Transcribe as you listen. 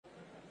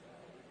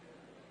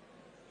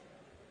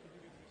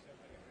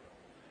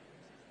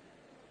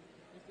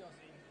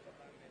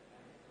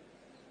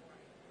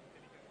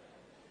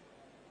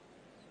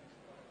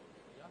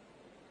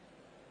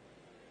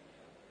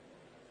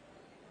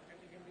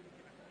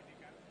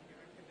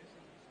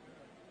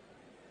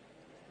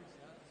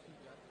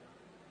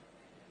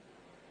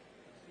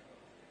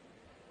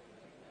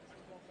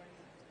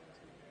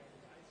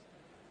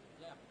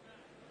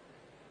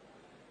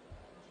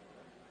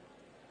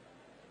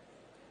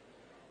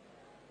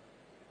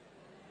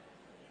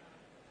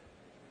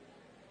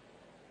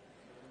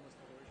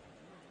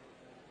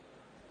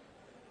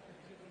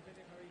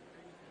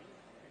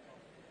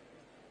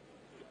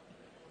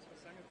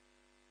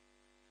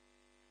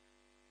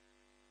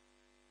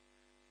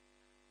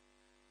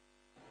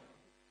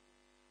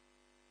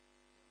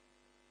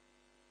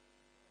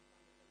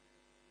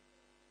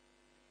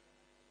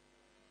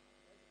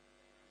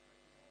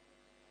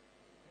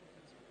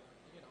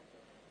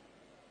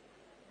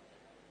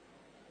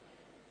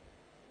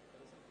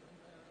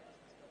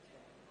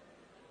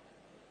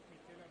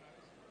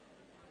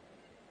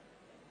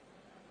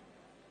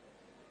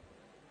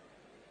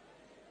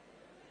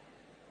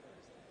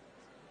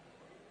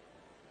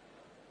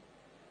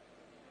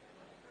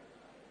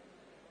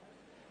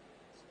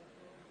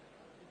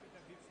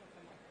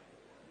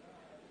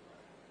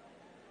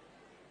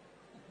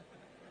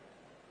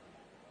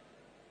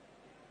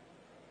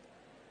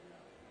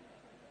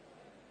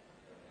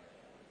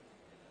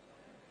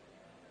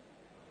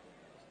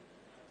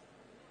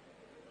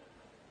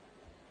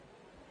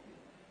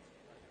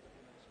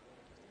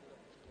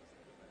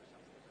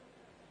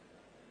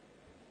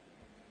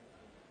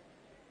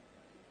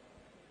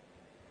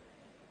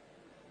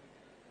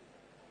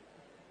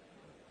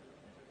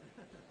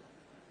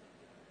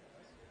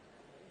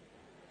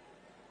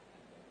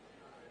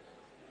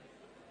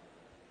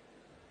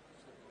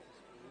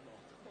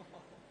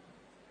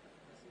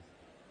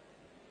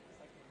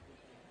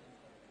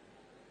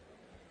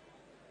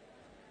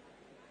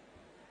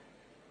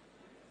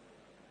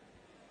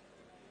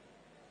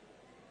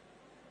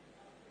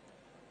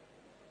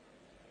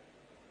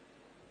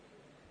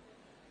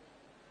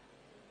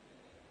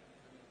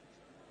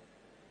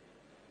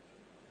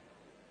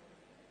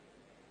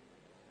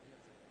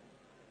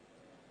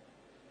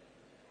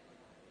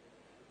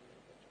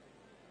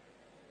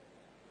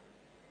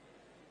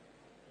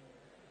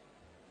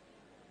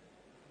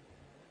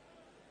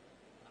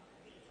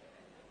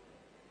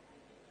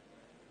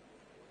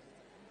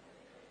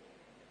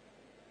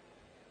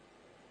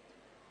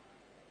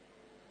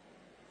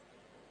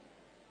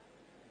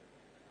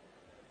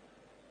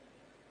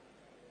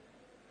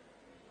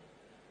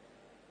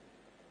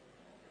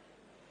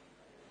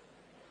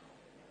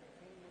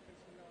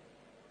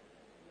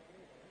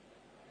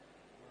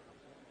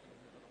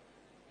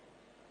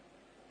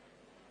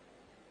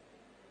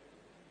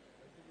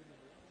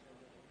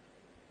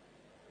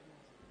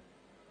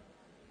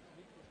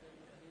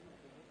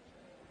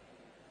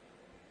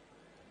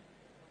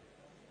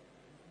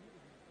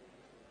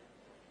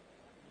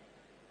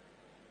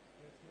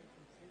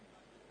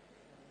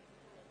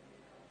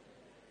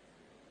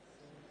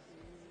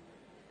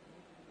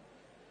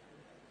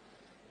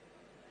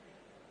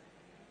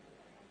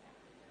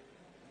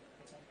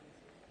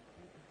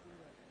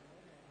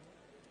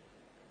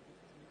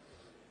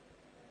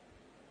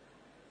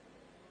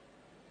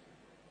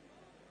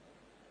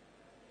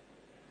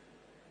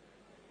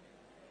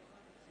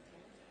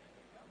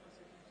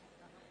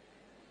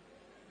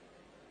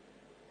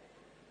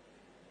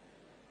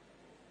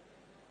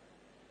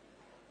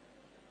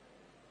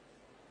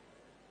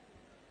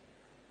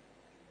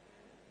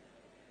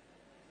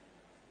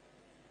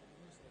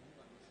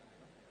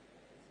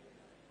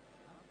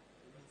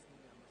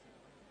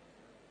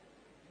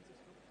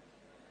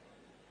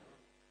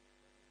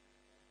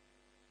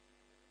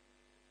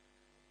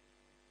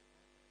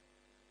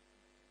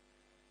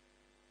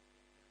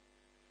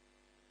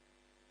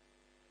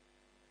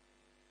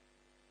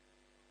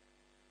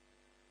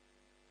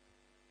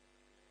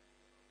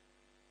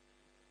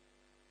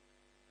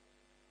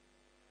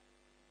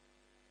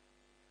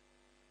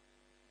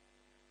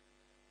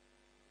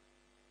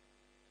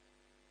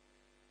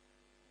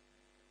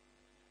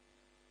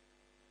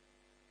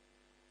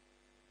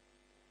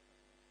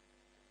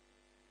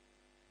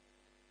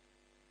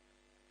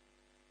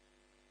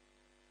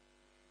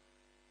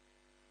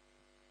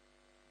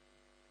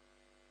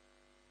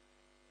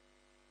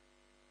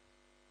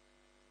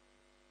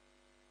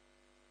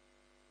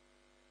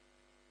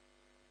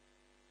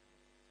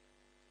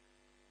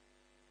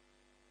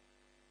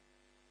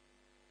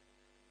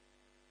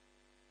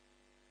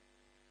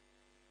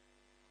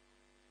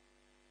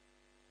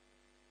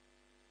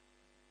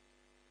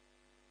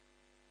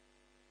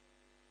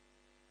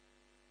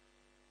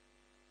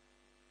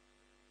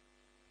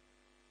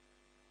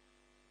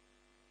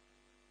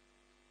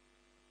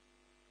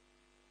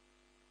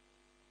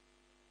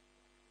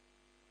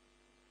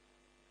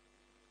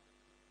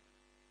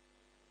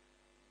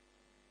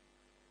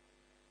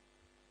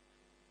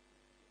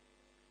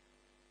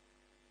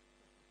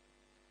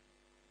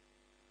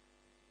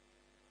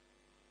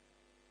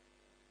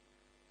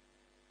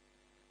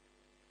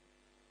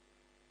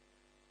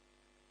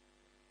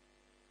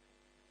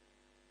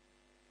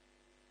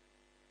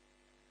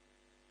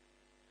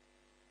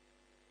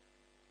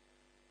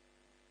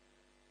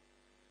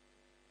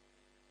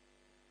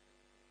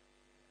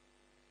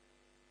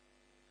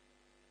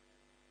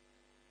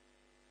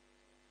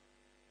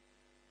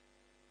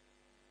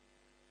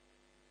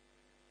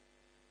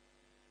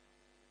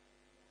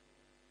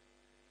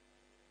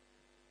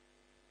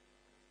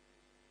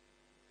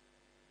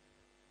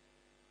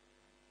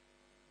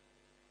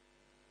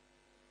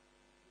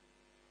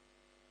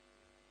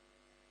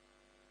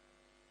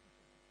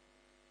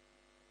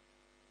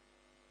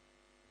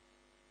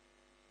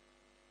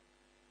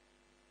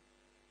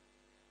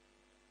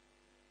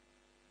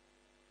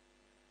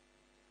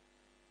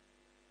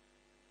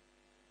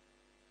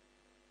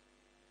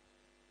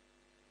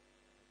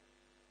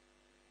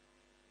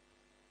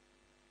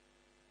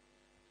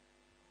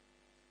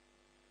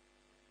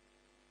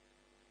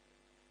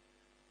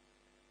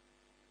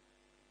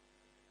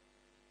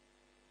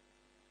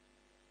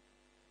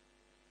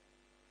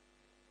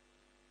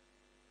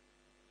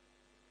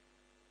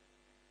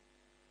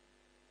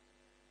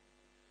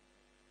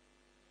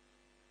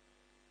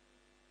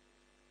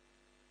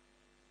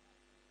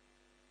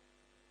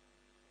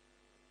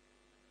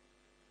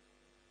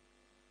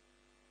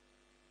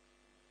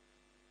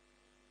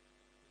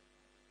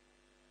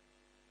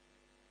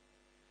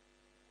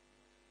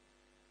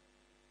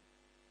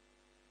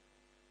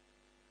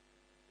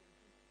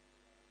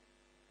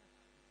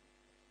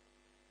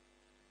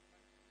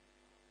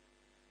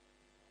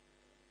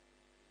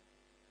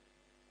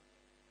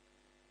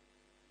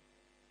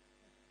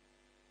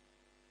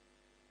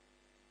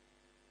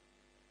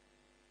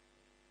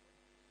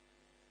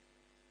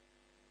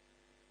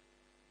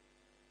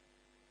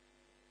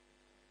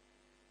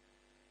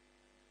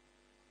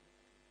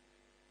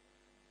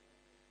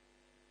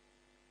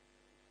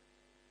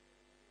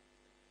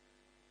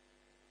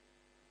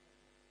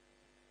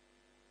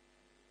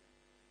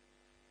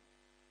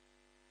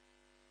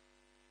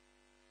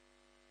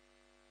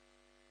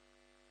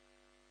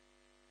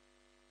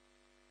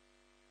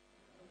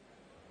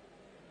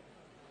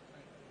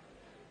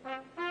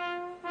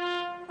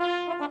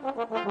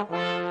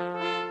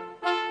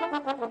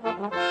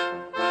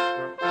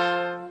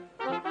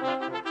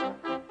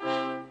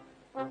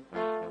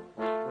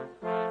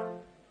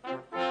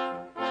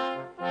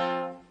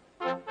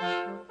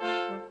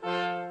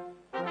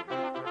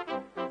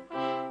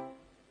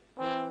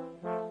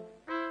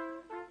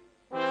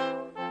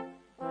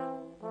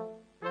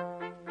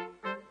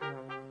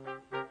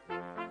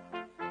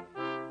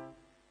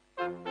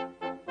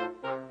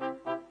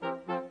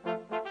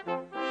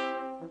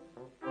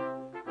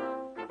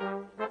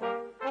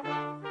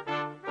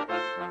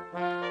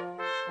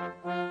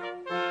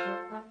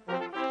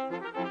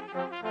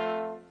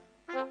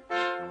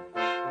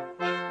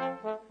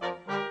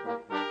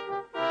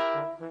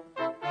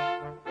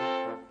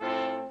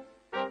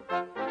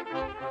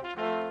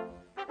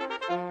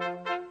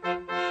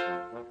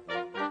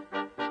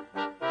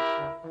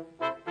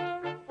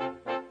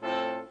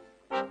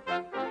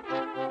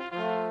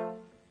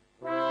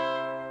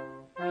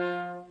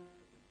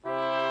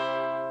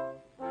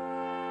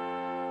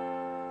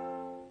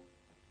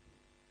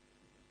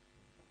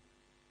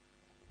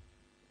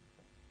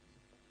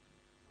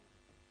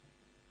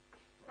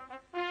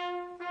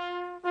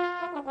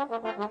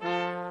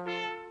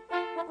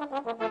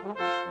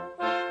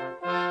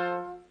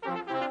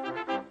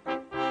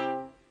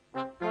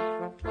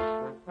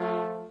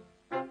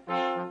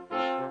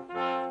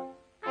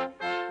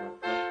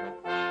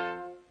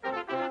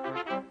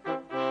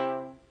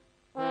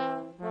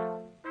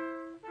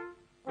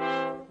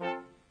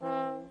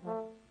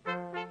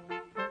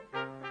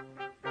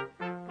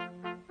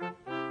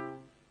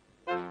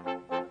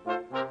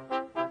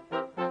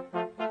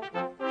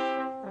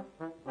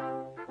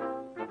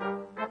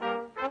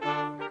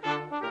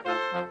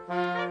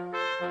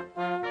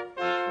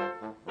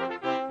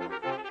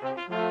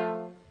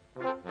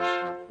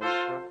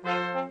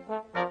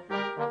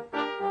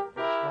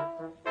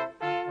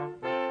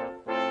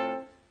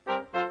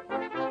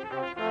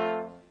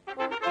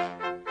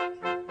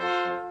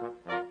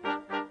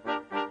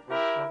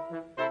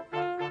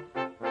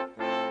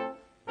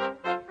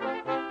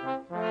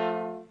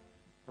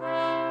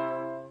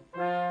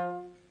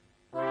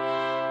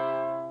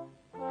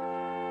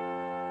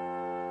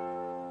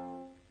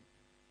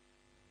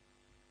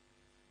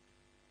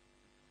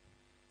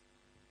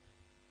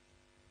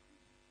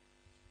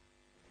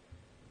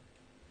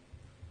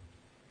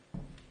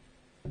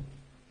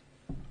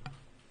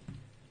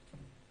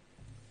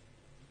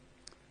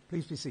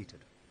Please be seated.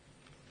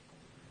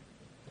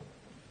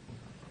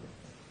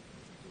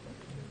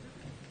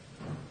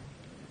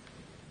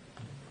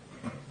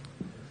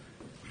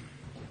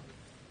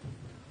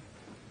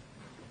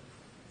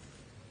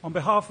 On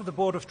behalf of the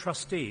Board of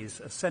Trustees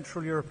of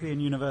Central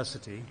European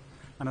University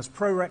and as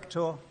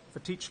Pro-Rector for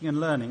Teaching and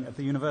Learning at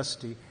the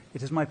University,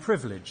 it is my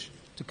privilege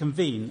to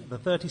convene the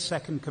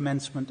 32nd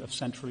commencement of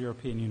Central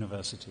European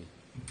University.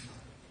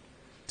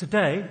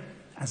 Today,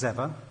 as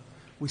ever,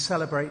 we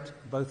celebrate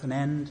both an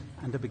end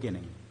and a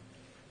beginning.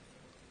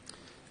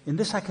 In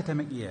this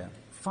academic year,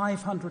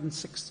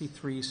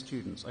 563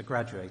 students are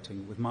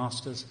graduating with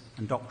master's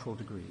and doctoral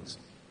degrees,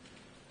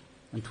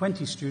 and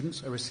 20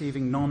 students are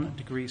receiving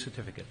non-degree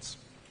certificates.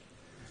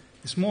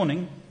 This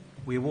morning,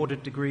 we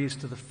awarded degrees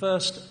to the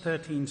first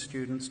 13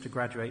 students to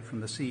graduate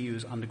from the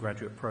CEU's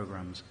undergraduate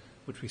programs,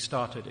 which we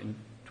started in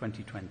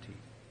 2020.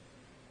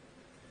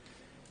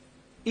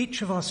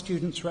 Each of our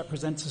students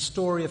represents a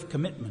story of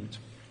commitment,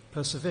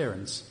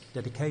 perseverance,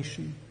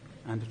 dedication,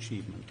 and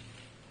achievement.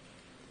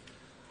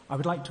 I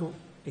would like to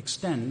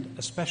extend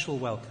a special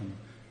welcome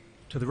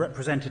to the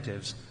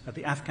representatives of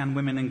the Afghan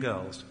women and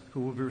girls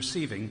who will be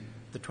receiving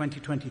the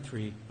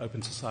 2023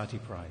 Open Society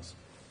Prize.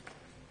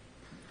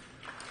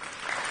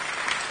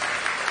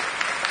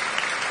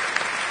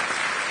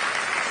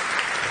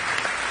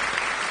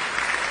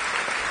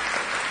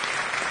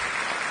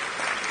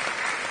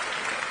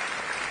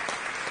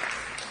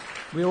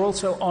 We are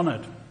also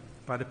honoured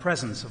by the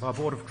presence of our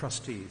Board of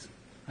Trustees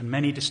and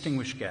many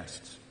distinguished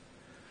guests.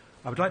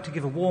 I would like to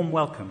give a warm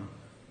welcome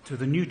to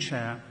the new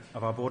Chair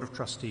of our Board of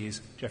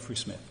Trustees, Geoffrey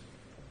Smith.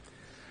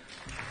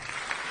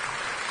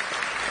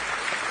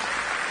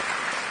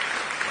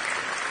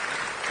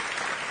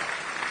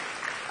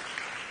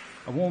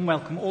 A warm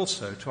welcome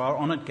also to our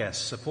honoured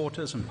guests,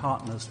 supporters and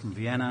partners from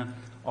Vienna,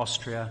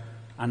 Austria,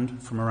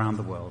 and from around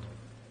the world.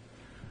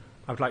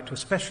 I would like to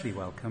especially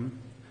welcome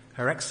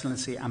Her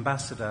Excellency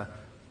Ambassador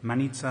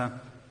Manitza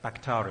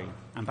Bakhtari,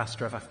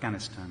 Ambassador of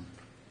Afghanistan,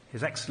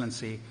 His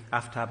Excellency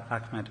Aftab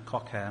Ahmed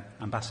Kokher,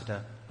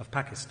 Ambassador of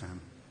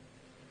Pakistan,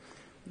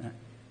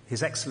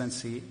 His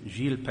Excellency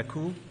Gilles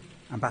Pecou,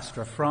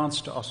 Ambassador of France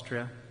to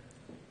Austria,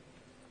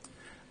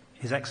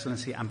 His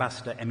Excellency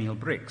Ambassador Emil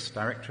Brix,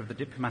 Director of the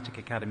Diplomatic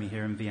Academy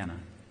here in Vienna,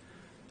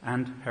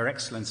 and Her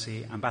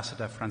Excellency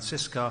Ambassador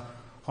Franziska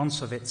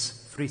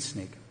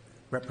Honsowitz-Friesnig,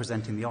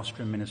 representing the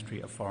Austrian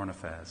Ministry of Foreign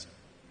Affairs.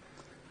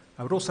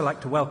 I would also like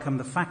to welcome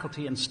the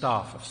faculty and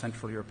staff of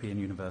Central European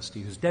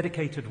University, whose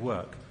dedicated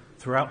work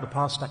throughout the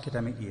past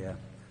academic year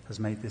has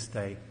made this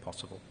day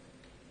possible.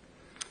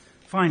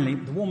 Finally,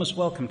 the warmest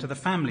welcome to the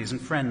families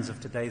and friends of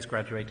today's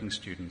graduating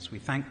students. We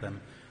thank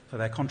them for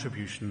their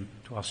contribution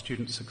to our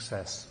students'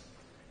 success.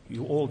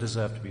 You all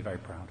deserve to be very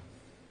proud.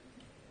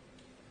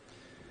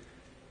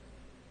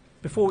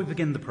 Before we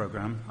begin the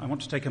programme, I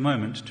want to take a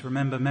moment to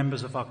remember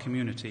members of our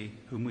community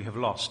whom we have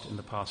lost in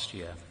the past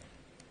year.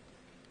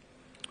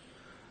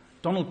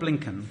 Donald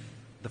Blinken,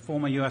 the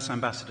former US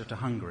ambassador to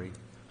Hungary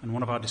and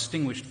one of our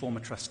distinguished former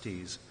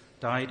trustees,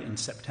 died in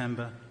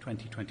September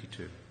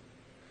 2022.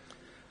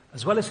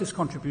 As well as his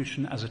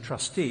contribution as a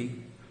trustee,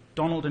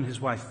 Donald and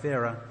his wife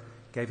Vera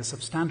gave a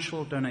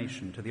substantial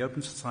donation to the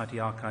Open Society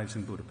Archives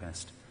in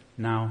Budapest,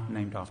 now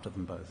named after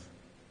them both.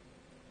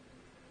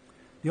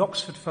 The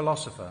Oxford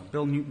philosopher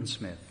Bill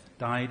Newton-Smith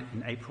died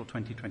in April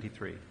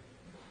 2023.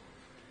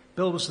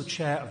 Bill was the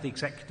chair of the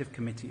Executive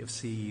Committee of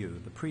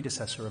CEU, the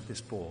predecessor of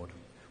this board,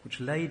 which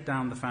laid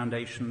down the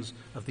foundations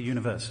of the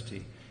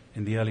university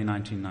in the early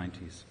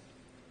 1990s.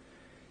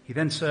 He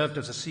then served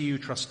as a CEU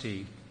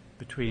trustee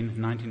between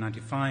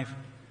 1995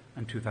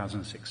 and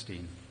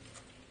 2016.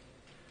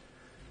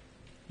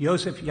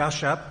 Josef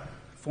Jászab,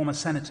 former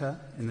senator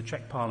in the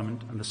Czech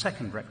Parliament and the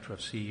second rector of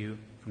CEU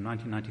from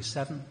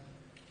 1997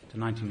 to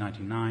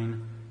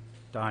 1999,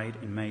 died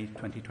in May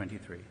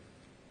 2023.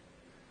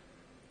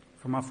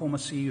 From our former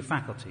CEU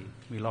faculty,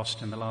 we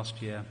lost in the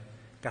last year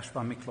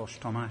Gaspar Miklós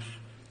Tamás,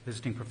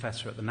 visiting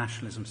professor at the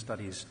Nationalism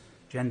Studies,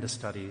 Gender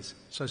Studies,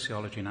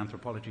 Sociology and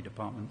Anthropology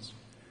departments,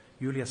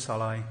 Julia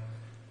Szalai,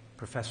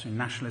 professor in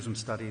Nationalism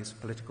Studies,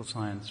 Political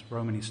Science,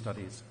 Romani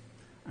Studies,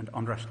 and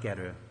András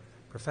Gerő,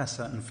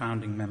 professor and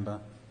founding member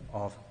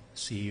of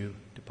CEU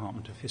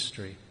Department of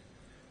History.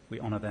 We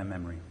honour their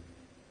memory.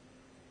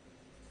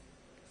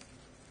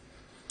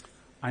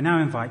 I now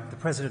invite the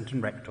President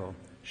and Rector,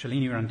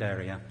 Shalini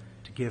Randeria,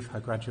 to give her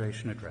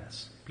graduation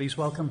address. Please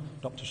welcome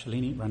Dr.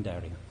 Shalini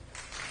Randeria.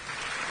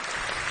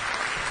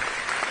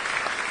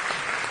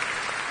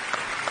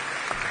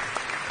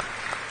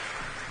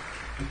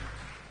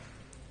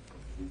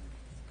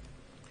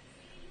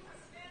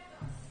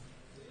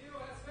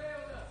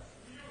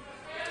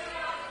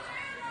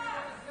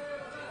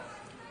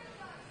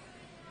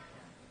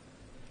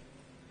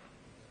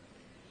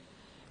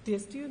 Dear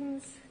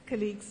students,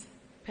 colleagues,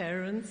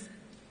 parents,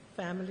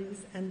 families,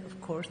 and of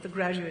course the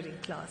graduating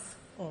class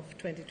of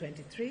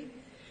 2023,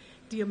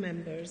 dear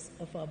members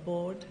of our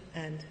board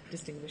and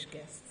distinguished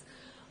guests.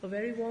 A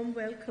very warm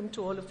welcome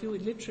to all of you.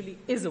 It literally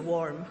is a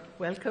warm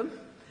welcome.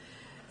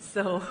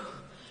 So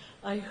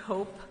I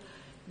hope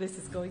this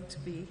is going to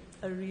be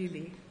a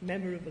really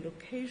memorable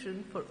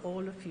occasion for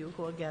all of you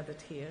who are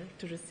gathered here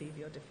to receive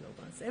your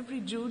diplomas.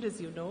 Every June,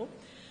 as you know,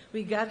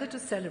 we gather to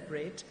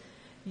celebrate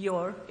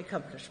your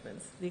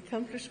accomplishments, the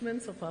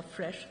accomplishments of our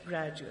fresh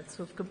graduates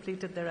who have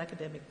completed their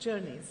academic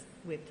journeys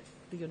with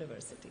the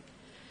university.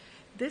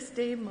 This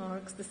day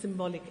marks the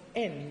symbolic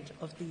end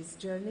of these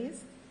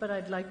journeys, but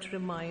I'd like to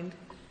remind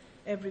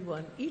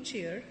everyone each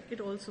year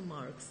it also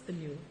marks a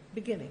new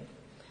beginning.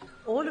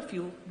 All of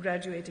you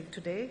graduating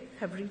today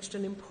have reached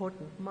an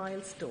important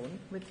milestone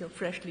with your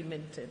freshly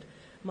minted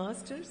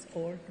master's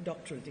or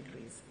doctoral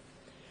degrees.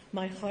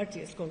 My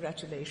heartiest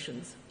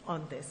congratulations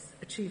on this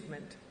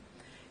achievement.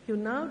 You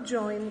now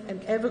join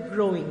an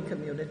ever-growing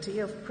community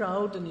of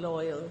proud and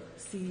loyal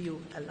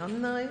CEU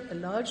alumni, a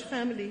large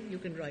family you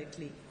can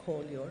rightly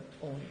call your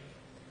own.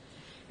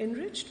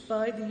 Enriched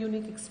by the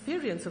unique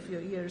experience of your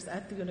years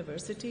at the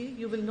university,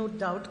 you will no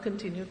doubt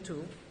continue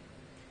to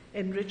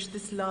enrich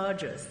this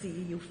larger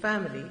CEU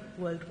family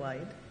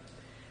worldwide.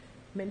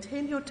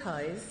 Maintain your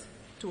ties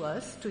to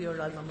us, to your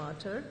alma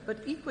mater, but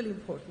equally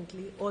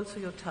importantly, also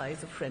your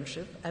ties of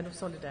friendship and of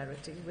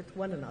solidarity with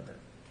one another.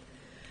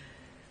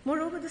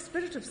 Moreover, the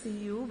spirit of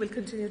CEU will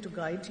continue to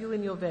guide you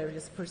in your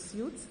various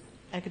pursuits,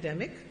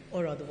 academic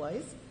or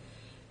otherwise,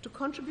 to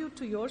contribute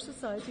to your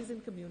societies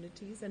and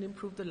communities and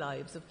improve the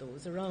lives of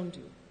those around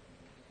you.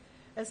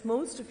 As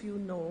most of you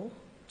know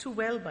too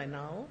well by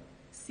now,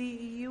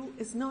 CEU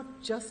is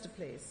not just a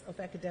place of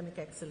academic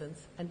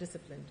excellence and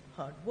disciplined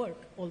hard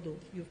work, although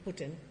you've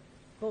put in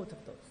both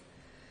of those.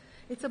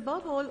 It's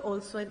above all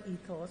also an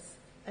ethos,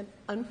 an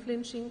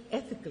unflinching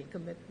ethical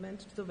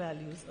commitment to the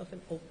values of an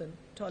open,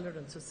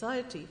 tolerant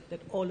society that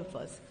all of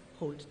us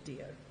hold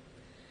dear.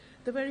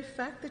 The very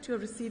fact that you're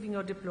receiving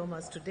your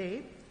diplomas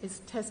today is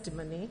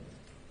testimony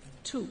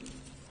to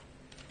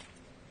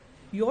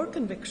your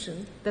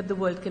conviction that the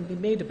world can be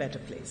made a better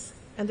place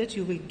and that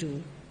you will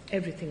do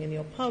everything in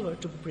your power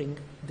to bring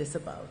this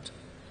about.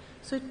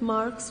 So it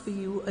marks for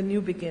you a new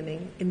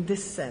beginning in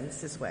this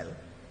sense as well.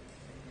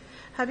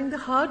 Having the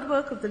hard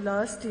work of the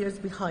last years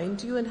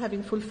behind you and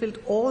having fulfilled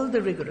all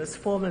the rigorous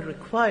formal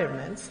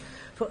requirements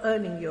for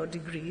earning your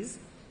degrees,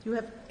 you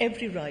have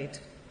every right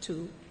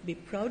to be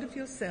proud of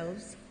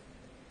yourselves,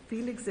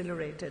 feel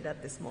exhilarated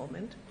at this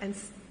moment, and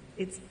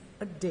it's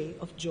a day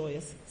of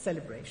joyous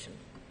celebration.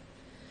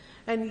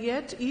 And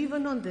yet,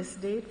 even on this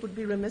day, it would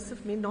be remiss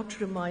of me not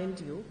to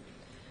remind you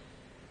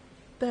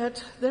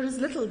that there is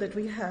little that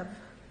we have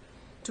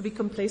to be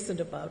complacent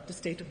about the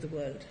state of the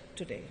world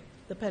today.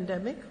 The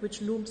pandemic,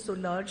 which loomed so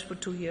large for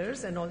 2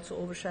 years and also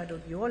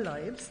overshadowed your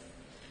lives,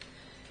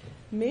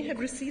 may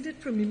have receded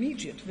from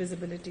immediate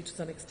visibility to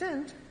some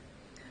extent,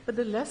 but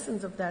the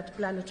lessons of that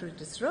planetary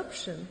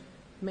disruption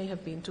may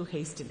have been too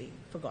hastily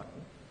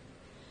forgotten.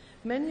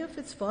 Many of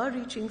its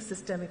far-reaching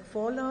systemic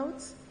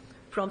fallouts,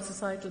 from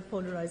societal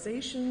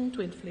polarization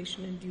to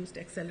inflation-induced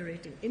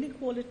accelerating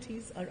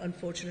inequalities, are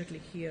unfortunately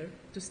here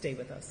to stay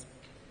with us.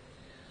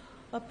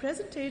 Our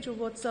present age of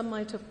what some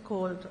might have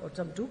called, or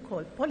some do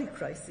call,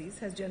 polycrises,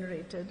 has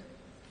generated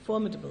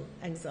formidable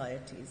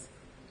anxieties.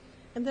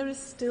 And there is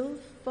still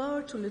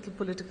far too little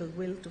political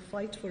will to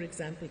fight, for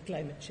example,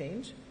 climate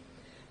change,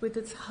 with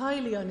its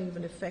highly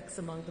uneven effects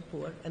among the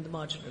poor and the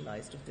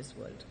marginalized of this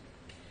world.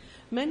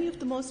 Many of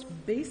the most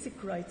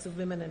basic rights of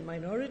women and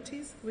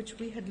minorities, which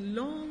we had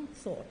long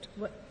thought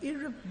were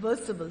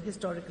irreversible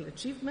historical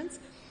achievements,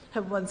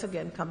 have once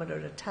again come under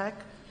attack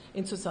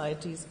in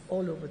societies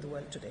all over the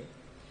world today.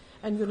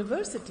 And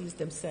universities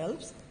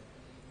themselves,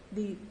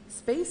 the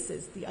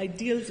spaces, the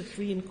ideals of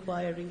free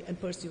inquiry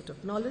and pursuit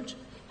of knowledge,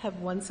 have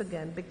once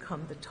again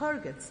become the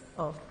targets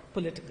of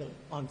political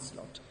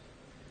onslaught.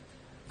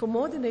 For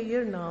more than a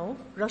year now,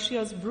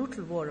 Russia's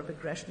brutal war of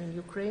aggression in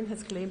Ukraine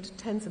has claimed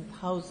tens and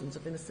thousands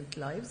of innocent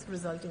lives,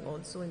 resulting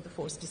also in the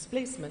forced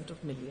displacement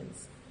of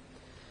millions.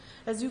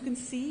 As you can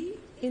see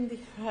in the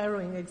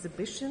harrowing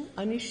exhibition,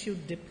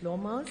 Unissued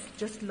Diplomas,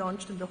 just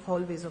launched in the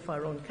hallways of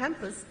our own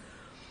campus,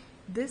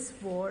 this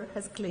war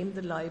has claimed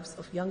the lives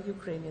of young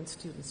Ukrainian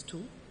students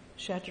too,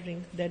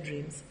 shattering their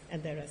dreams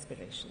and their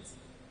aspirations.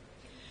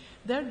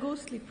 Their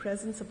ghostly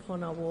presence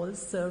upon our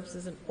walls serves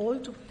as an all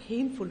too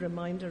painful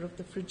reminder of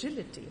the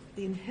fragility,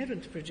 the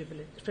inherent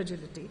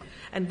fragility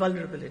and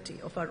vulnerability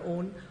of our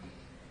own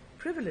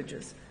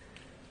privileges,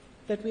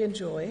 that we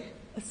enjoy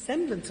a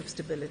semblance of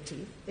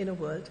stability in a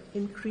world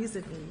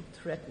increasingly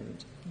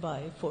threatened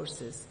by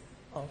forces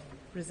of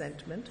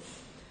resentment,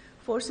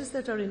 forces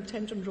that are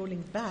intent on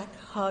rolling back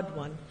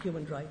hard-won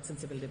human rights and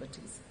civil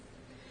liberties.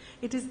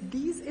 It is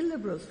these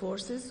illiberal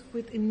forces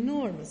with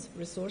enormous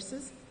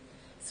resources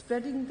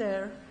spreading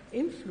their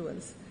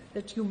influence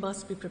that you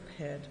must be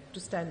prepared to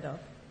stand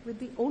up with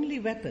the only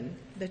weapon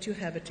that you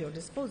have at your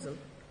disposal,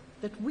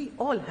 that we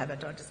all have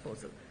at our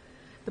disposal,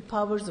 the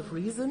powers of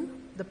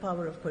reason, the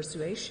power of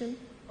persuasion,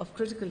 of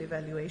critical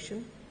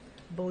evaluation,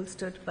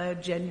 bolstered by a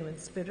genuine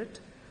spirit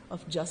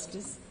of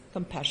justice,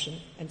 compassion,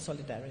 and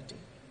solidarity.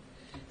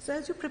 So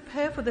as you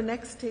prepare for the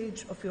next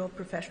stage of your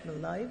professional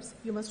lives,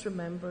 you must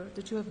remember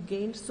that you have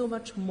gained so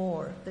much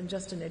more than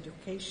just an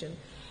education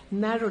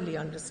narrowly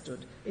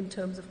understood in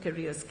terms of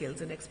career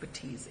skills and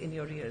expertise in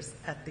your years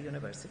at the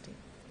university.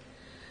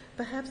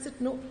 Perhaps at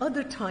no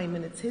other time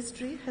in its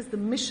history has the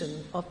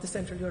mission of the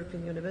Central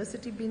European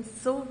University been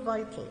so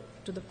vital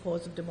to the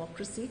cause of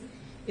democracy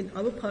in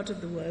our part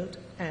of the world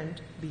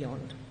and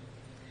beyond.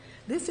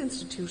 This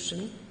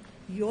institution,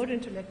 your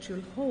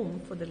intellectual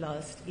home for the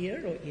last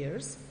year or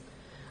years,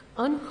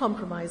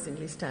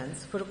 uncompromisingly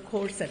stands for a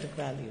core set of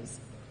values,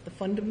 the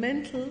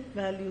fundamental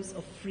values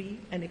of free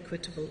and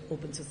equitable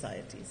open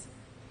societies.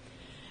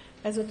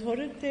 As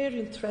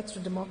authoritarian threats to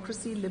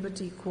democracy,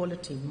 liberty,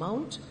 equality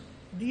mount,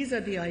 these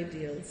are the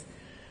ideals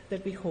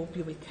that we hope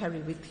you will carry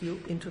with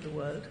you into the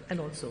world and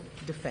also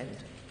defend.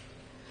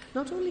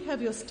 Not only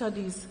have your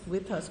studies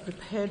with us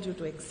prepared you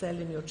to excel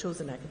in your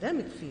chosen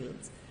academic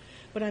fields,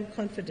 but I'm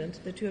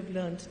confident that you have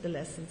learned the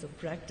lessons of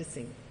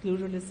practicing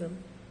pluralism,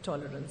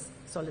 tolerance,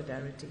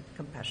 solidarity,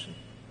 compassion.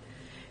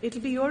 It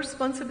will be your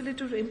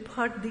responsibility to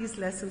impart these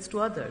lessons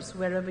to others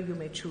wherever you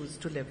may choose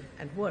to live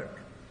and work.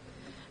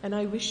 And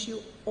I wish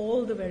you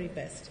all the very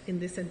best in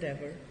this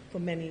endeavor for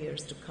many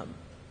years to come.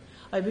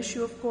 I wish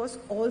you, of course,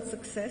 all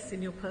success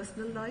in your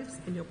personal lives,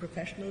 in your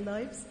professional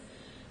lives,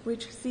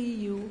 which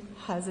CEU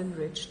has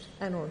enriched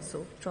and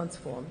also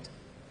transformed.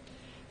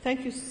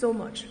 Thank you so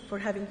much for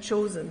having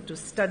chosen to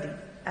study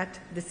at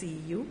the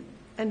CEU,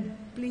 and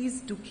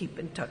please do keep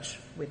in touch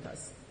with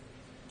us.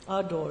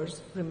 Our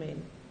doors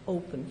remain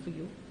open for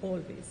you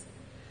always.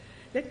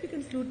 Let me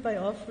conclude by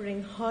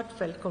offering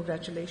heartfelt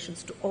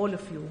congratulations to all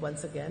of you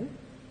once again,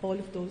 all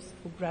of those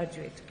who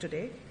graduate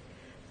today,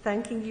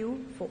 thanking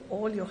you for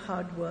all your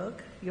hard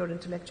work, your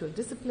intellectual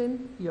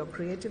discipline, your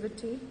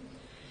creativity,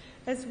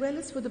 as well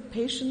as for the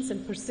patience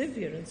and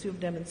perseverance you've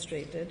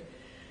demonstrated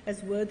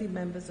as worthy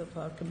members of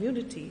our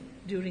community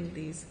during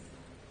these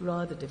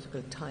rather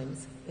difficult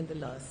times in the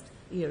last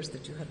years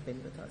that you have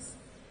been with us.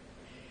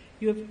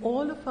 You have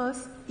all of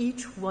us,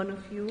 each one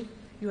of you,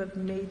 you have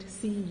made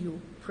CEU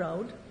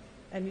proud,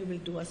 and you will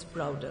do us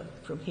prouder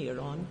from here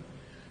on.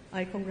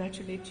 I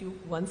congratulate you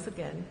once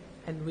again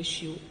and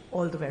wish you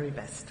all the very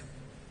best.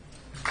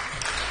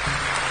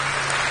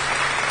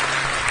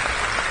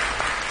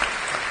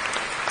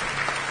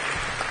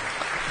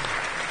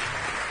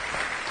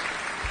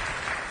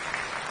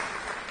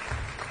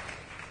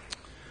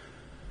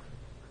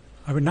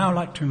 I would now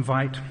like to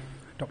invite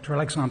Dr.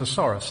 Alexander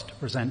Soros to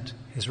present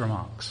his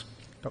remarks.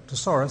 Dr.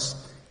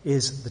 Soros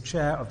is the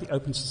chair of the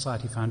Open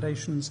Society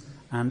Foundations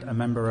and a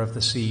member of the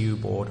CEU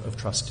Board of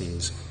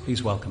Trustees.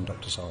 Please welcome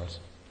Dr. Soros.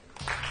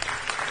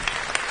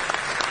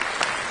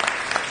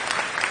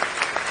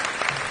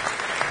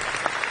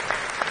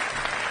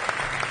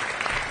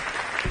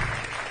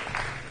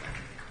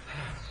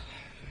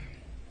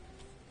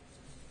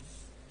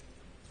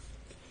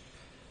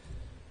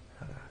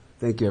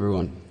 Thank you,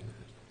 everyone.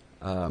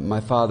 My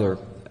father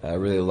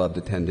really loved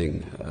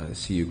attending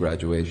CEU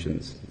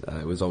graduations.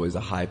 It was always a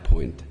high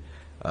point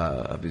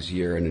of his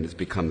year, and it has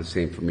become the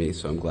same for me,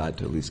 so I'm glad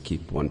to at least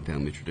keep one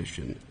family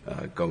tradition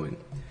going.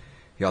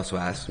 He also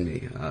asked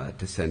me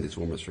to send his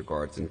warmest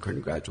regards and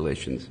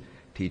congratulations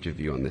to each of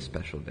you on this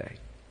special day.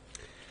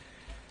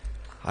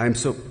 I'm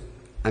so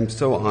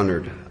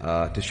honored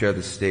to share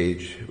the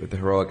stage with the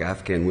heroic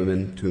Afghan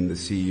women to whom the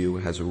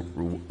CEU has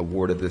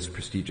awarded this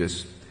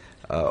prestigious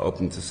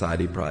Open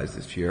Society Prize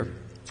this year.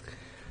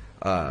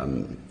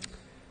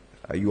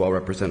 You all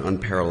represent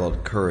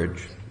unparalleled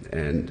courage,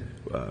 and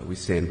we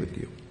stand with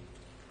you.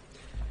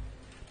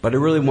 But I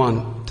really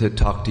want to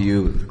talk to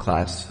you, the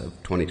class of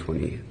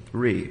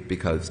 2023,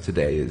 because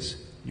today is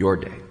your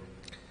day.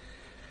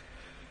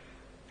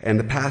 And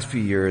the past few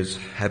years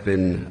have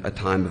been a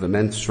time of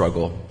immense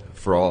struggle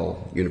for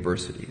all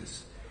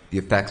universities. The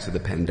effects of the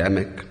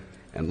pandemic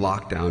and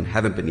lockdown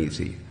haven't been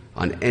easy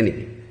on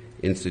any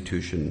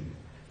institution,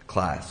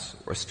 class,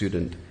 or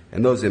student,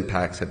 and those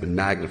impacts have been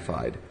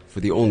magnified for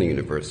the only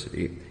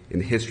university in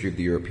the history of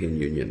the European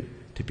Union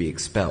to be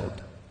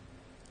expelled.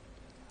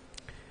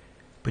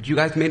 But you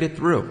guys made it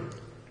through,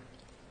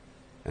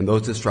 and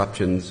those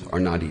disruptions are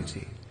not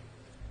easy.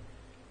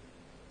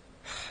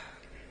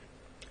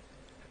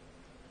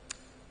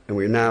 And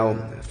we're now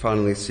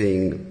finally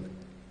seeing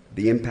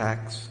the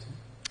impacts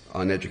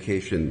on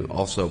education,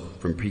 also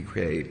from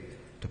pre-K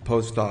to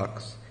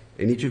postdocs,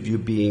 and each of you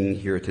being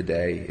here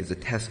today is a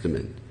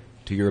testament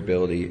to your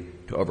ability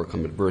to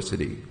overcome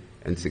adversity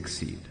and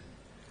succeed.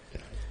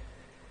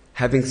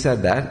 Having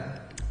said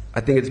that, I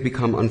think it's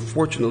become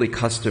unfortunately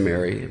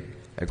customary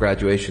at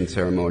graduation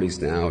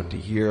ceremonies now to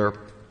hear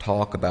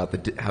talk about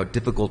how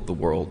difficult the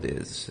world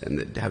is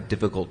and how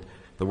difficult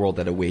the world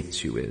that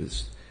awaits you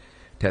is.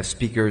 To have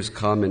speakers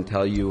come and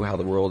tell you how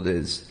the world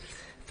is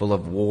full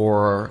of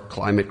war,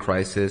 climate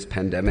crisis,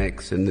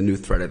 pandemics, and the new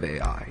threat of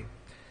AI.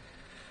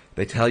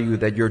 They tell you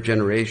that your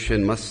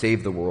generation must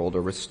save the world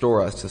or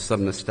restore us to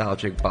some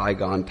nostalgic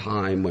bygone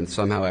time when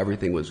somehow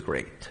everything was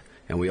great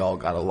and we all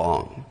got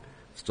along.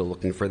 Still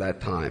looking for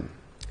that time.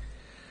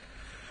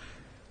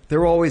 There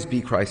will always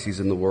be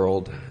crises in the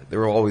world. There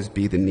will always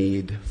be the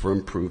need for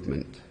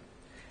improvement.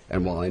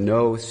 And while I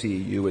know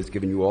CEU has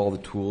given you all the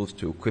tools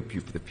to equip you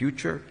for the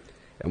future,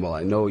 and while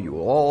I know you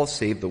will all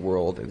save the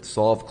world and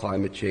solve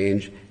climate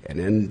change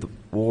and end the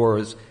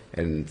wars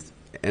and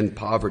end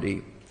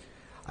poverty,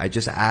 I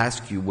just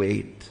ask you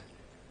wait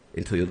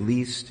until at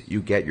least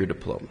you get your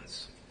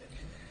diplomas.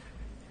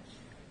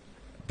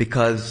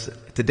 Because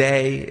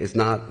today is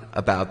not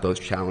about those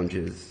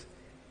challenges.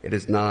 It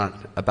is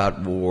not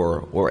about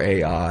war or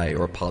AI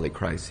or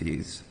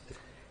polycrises.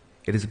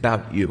 It is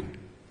about you.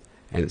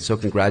 And so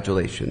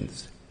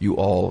congratulations. You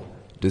all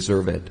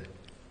deserve it.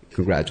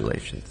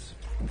 Congratulations.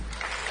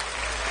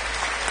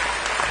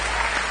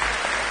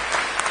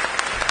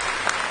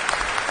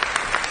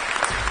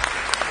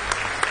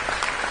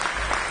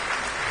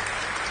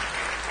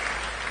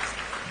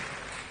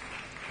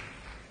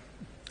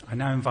 I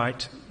now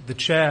invite the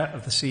Chair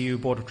of the CEU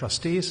Board of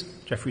Trustees,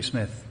 Geoffrey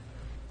Smith,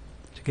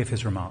 to give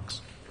his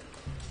remarks.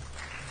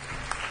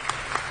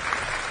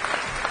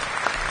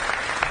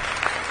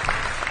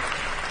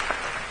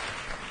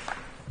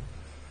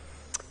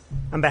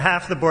 On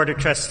behalf of the Board of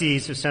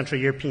Trustees of Central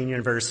European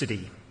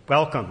University,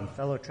 welcome,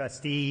 fellow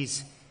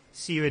trustees,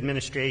 CEU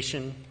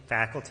administration,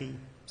 faculty,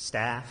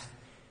 staff,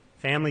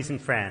 families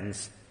and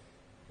friends,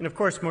 and of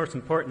course, most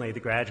importantly, the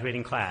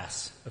graduating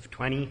class of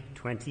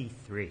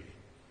 2023.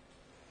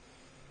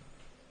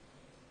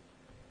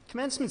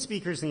 Commencement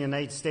speakers in the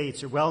United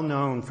States are well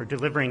known for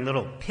delivering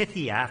little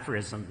pithy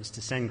aphorisms to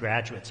send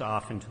graduates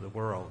off into the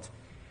world.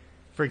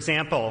 For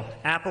example,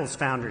 Apple's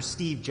founder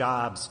Steve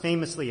Jobs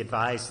famously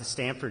advised the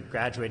Stanford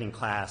graduating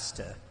class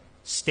to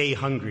stay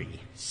hungry,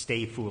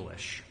 stay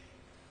foolish.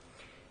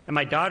 At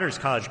my daughter's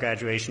college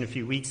graduation a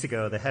few weeks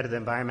ago, the head of the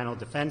Environmental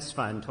Defense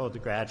Fund told the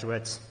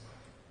graduates,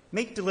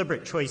 make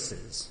deliberate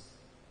choices,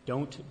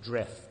 don't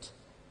drift.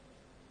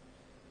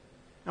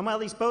 And while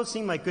these both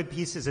seem like good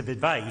pieces of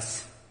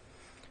advice,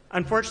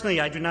 unfortunately,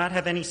 I do not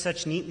have any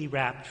such neatly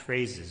wrapped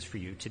phrases for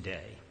you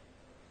today.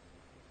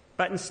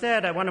 But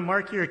instead, I want to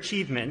mark your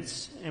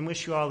achievements and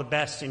wish you all the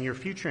best in your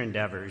future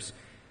endeavors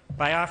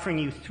by offering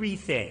you three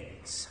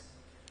things: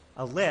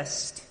 a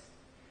list,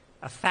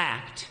 a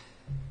fact,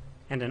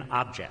 and an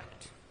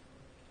object.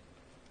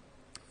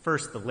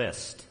 First, the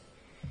list.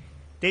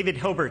 David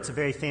Hilbert's a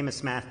very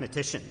famous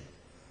mathematician.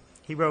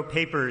 He wrote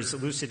papers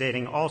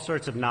elucidating all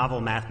sorts of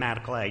novel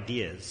mathematical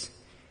ideas.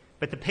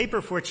 But the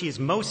paper for which he is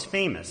most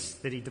famous,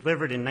 that he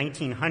delivered in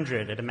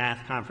 1900 at a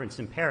math conference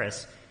in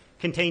Paris,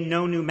 contained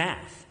no new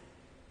math.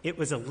 It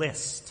was a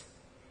list.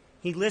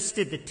 He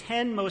listed the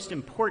 10 most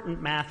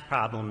important math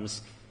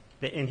problems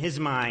that, in his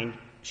mind,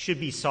 should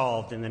be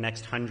solved in the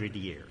next 100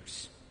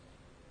 years.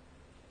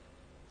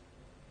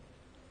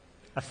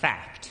 A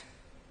fact.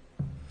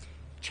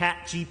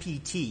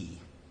 ChatGPT,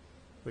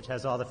 which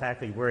has all the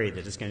faculty worried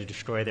that it's going to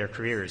destroy their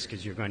careers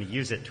because you're going to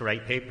use it to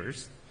write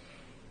papers,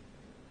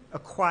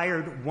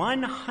 acquired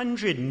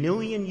 100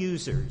 million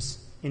users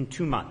in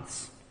 2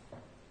 months.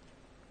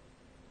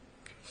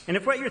 And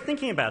if what you're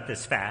thinking about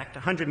this fact,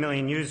 100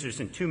 million users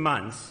in 2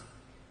 months,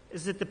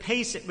 is that the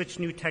pace at which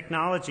new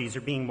technologies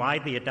are being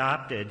widely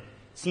adopted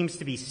seems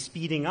to be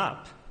speeding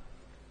up,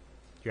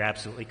 you're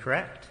absolutely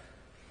correct.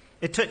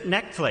 It took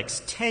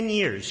Netflix 10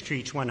 years to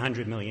reach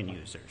 100 million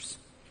users.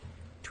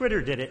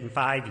 Twitter did it in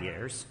 5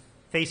 years,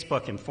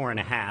 Facebook in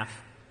 4.5,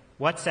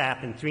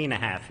 WhatsApp in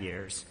 3.5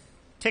 years,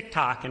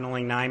 TikTok in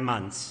only 9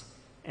 months,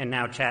 and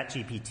now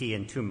ChatGPT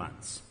in 2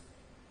 months.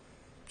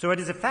 So it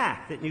is a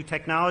fact that new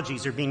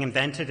technologies are being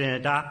invented and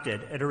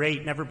adopted at a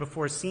rate never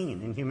before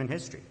seen in human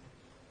history.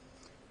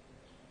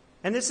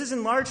 And this is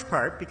in large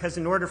part because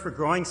in order for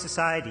growing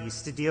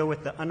societies to deal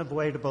with the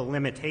unavoidable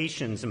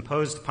limitations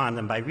imposed upon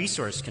them by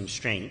resource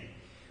constraint,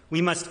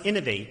 we must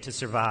innovate to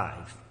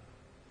survive.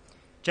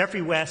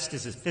 Jeffrey West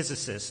is a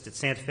physicist at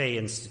Santa Fe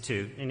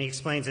Institute, and he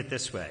explains it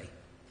this way.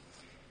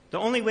 The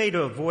only way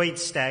to avoid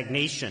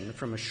stagnation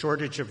from a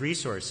shortage of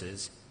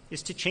resources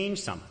is to change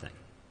something.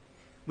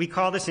 We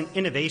call this an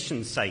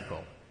innovation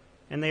cycle,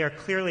 and they are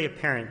clearly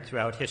apparent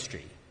throughout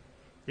history.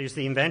 There's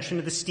the invention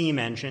of the steam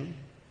engine,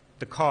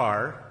 the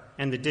car,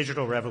 and the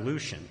digital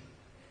revolution.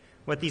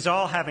 What these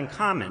all have in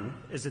common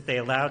is that they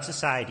allowed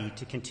society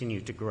to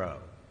continue to grow.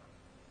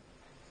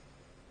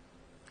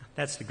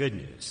 That's the good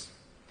news.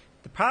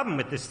 The problem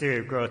with this theory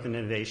of growth and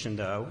innovation,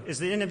 though, is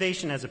that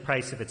innovation has a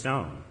price of its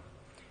own.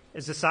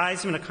 As the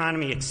size of an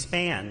economy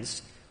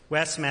expands,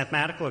 West's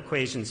mathematical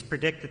equations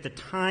predict that the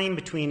time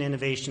between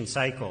innovation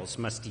cycles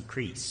must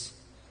decrease.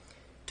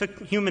 It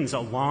took humans a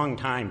long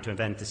time to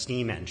invent the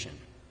steam engine,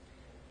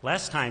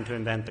 less time to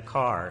invent the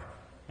car,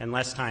 and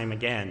less time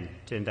again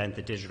to invent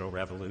the digital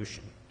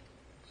revolution.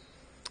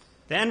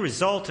 The end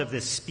result of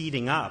this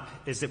speeding up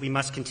is that we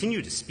must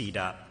continue to speed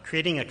up,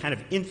 creating a kind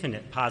of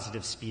infinite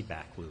positive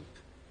feedback loop.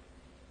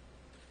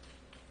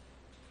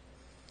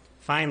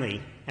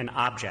 Finally, an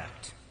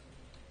object.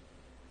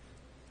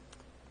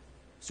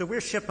 So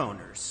we're ship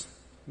owners.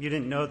 You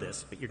didn't know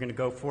this, but you're going to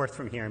go forth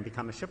from here and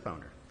become a ship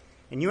owner.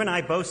 And you and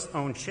I both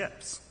own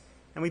ships.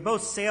 And we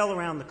both sail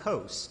around the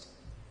coast.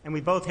 And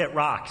we both hit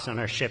rocks and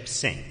our ships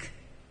sink.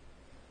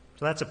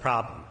 So that's a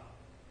problem.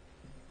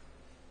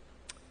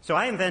 So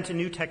I invent a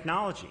new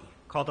technology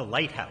called a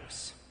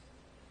lighthouse.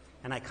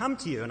 And I come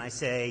to you and I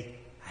say,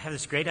 I have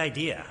this great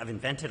idea. I've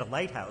invented a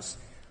lighthouse.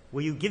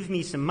 Will you give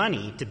me some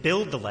money to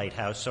build the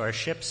lighthouse so our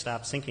ships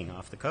stop sinking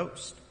off the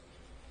coast?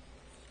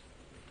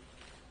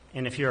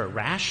 And if you're a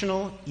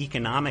rational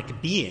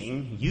economic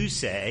being, you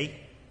say,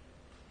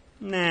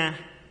 nah,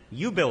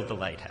 you build the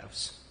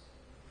lighthouse.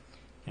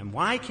 And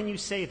why can you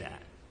say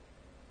that?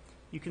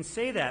 You can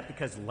say that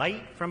because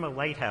light from a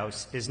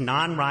lighthouse is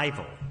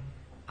non-rival.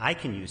 I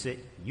can use it,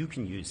 you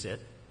can use it,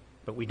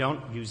 but we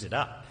don't use it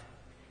up.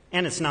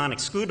 And it's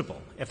non-excludable.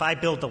 If I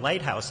build the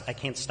lighthouse, I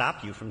can't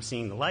stop you from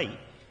seeing the light,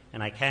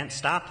 and I can't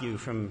stop you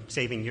from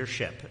saving your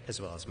ship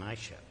as well as my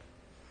ship.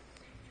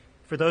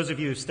 For those of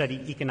you who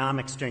studied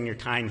economics during your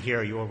time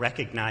here, you will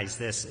recognize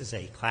this as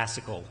a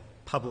classical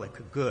public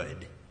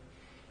good.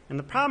 And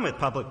the problem with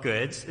public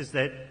goods is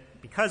that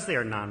because they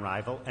are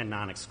non-rival and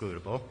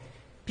non-excludable,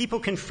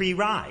 people can free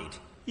ride.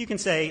 You can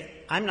say,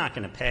 I'm not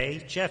going to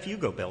pay. Jeff, you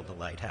go build the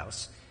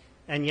lighthouse.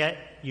 And yet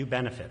you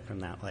benefit from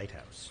that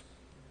lighthouse.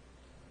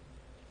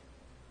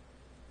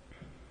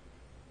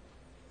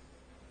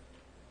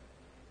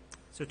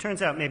 So it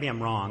turns out maybe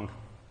I'm wrong.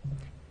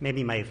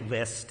 Maybe my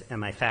list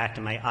and my fact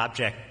and my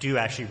object do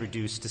actually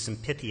reduce to some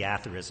pithy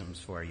aphorisms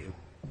for you.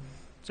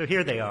 So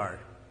here they are.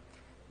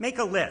 Make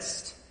a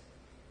list.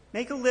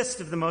 Make a list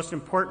of the most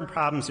important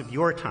problems of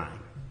your time.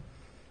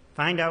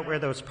 Find out where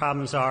those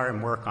problems are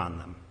and work on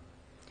them.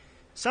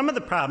 Some of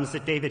the problems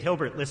that David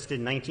Hilbert listed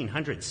in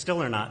 1900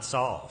 still are not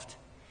solved.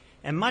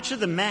 And much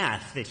of the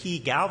math that he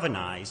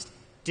galvanized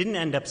didn't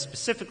end up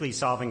specifically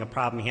solving a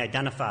problem he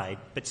identified,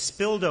 but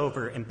spilled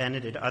over and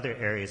benefited other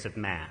areas of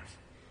math.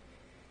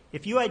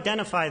 If you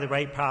identify the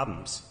right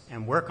problems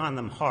and work on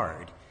them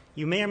hard,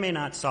 you may or may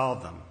not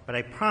solve them, but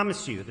I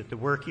promise you that the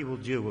work you will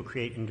do will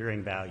create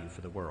enduring value for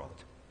the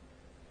world.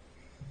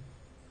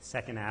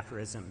 Second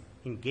aphorism,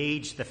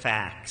 engage the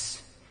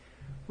facts.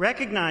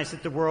 Recognize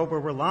that the world will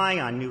rely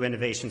on new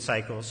innovation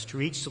cycles to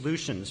reach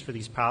solutions for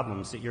these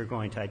problems that you're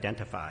going to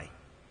identify.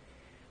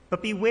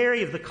 But be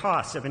wary of the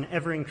costs of an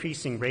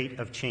ever-increasing rate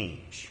of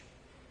change.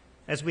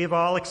 As we have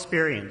all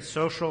experienced,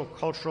 social,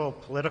 cultural,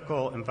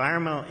 political,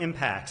 environmental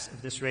impacts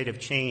of this rate of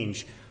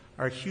change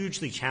are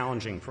hugely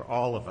challenging for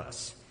all of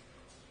us.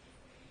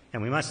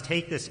 And we must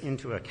take this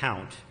into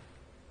account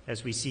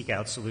as we seek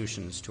out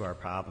solutions to our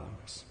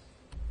problems.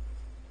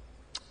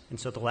 And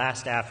so the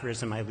last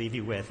aphorism I leave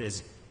you with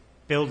is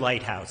build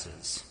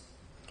lighthouses.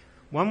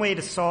 One way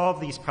to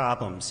solve these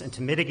problems and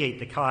to mitigate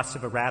the costs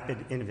of a rapid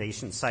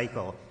innovation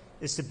cycle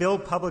is to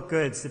build public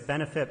goods that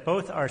benefit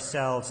both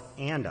ourselves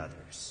and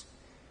others.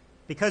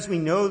 Because we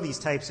know these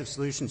types of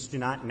solutions do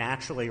not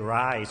naturally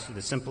arise through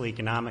the simple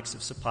economics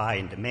of supply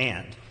and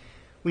demand,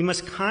 we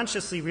must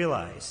consciously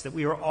realize that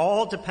we are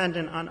all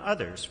dependent on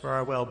others for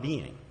our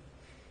well-being.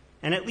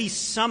 and at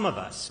least some of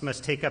us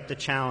must take up the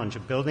challenge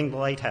of building the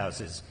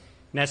lighthouses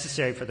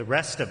necessary for the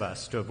rest of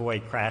us to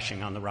avoid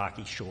crashing on the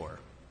rocky shore.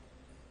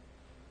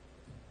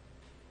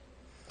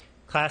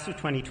 Class of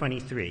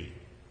 2023,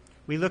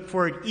 we look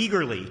forward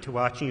eagerly to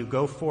watching you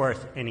go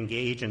forth and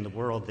engage in the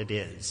world that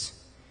is,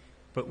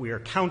 but we are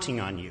counting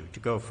on you to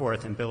go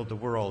forth and build the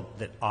world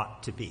that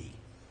ought to be.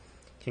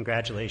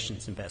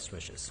 Congratulations and best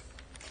wishes.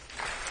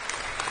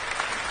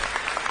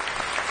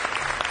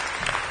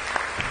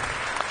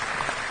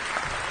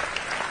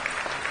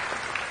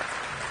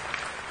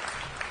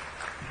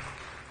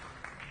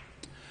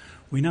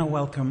 We now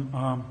welcome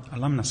our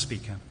alumna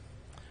speaker,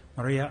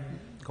 Maria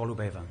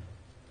Golubeva.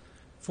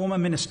 Former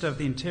Minister of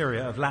the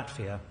Interior of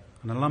Latvia,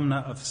 an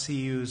alumna of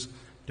CEU's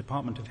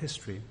Department of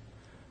History,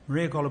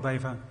 Maria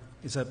Golubeva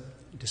is a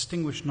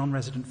distinguished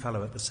non-resident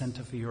fellow at the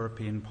Centre for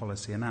European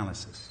Policy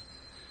Analysis.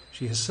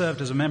 She has served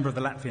as a member of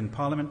the Latvian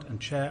Parliament and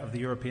chair of the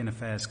European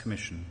Affairs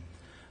Commission.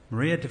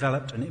 Maria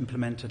developed and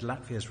implemented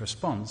Latvia's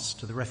response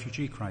to the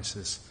refugee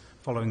crisis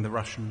following the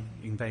Russian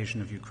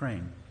invasion of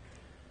Ukraine.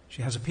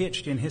 She has a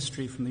PhD in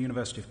history from the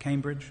University of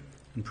Cambridge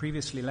and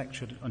previously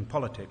lectured on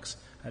politics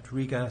at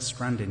Riga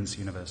Strandins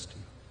University.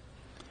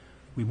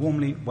 We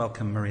warmly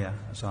welcome Maria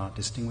as our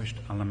distinguished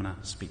alumna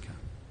speaker.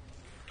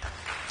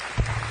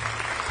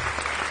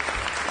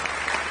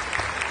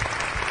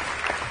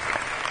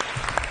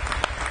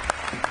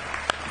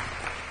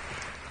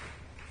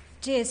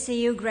 Dear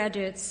CEU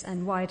graduates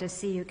and wider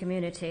CEU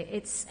community,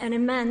 it's an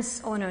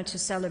immense honor to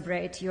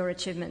celebrate your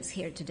achievements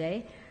here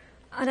today.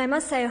 And I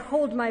must say I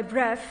hold my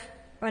breath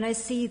when I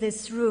see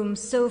this room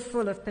so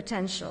full of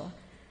potential.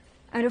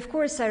 And of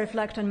course I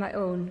reflect on my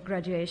own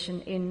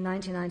graduation in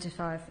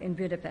 1995 in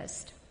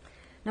Budapest.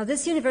 Now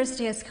this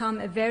university has come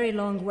a very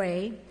long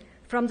way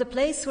from the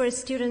place where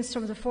students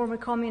from the former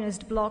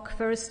communist bloc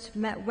first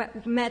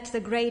met the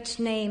great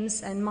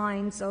names and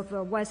minds of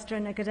the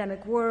Western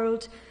academic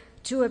world,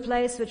 to a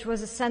place which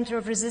was a center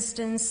of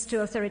resistance to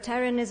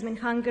authoritarianism in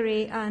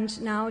Hungary,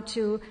 and now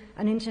to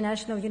an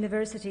international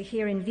university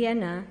here in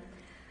Vienna.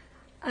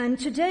 And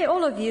today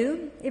all of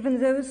you, even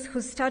those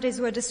whose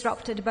studies were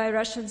disrupted by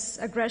Russia's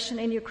aggression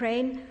in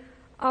Ukraine,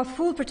 are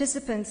full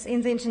participants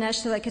in the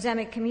international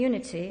academic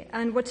community.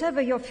 And whatever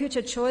your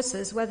future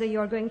choices, whether you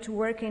are going to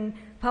work in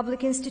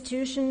public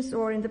institutions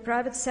or in the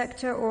private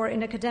sector or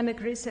in academic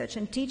research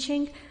and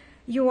teaching,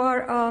 you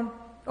are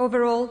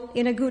overall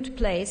in a good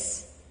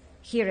place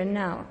here and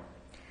now.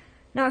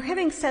 Now,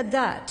 having said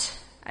that,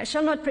 I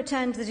shall not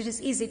pretend that it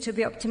is easy to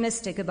be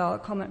optimistic about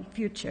a common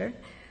future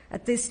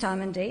at this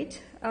time and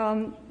date.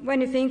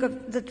 When you think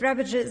of the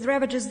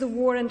ravages the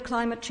war and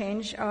climate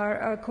change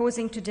are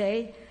causing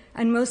today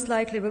and most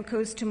likely will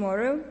cause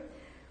tomorrow,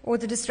 or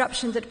the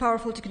disruption that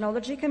powerful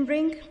technology can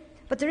bring,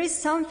 but there is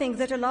something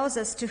that allows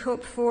us to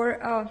hope for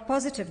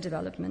positive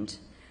development,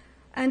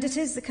 and it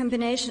is the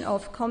combination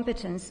of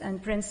competence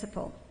and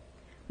principle.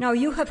 Now,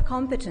 you have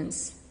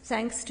competence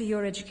thanks to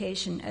your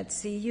education at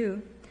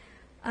CEU,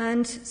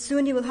 and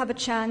soon you will have a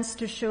chance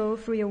to show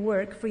through your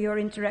work, through your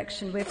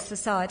interaction with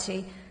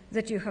society,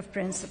 that you have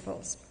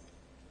principles.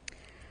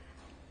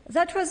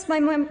 That was my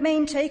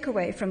main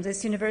takeaway from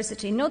this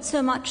university, not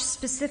so much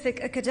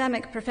specific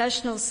academic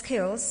professional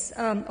skills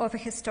of a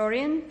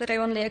historian that I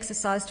only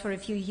exercised for a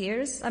few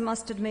years, I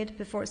must admit,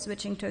 before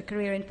switching to a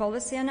career in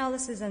policy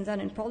analysis and then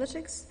in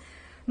politics,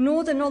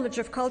 nor the knowledge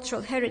of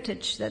cultural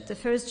heritage that the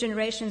first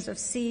generations of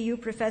CEU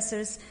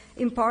professors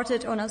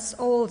imparted on us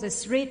all,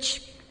 this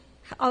rich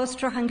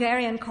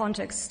Austro-Hungarian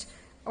context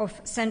of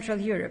Central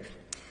Europe.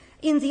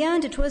 In the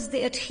end, it was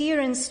the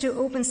adherence to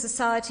open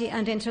society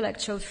and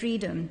intellectual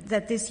freedom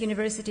that this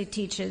university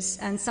teaches,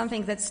 and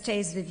something that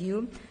stays with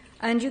you,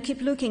 and you keep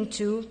looking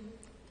to,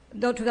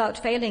 not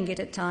without failing it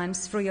at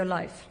times, through your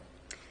life.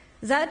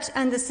 That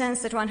and the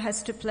sense that one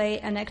has to play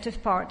an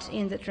active part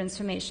in the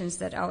transformations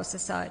that our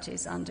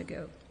societies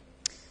undergo.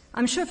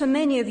 I'm sure for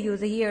many of you,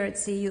 the year at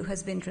CEU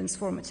has been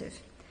transformative.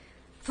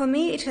 For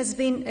me, it has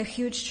been a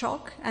huge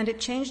shock, and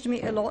it changed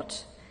me a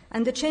lot,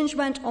 and the change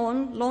went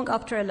on long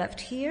after I left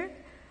here.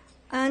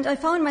 And I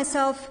found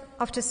myself,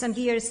 after some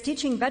years,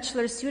 teaching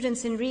bachelor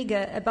students in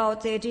Riga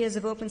about the ideas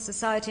of open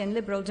society and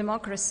liberal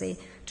democracy,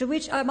 to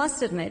which I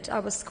must admit I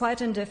was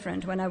quite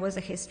indifferent when I was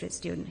a history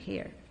student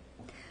here.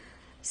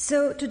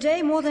 So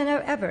today, more than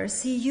ever,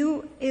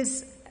 CEU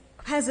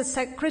has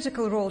a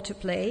critical role to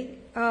play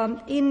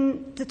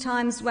in the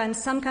times when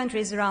some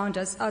countries around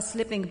us are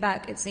slipping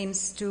back, it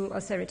seems, to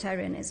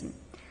authoritarianism.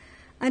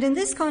 And in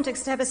this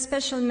context, I have a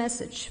special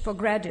message for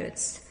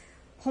graduates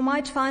who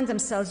might find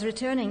themselves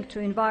returning to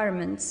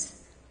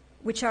environments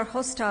which are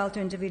hostile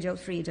to individual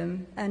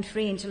freedom and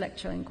free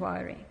intellectual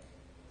inquiry.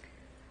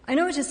 I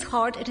know it is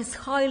hard, it is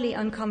highly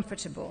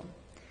uncomfortable,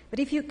 but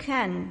if you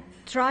can,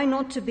 try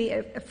not to be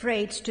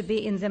afraid to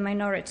be in the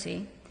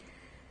minority.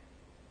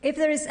 If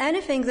there is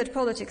anything that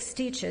politics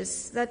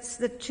teaches, that's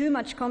that too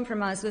much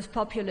compromise with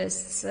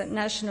populists,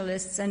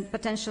 nationalists, and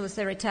potential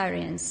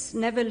authoritarians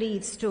never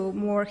leads to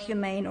more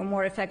humane or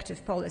more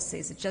effective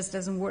policies. It just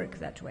doesn't work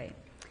that way.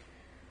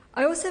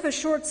 I also have a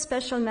short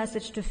special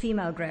message to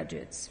female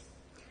graduates.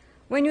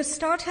 When you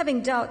start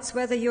having doubts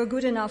whether you're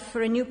good enough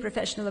for a new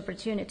professional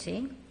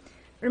opportunity,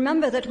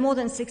 remember that more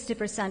than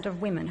 60%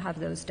 of women have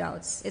those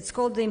doubts. It's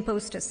called the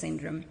imposter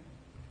syndrome.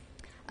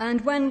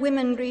 And when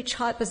women reach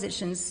high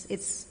positions,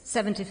 it's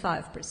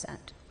 75%.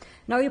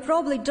 Now, you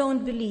probably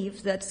don't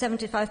believe that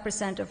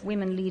 75% of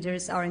women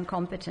leaders are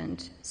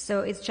incompetent,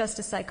 so it's just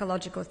a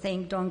psychological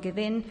thing. Don't give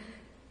in.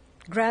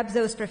 Grab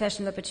those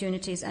professional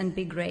opportunities and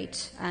be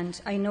great, and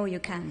I know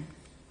you can.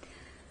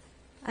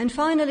 And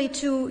finally,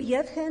 to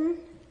Yevhen,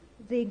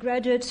 the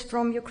graduates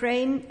from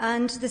Ukraine,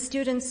 and the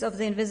students of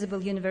the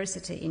Invisible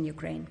University in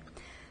Ukraine.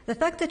 The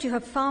fact that you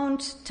have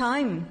found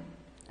time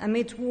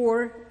amid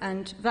war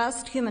and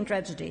vast human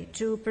tragedy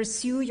to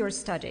pursue your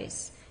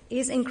studies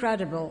is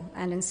incredible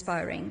and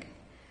inspiring.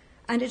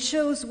 And it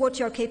shows what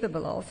you're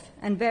capable of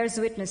and bears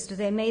witness to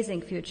the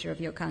amazing future of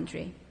your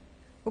country.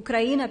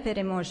 Ukraina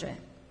переможе.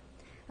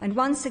 And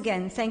once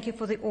again, thank you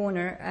for the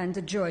honor and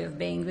the joy of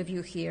being with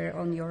you here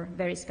on your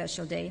very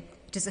special day.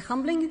 It is a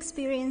humbling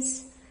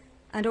experience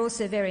and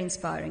also a very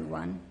inspiring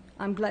one.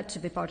 I'm glad to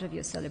be part of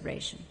your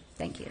celebration.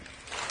 Thank you.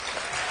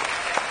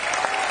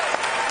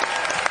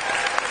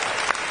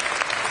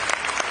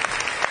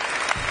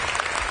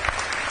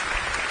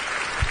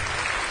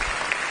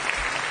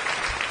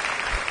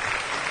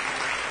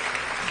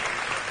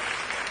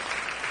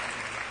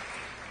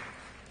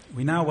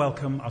 We now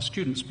welcome our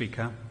student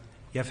speaker,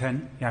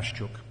 Yevhen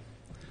Yashchuk.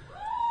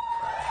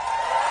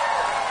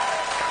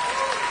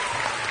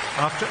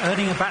 After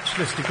earning a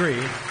bachelor's degree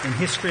in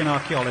history and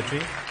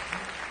archaeology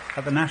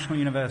at the National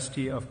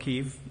University of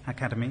Kyiv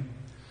Academy,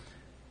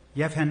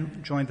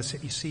 Yevhen joined the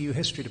CEU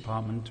History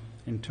Department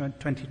in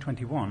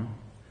 2021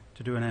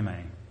 to do an MA.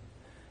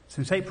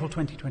 Since April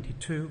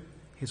 2022,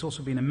 he's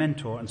also been a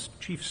mentor and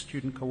chief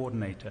student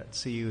coordinator at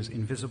CEU's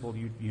Invisible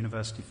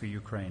University for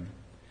Ukraine.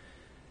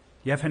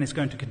 Yevhen is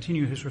going to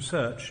continue his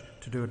research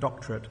to do a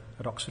doctorate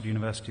at Oxford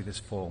University this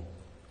fall.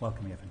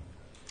 Welcome, Yevhen.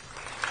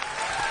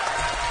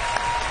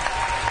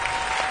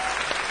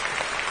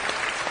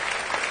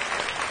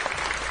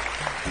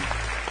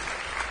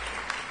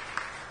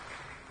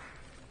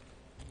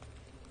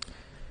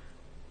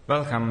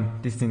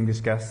 Welcome,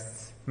 distinguished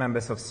guests,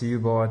 members of CEU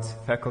board,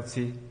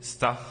 faculty,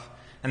 staff,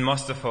 and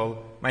most of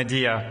all, my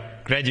dear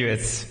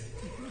graduates.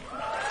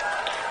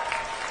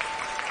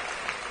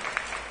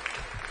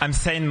 I'm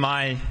saying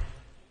my,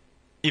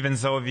 even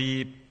though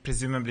we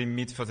presumably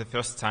meet for the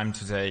first time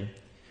today,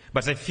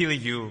 but I feel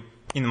you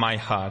in my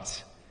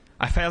heart.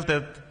 I felt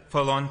it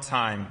for a long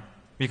time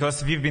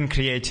because we've been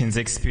creating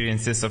the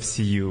experiences of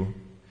CEU.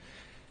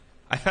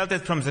 I felt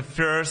it from the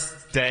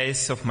first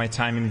days of my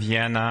time in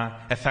Vienna,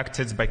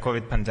 affected by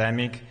COVID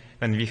pandemic,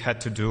 when we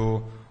had to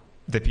do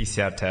the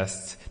PCR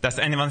tests. Does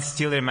anyone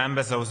still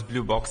remember those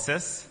blue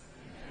boxes?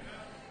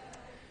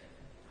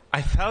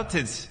 I felt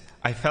it.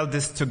 I felt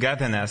this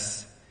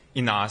togetherness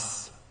in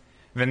us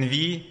when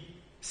we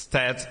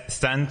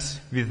stand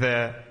with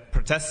the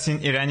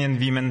protesting Iranian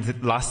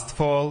women last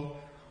fall,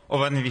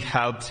 or when we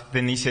helped the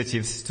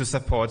initiatives to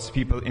support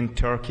people in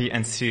Turkey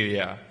and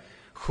Syria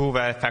who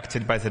were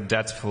affected by the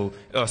dreadful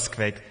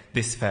earthquake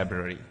this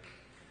February.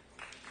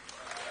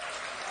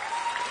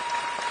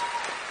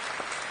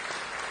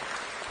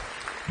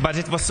 But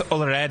it was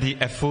already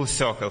a full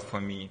circle for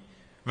me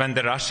when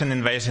the Russian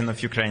invasion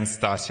of Ukraine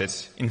started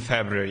in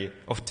February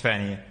of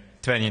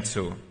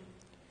 2022.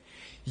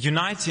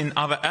 Uniting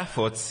our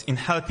efforts in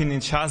helping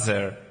each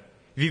other,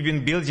 we've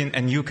been building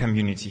a new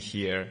community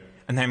here,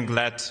 and I'm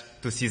glad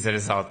to see the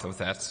result of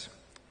that.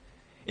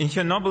 In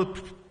her Nobel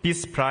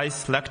Peace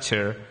Prize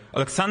lecture,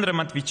 Alexandra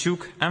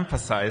Matvichuk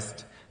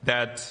emphasized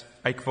that,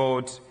 I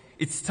quote,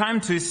 "It's time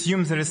to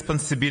assume the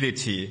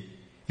responsibility.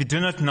 We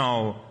do not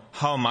know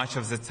how much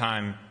of the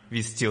time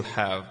we still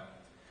have."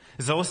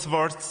 Those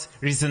words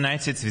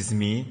resonated with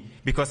me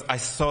because I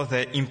saw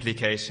the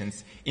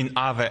implications in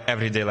our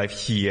everyday life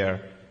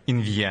here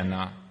in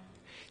Vienna.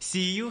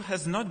 CEU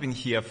has not been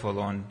here for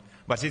long,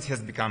 but it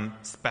has become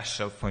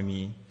special for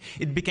me.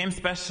 It became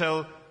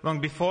special long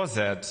before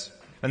that.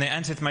 When I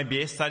entered my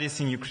BA studies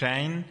in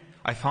Ukraine,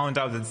 I found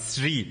out that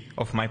 3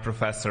 of my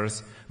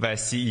professors were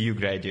CEU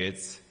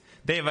graduates.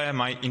 They were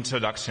my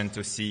introduction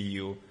to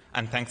CEU,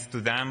 and thanks to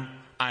them,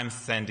 I'm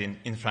standing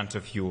in front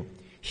of you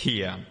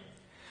here.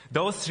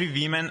 Those 3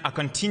 women are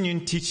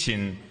continuing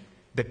teaching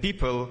the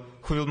people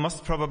who will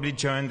most probably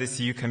join the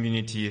CEU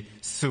community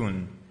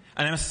soon.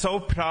 And I'm so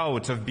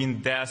proud of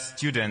being their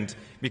student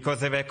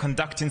because they were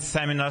conducting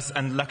seminars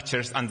and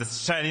lectures under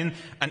shelling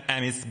and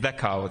amidst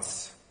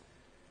blackouts.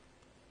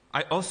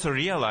 I also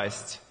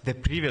realized the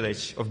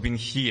privilege of being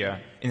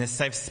here in a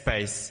safe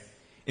space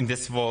in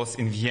these walls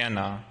in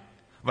Vienna,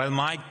 while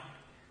my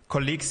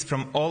colleagues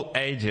from all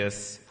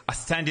ages are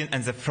standing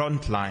at the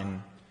front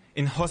line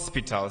in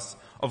hospitals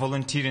or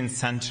volunteering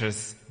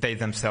centers they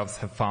themselves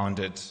have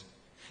founded.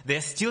 They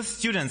are still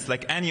students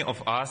like any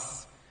of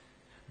us,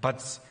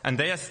 and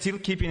they are still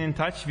keeping in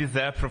touch with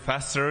their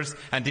professors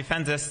and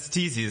defend their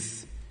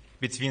theses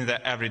between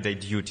their everyday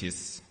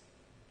duties.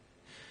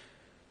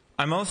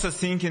 I'm also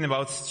thinking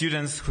about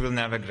students who will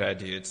never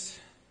graduate,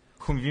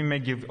 whom we may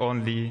give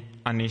only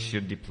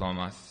unissued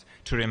diplomas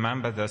to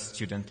remember their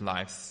student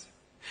lives.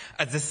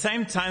 At the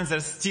same time, there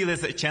still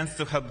is a chance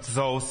to help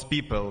those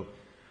people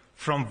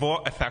from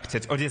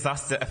war-affected or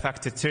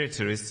disaster-affected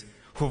territories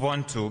who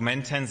want to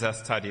maintain their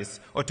studies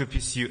or to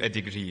pursue a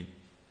degree.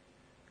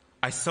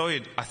 I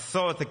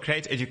saw the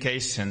great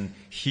education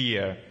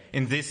here,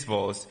 in these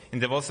walls, in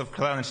the walls of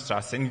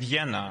Klanenstrasse, in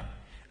Vienna.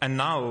 And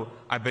now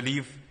I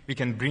believe we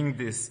can bring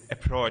these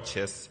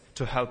approaches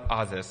to help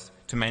others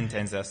to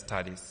maintain their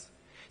studies.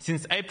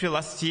 Since April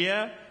last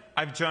year,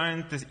 I've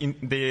joined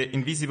the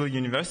Invisible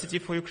University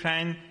for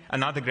Ukraine,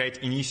 another great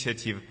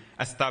initiative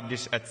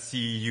established at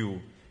CEU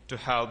to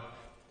help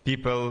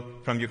people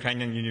from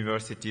Ukrainian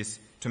universities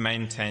to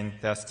maintain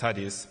their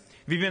studies.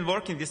 We've been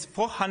working with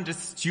 400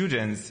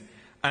 students,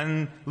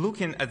 and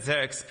looking at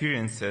their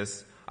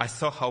experiences, I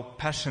saw how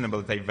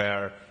passionate they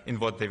were in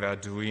what they were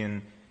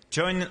doing,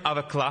 joining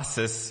our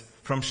classes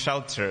from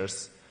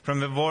shelters, from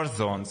the war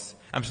zones,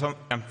 and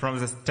from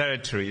the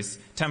territories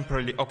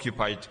temporarily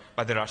occupied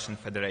by the Russian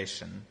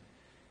Federation.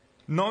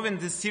 Knowing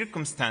these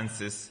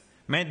circumstances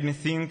made me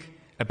think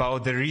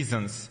about the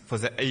reasons for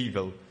the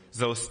evil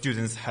those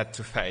students had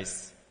to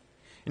face.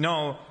 You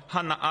know,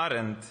 Hannah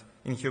Arendt,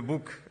 in her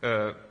book,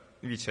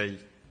 which I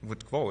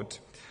would quote,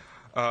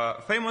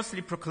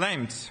 famously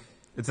proclaimed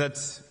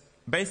that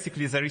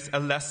basically there is a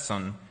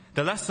lesson,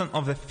 the lesson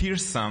of the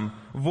fearsome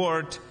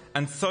word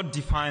and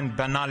thought-defined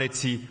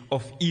banality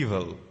of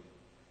evil.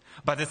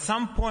 But at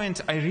some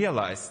point I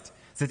realized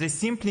that I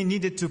simply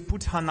needed to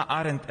put Hannah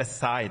Arendt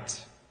aside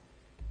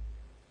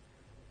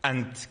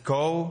and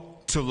go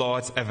to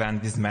Lord's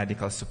event with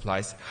medical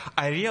supplies.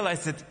 I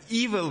realized that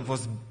evil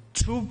was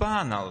too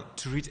banal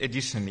to read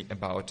additionally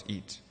about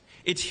it.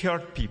 It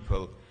hurt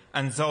people,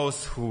 and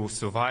those who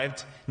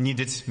survived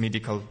needed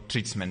medical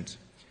treatment.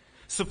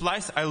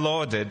 Supplies I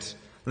loaded,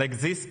 like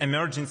this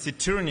emergency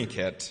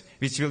tourniquet,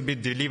 which will be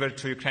delivered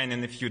to Ukraine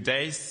in a few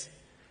days,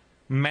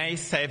 may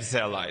save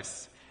their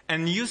lives.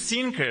 And new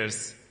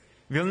thinkers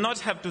will not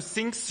have to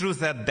think through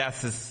their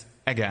deaths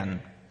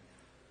again.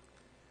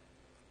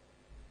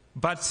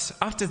 But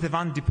after the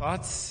one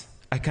departs,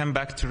 I come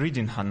back to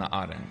reading Hannah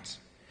Arendt,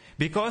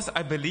 because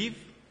I believe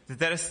that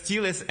there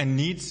still is a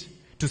need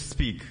to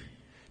speak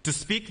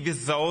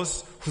with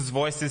those whose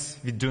voices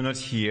we do not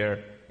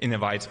hear in a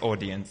wide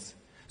audience,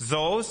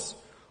 those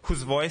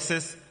whose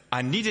voices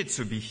are needed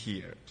to be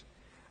heard.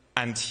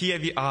 And here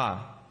we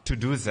are to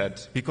do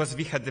that, because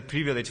we had the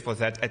privilege for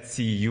that at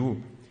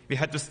CEU. We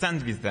had to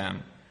stand with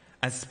them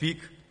and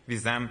speak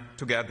with them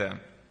together.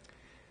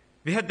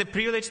 We had the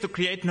privilege to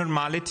create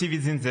normality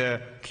within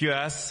the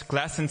QS,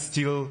 glass and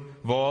steel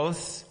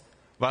walls,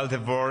 while the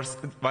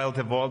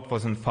world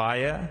was on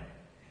fire.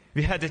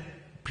 We had the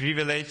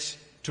privilege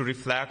to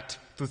reflect,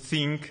 to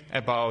think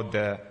about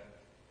the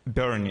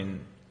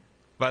burning,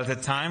 while the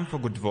time for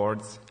good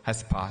words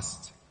has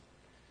passed.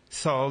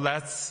 So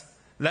let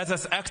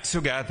us act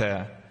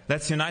together.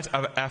 Let's unite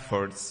our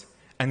efforts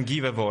and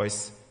give a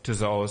voice to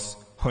those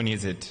who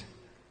need it.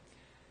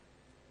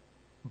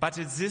 But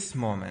at this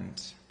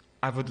moment,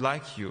 I would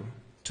like you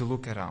to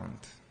look around.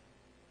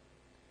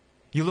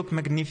 You look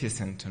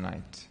magnificent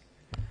tonight.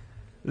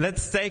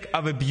 Let's take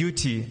our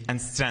beauty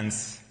and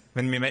strength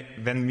when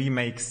we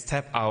make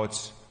step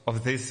out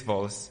of these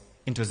walls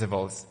into the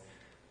walls.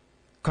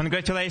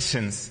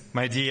 Congratulations,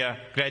 my dear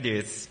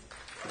graduates.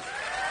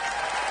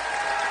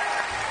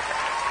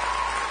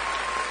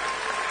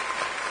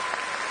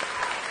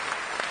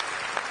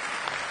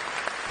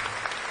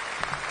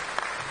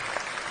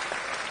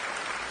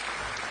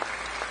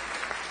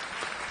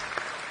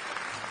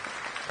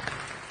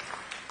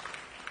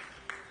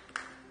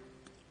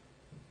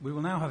 We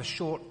will now have a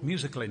short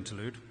musical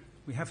interlude.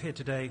 We have here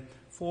today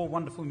 4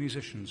 wonderful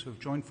musicians who have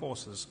joined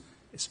forces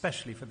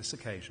especially for this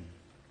occasion.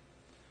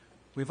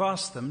 We've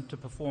asked them to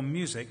perform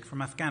music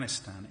from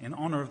Afghanistan in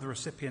honor of the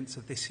recipients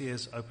of this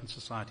year's Open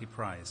Society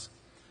Prize.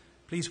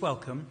 Please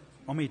welcome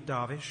Omid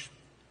Darvish,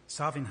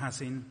 Sarvin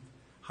Hazin,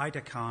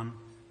 Haider Khan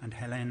and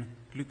Helen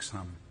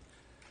Glucksham.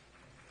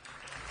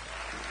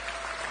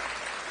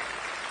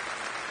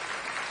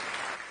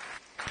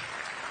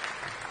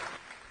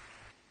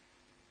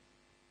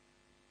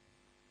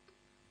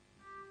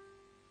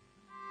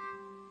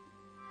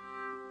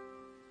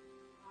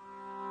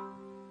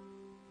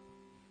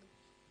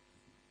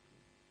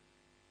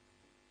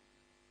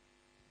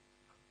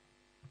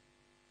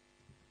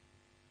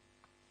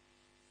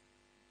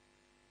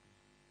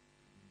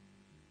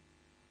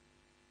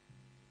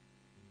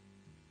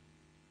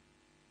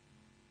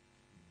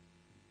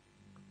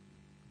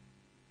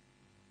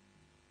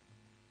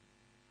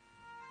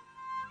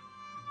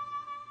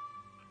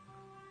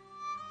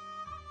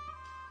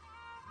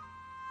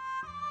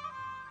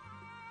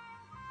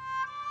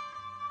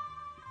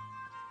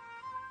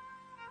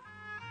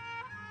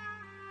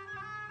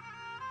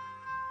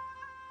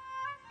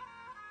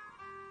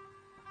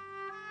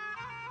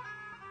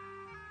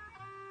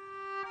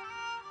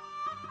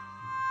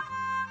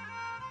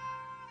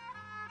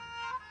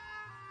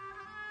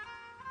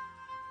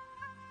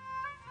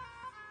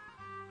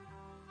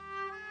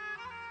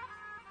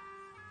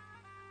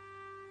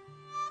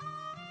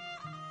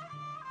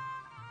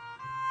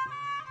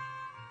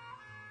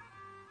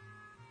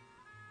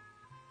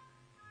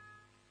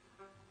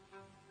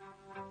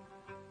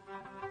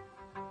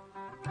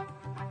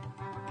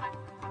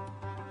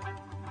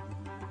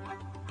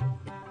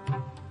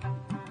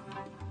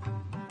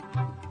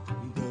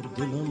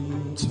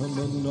 دلم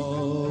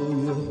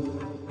تمنای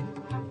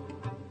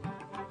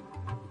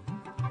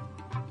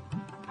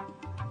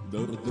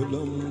در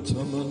دلم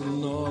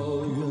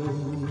تمنای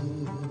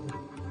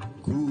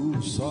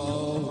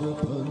کوسار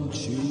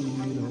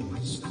پنچیر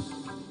است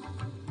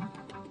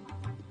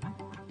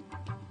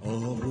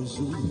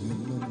آرزوی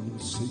من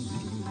سیر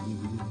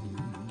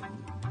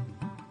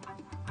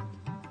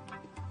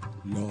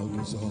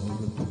لاله‌زار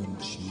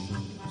پنچیر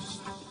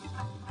است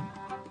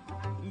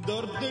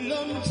در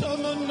دلم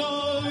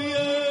تمنای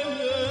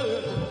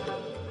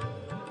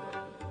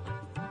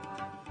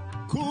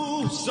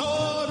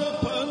کوسار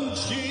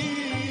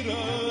پنچیر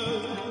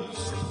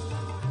است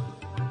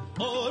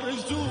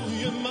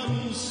آرزوی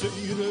من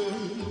سیره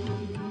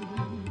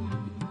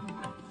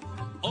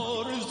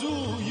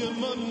آرزوی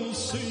من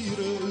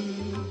سیره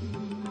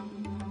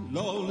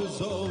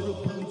لاله‌زار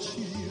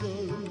پنچیره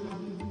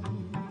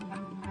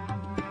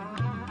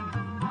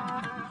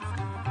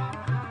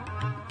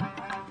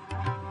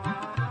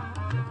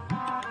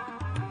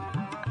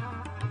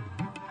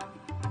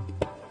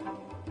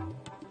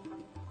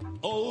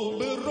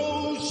آب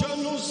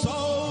روشن و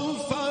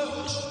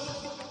صافش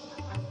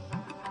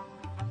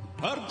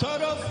هر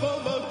طرف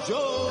و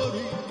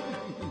جاری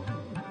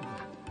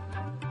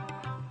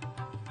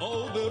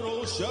آب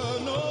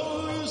روشن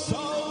و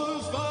صافش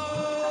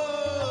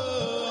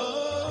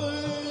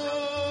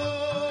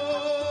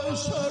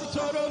هر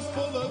طرف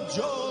و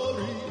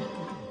جاری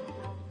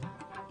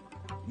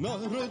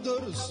نهر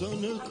در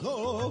سن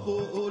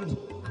کابل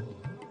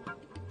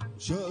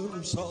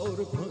شرمسار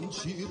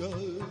پنچیر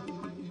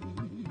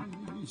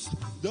است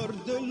در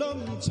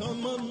دلم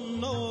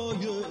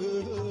تمنای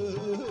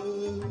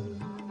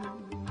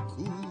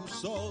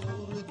کوسار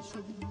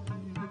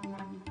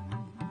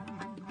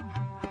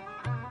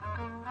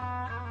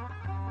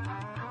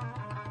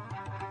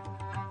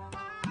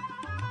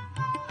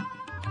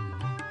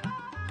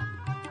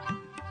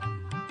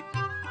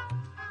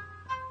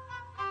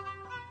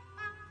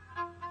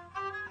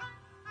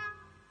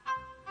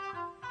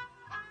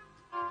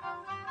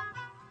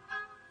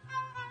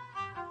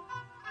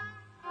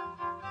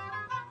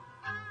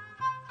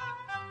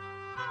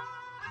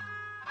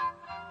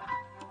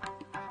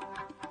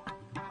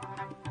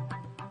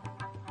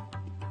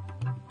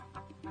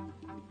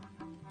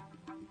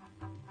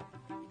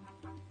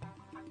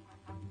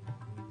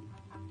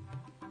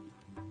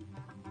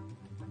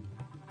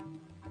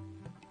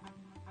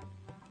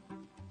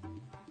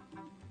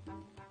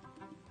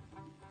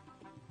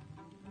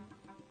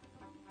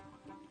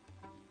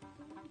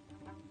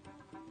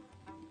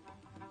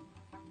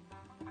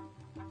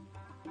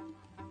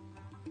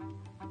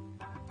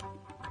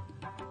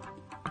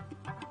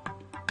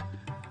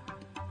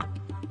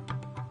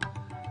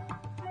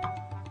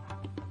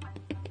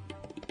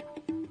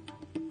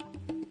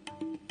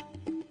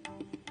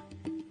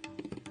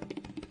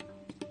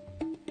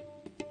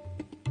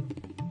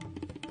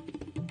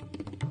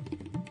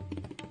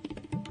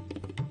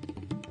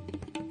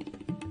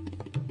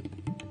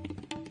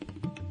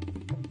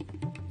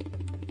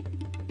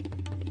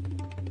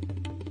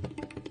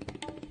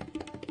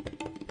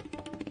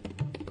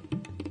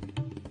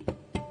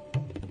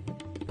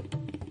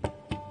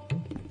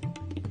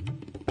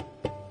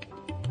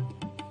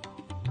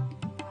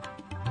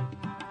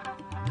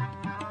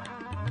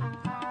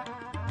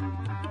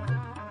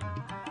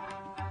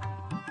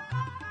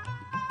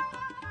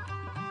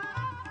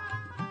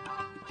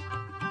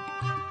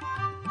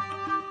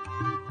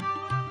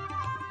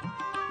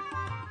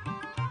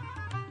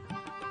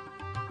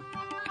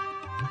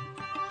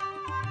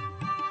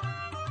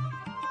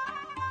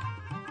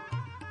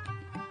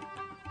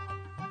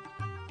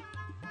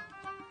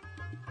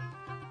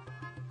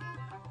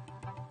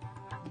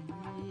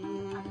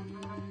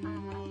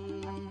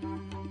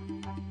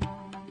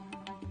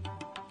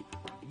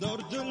در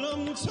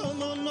دلم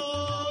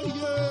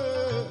تمنای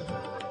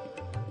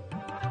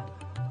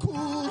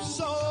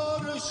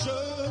کوسار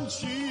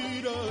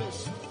شمشیر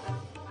است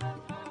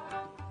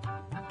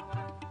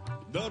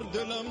در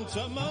دلم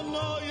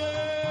تمنای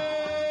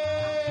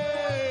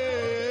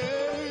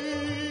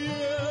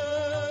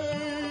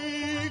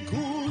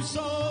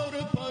کوسار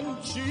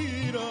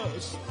پنچیر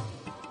است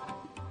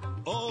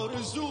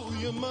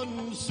آرزوی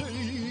من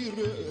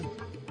سیره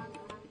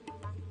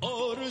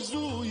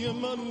آرزوی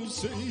من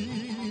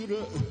سیره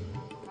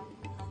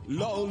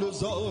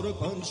لاله‌زار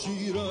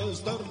پنچیر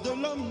است در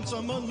دلم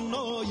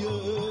تمنای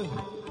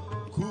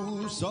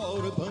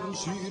کوسار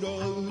پنچیر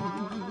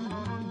است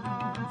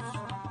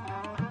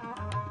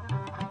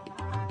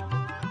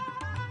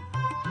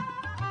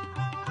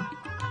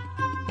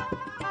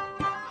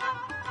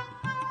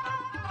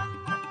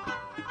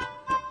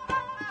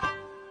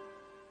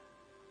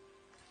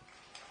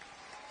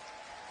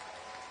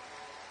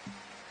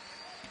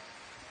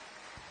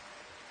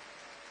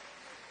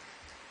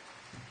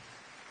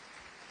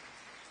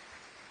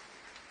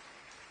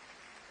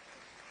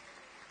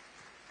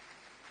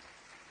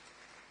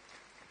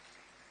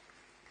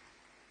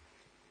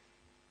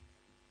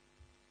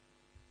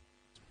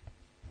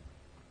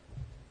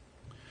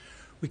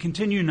We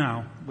continue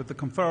now with the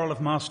conferral of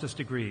master's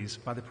degrees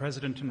by the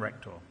President and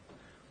Rector.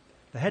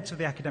 The heads of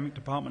the academic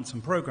departments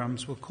and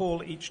programs will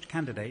call each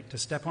candidate to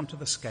step onto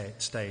the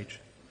stage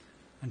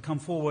and come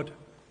forward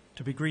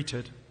to be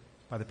greeted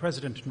by the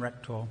President and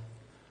Rector,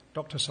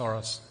 Dr.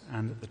 Soros,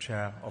 and the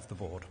Chair of the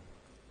Board.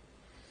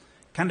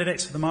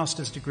 Candidates for the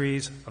master's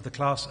degrees of the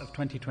class of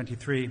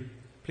 2023,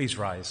 please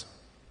rise.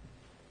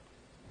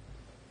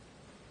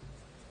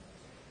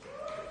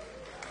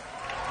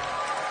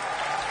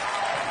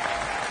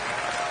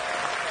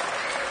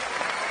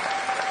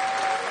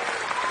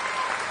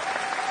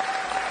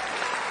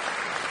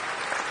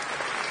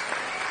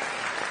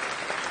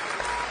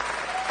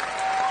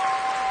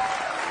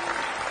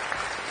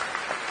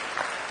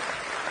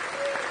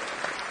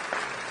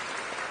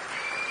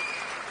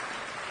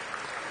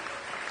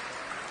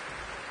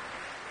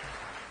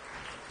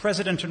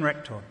 President and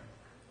Rector,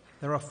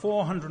 there are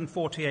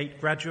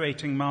 448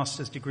 graduating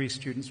master's degree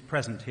students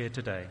present here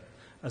today,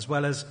 as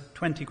well as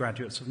 20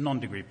 graduates of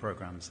non-degree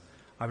programs.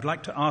 I would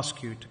like to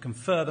ask you to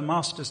confer the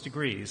master's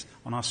degrees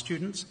on our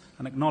students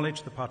and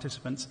acknowledge the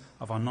participants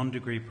of our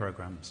non-degree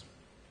programs.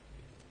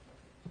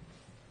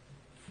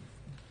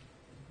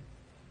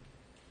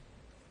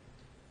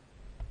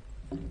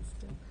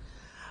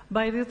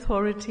 By the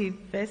authority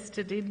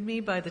vested in me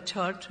by the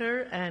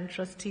Charter and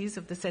trustees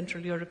of the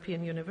Central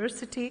European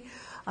University,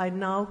 I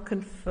now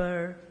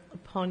confer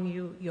upon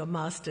you your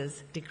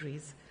master's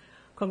degrees.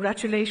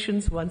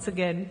 Congratulations once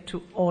again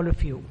to all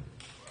of you.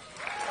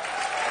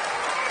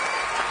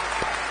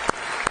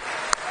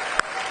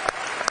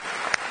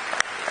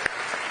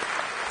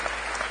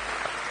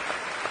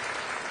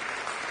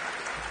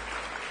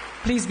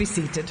 Please be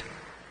seated.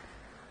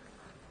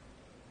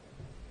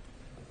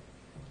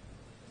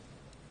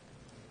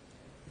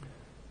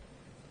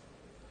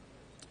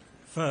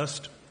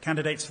 First,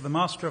 candidates for the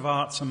Master of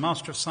Arts and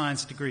Master of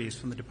Science degrees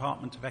from the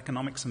Department of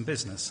Economics and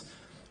Business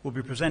will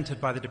be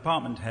presented by the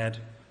department head,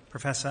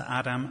 Professor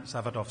Adam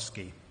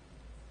Zawodowski.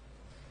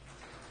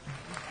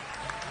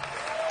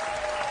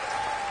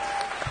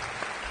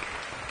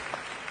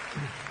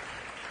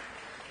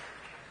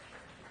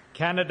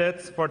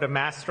 Candidates for the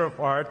Master of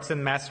Arts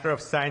and Master of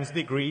Science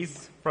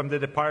degrees from the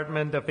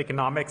Department of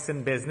Economics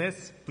and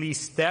Business, please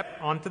step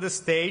onto the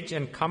stage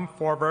and come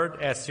forward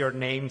as your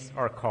names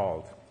are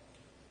called.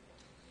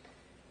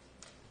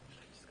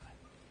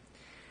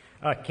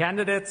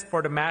 Candidates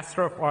for the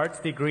Master of Arts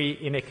degree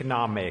in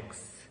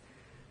Economics,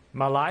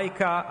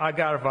 Malaika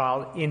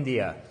Agarwal,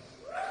 India.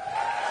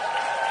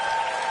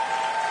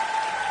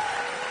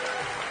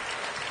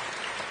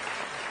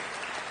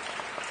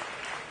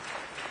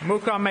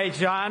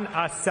 Mukamejan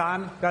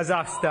Asan,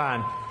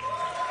 Kazakhstan.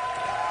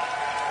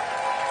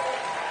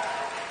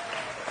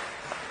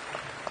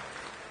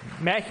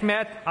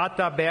 Mehmet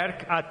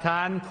Ataberk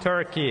Atan,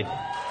 Turkey.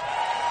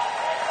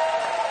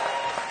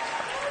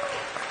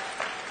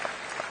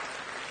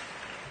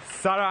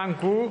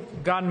 Sarangu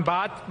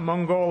Ganbat,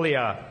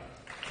 Mongolia.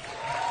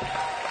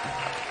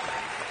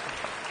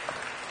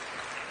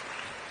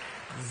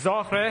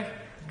 Zohre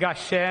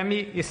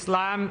Gashemi,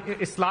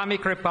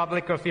 Islamic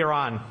Republic of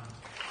Iran.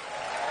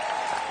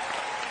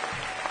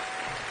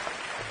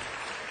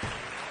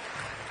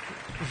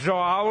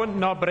 João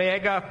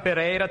Nobrega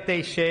Pereira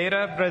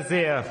Teixeira,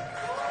 Brazil.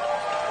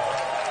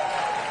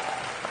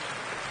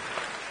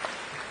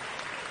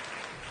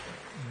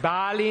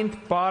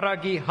 Balint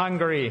Paragi,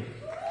 Hungary.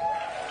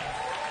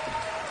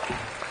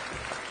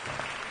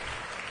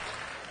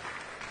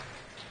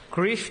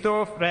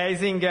 Christoph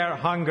Reisinger,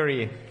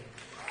 Hungary.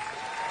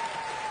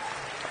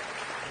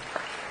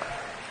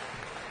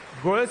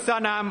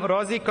 Gulsanam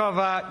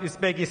Rozikova,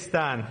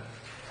 Uzbekistan.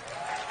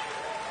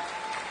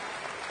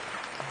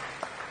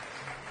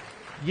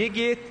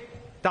 Yigit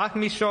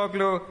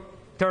Takhmishoglu,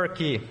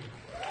 Turkey.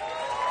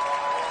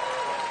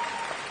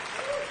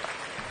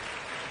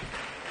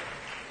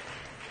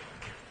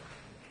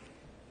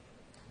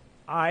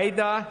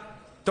 Aida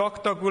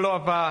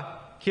Toktogulova,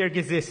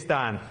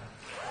 Kyrgyzstan.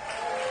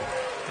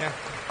 Yeah.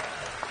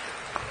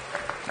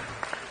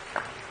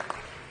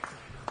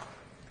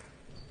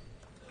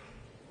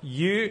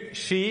 Yu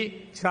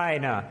Shi,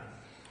 China.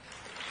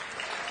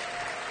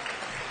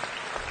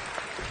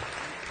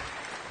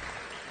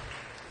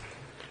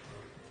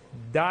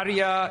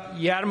 Daria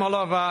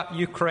Yermolova,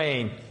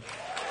 Ukraine.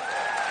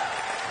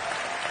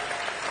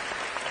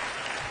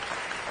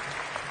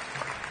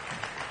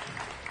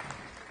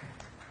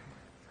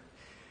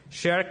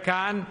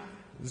 Sherkan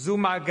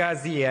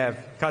Zumagaziev,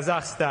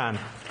 Kazakhstan.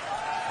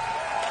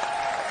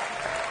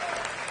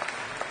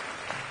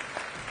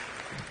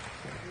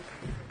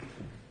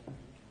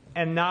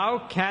 And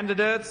now,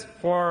 candidates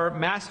for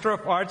Master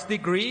of Arts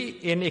degree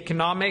in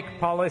Economic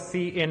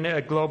Policy in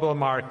Global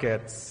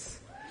Markets.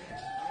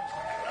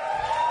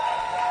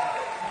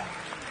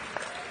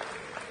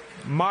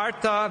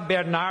 Marta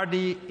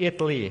Bernardi,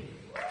 Italy.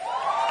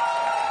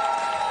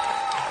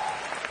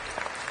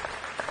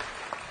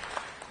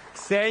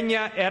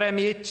 Ksenija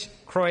Eremic,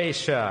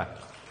 Croatia.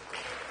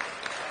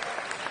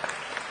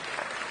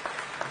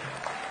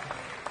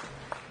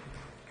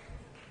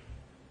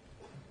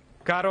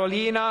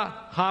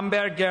 Carolina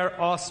Hamburger,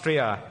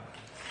 Austria.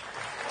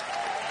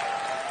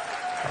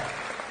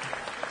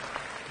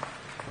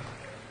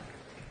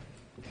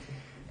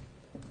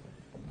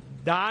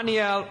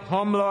 Daniel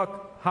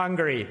Homlock,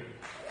 Hungary.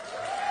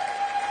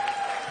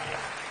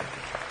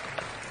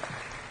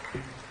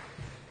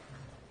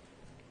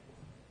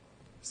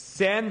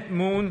 Sen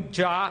Moon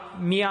Ja,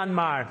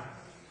 Myanmar.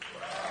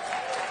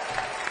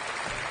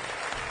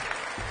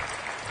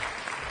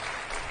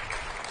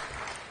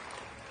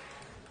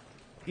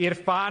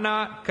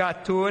 Irfana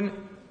Khatun,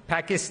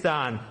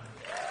 Pakistan.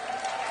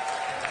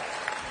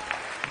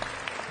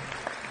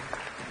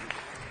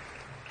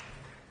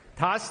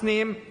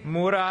 Tasnim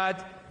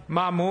Murad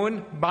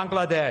Mamoon,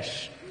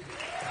 Bangladesh.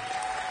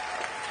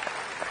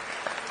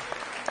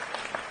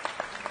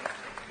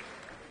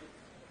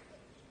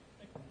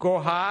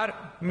 Gohar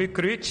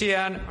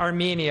Mukrychian,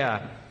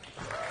 Armenia.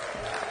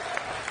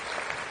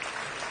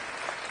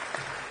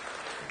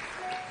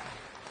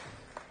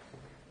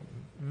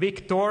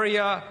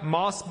 Victoria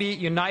Mosby,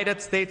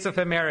 United States of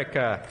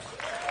America.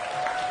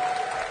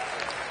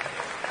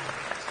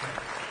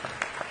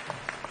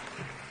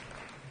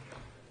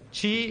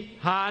 Chi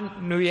Han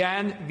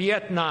Nguyen,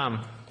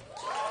 Vietnam.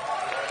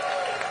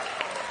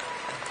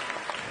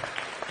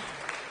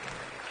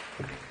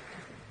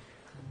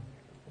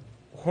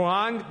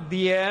 Hoang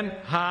Dien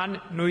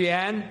Han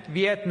Nguyen,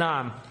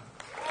 Vietnam.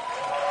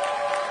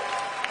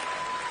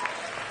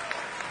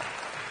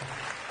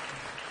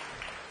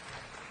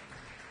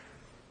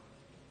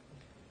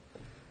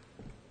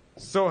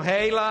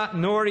 Sohaila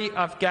Nouri,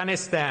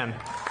 Afghanistan.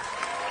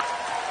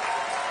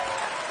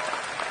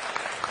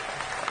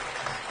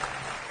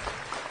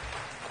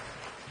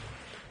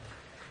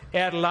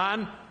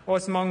 Erlan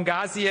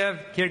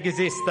Osmongaziev,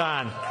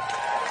 Kyrgyzstan.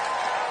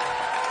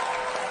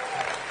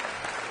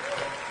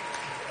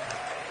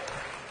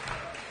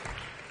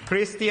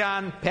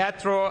 Christian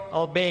Petro,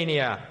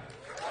 Albania.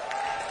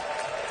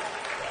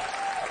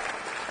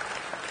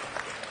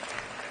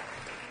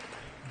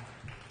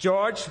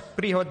 George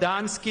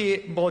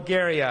Prihodansky,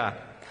 Bulgaria.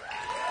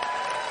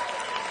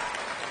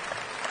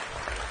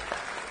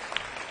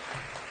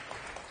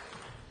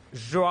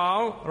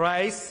 João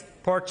Reis,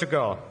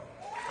 Portugal.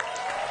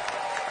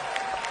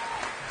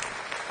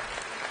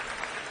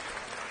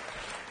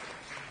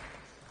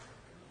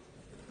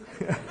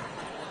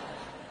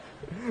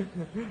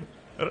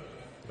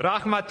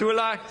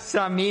 Rahmatullah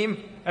Samim,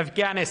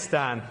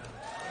 Afghanistan.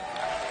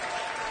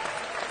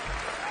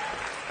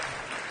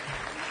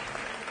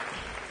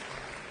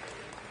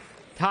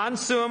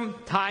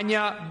 Tansum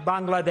Tanya,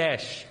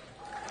 Bangladesh.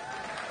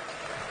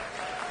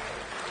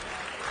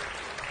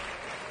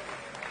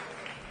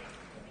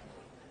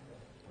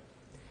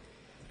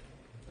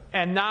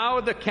 And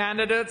now the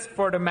candidates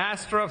for the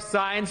Master of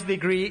Science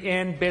degree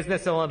in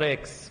Business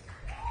Analytics.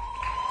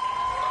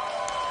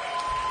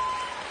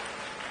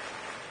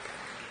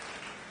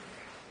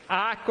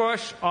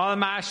 Ákos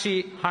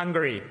Almási,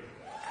 Hungary.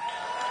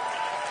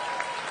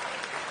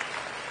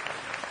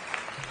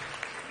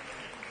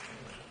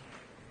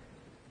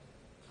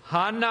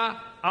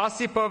 Hanna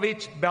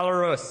Osipovich,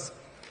 Belarus.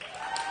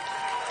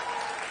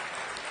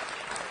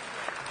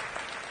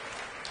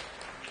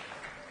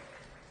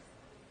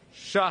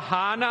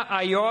 Shahana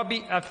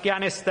Ayobi,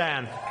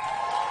 Afghanistan.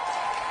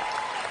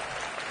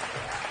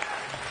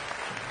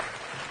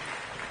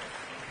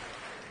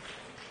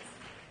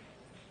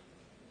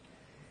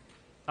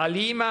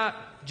 Alima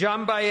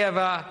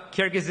Jambayeva,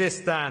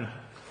 Kyrgyzstan.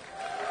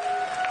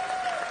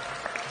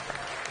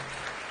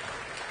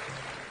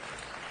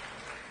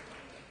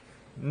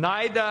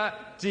 Naida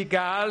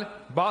Dzigal,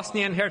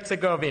 Bosnia and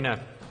Herzegovina.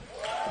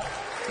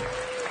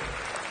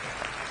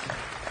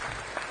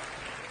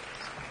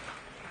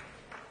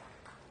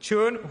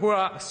 Chun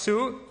Hua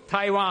Su,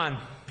 Taiwan.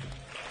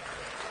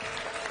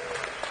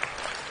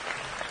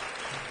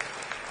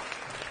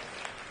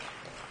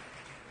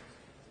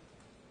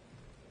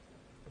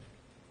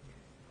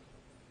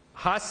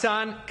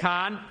 Hassan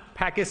Khan,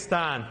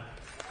 Pakistan.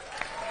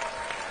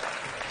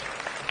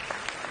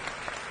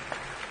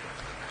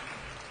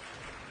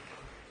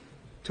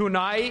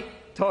 Tunay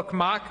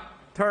Tokmak,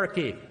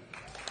 Turkey.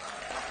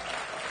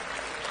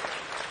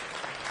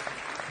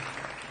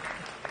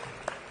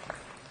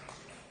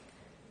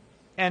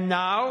 And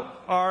now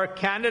our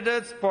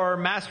candidates for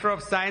Master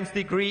of Science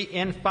degree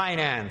in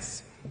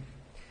Finance.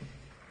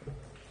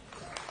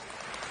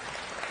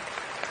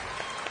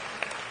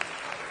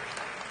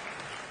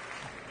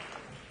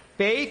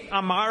 Faith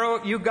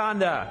Amaro,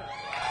 Uganda.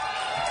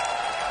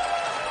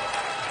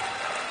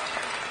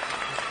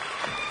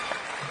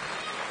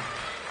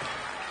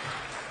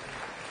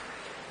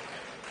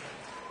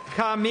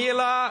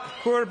 Kamila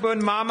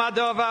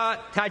Kurbunmamadova,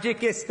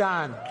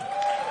 Tajikistan.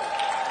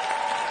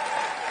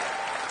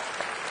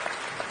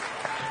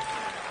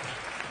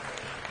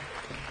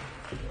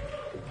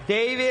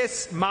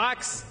 Davis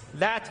Max,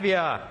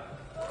 Latvia.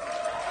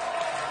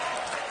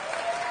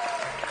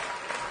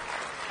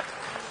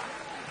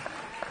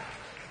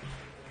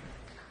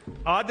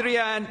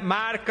 Adrian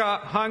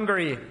Marka,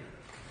 Hungary.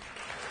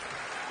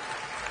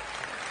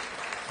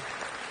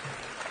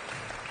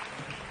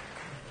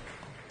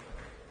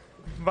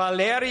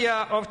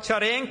 Valeria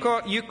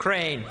Ovcharenko,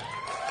 Ukraine.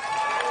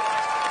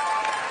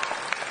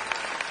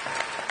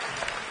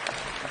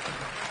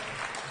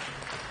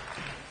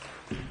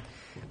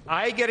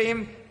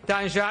 Aigerim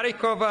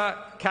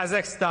Tanjarikova,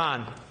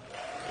 Kazakhstan.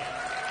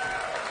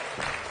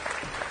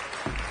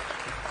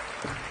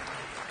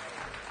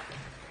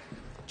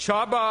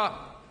 Csaba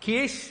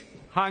Kis,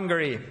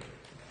 Hungary.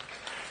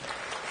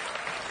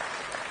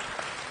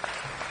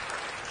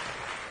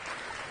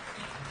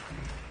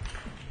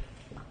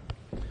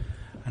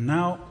 And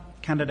now,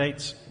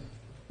 candidates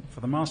for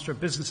the Master of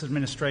Business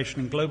Administration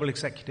and Global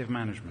Executive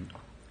Management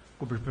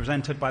will be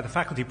presented by the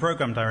Faculty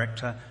Program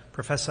Director,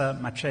 Professor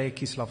Maciej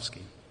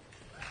Kislowski.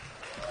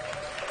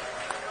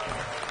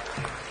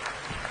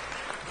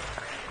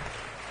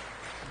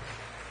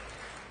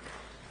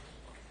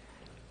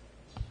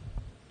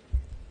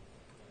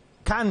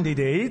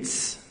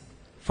 Candidates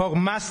for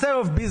Master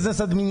of Business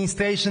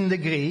Administration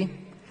degree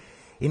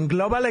in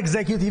Global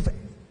Executive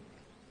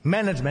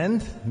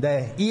Management,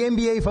 the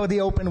EMBA for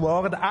the Open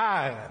World,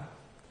 are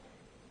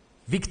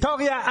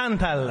Victoria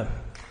Antal,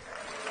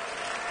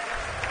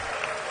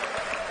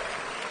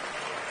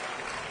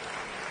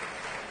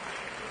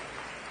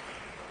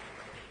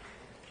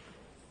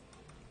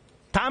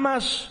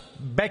 Tamas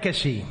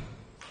Bekesi,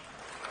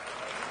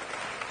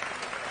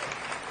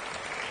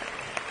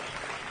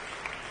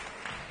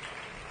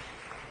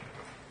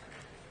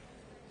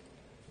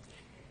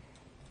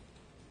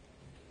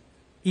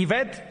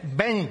 Yvette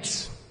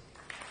Benitz,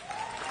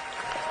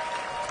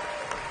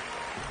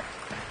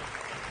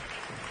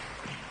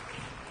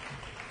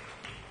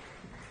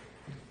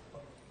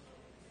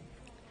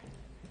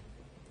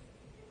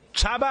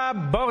 Csaba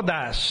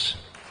Bordas,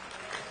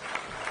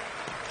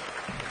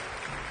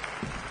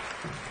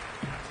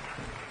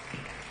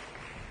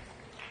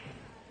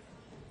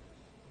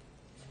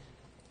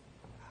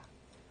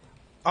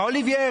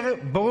 Olivier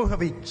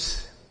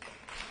Bruchowitz,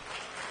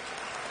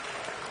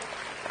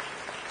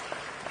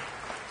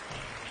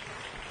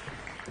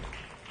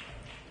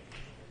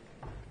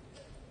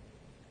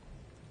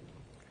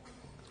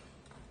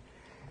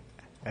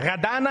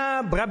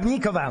 Radana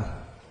Brabnikova,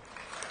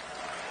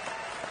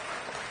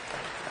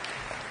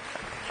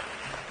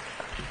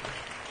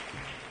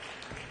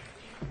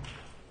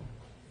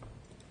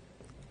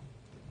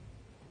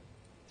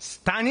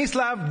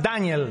 Stanislav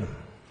Daniel,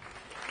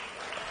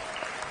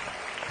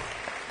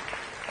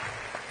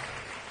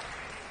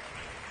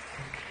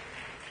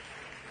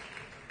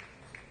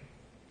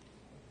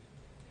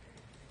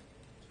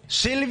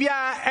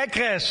 Sylvia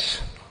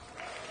Ekres,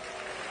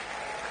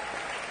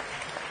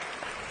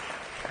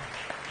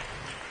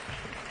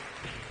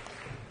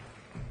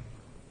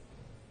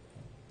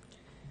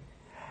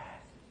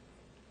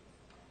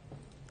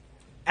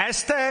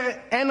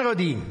 Esther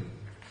Enrodi,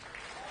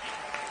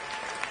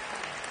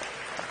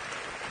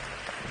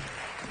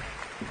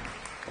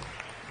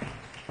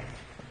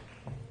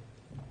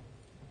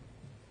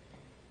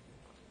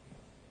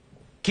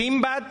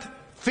 Kimbat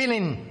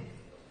Filin,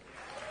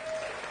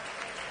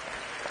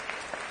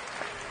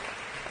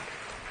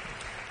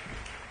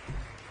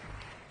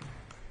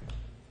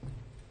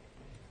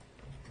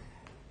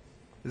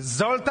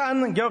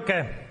 Zoltan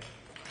Gyoke,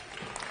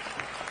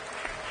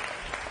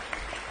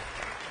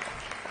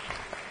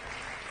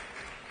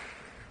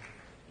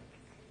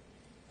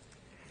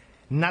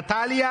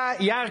 Natalia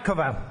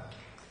Yarkova,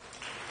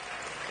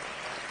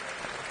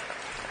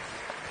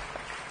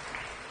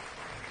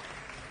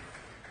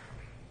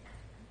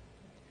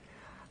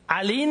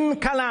 Aline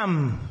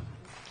Kalam,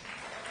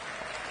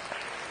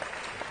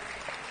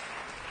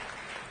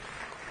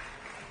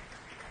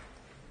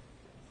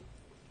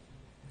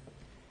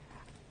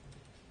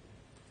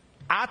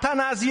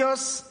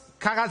 Athanasios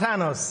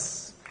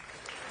Karatanos,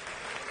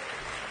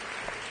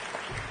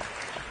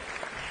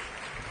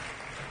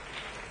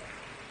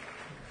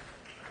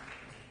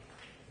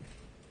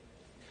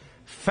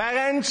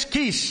 Ferenc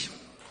Kis,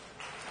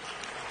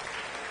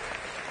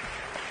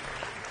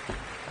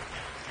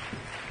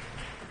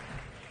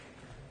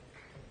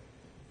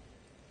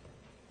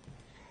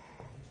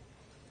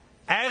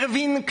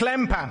 Erwin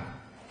Klemper,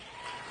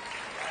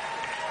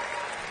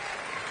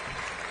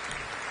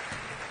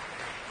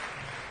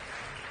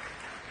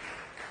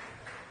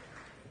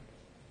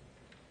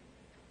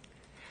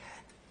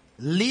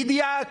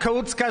 Lydia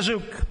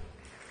Kołckarczuk,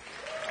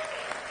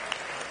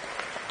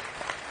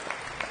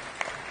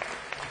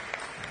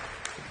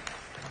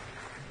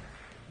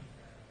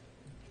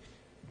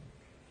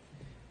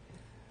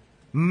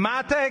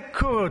 Mate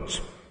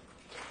Kurcz,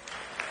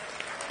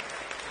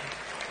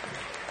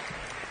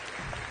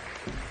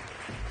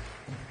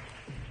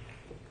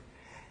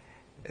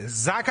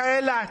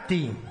 Zachary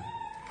Lati,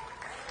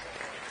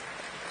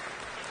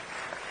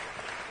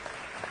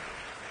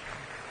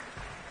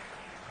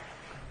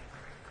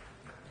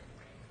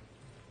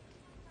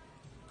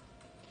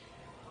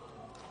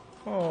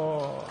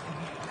 Oh.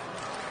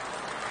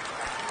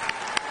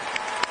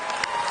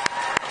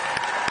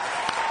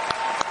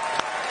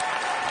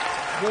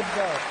 Good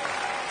job.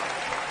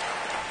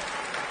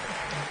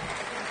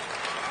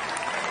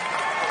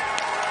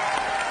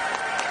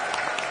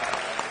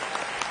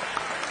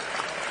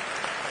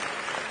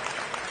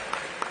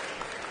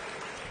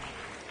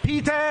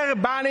 Peter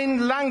Balin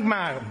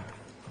Langmar,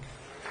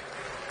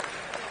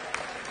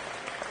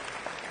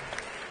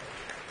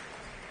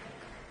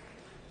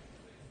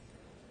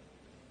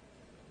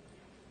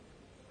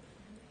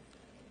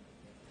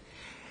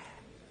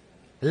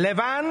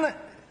 Levan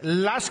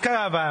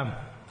Lashkarava.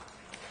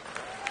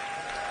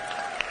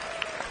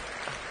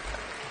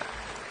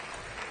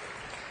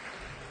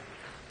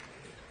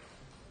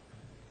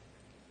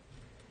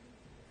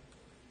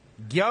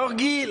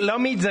 Georgi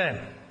Lomidze.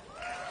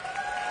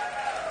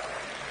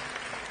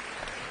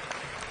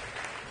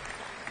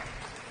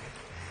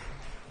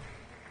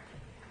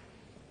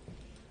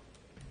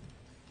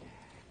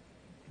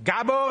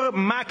 Gabor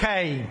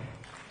Makaj.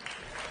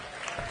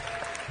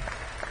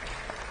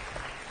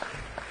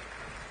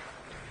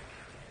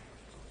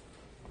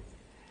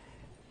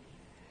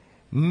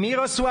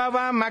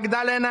 Mirosława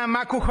Magdalena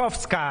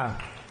Makuchowska.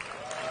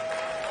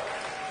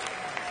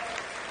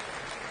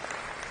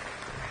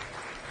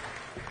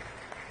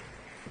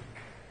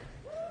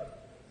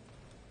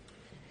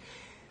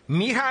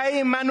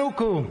 Michał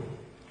Manuku.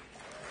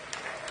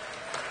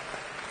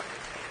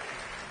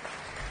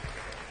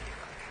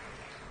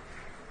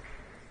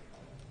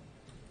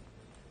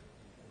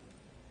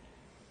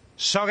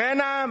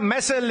 Sorena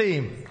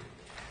Meseli.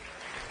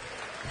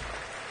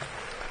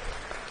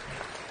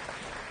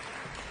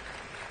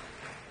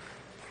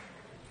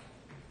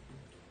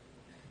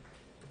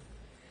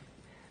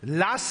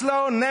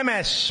 Laszlo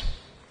Nemes.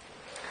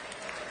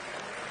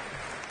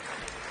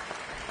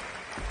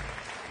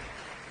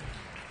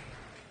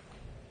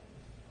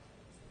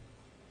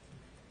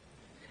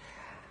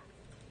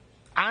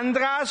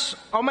 Andras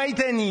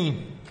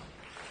Omejteni.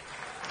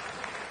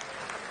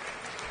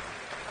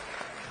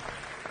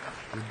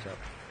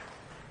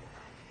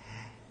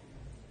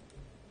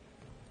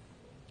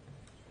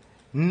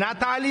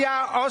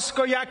 Natalia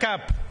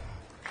Osko-Jakab.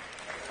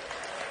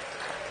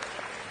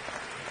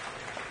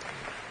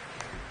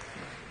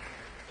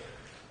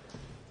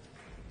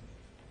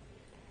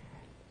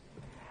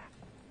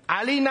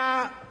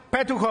 Alina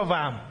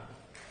Petuchowa.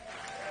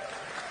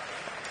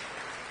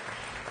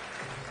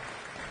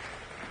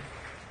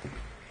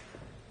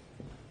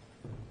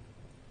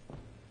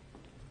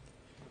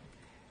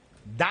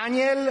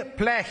 Daniel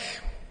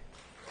Plech.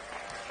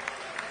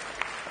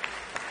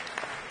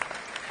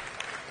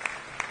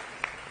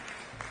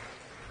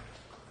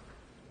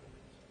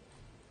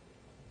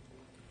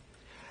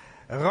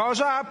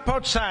 Rosa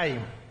Poczaj.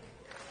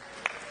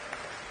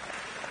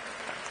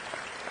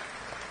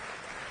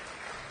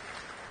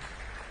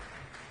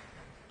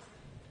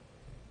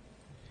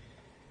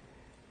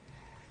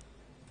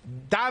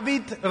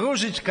 Dawid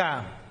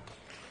Różyczka.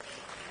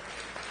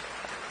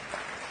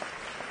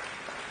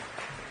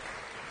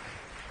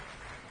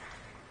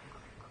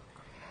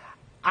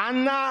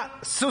 Anna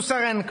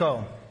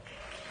Susarenko.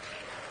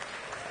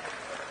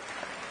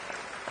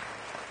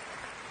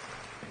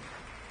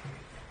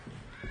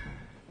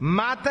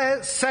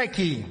 Mate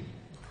Seki.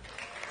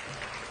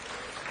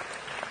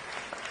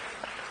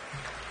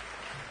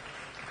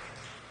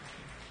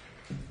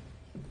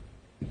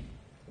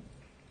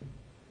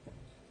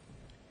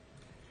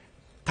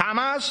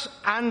 Tamas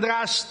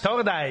Andras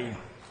Tordaj.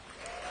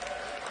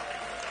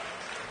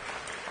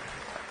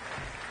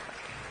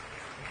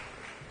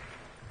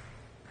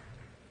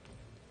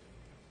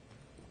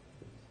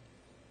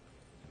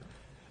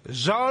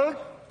 Zol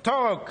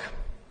Torok.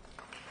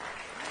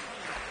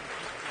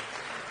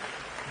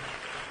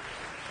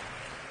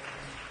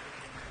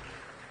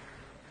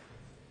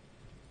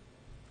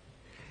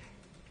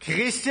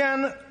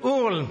 Christian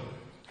Url.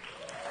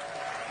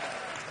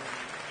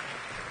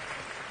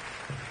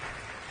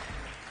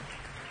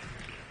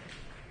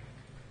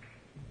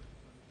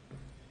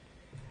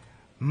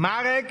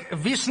 Marek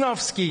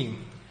Wisnowski.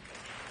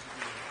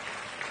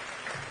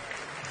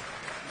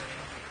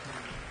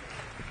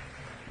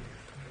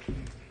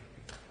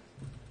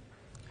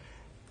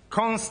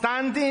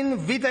 Konstantin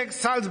Witek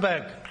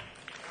Salzberg.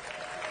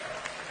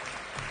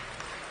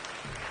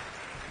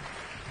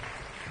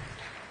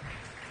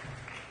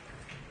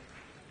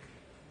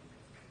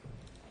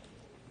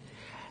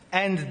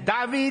 And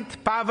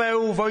Dawid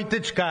Paweł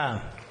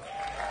Wojtyczka.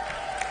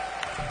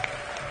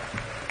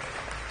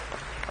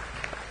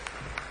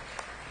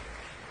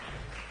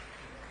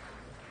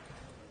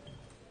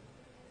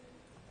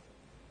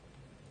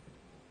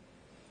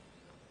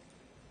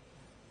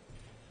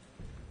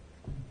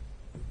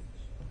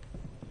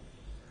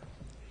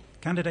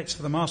 Candidates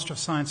for the Master of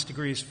Science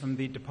degrees from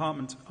the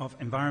Department of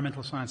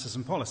Environmental Sciences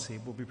and Policy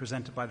will be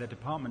presented by their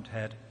department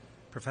head,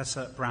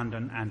 Professor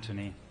Brandon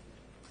Anthony.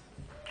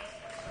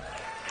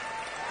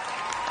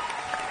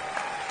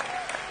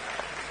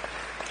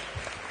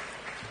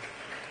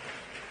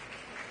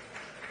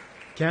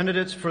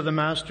 Candidates for the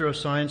Master of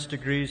Science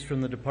degrees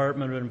from the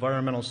Department of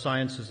Environmental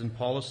Sciences and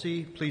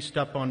Policy, please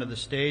step onto the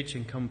stage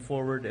and come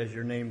forward as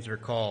your names are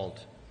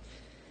called.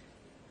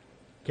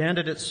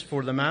 Candidates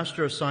for the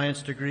Master of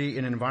Science degree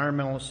in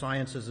Environmental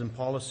Sciences and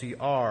Policy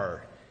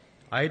are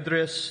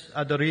Idris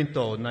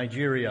Adorinto,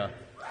 Nigeria.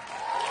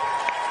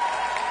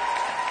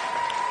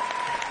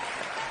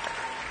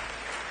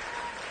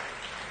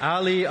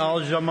 Ali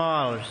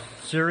Al-Jamal,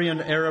 Syrian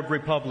Arab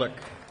Republic.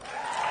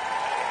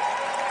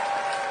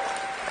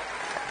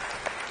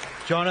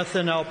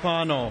 Jonathan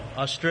Alpano,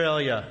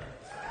 Australia.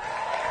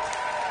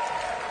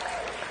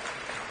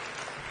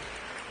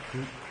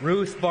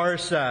 Ruth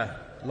Barsa,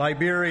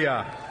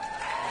 Liberia.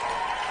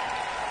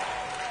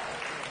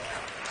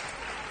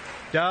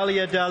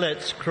 Dalia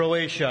Delic,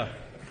 Croatia.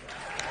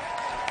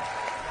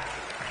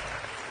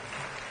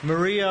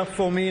 Maria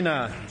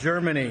Fomina,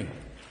 Germany.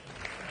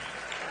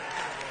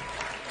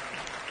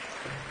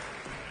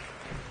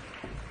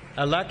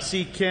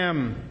 Alexei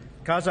Kim,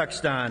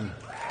 Kazakhstan.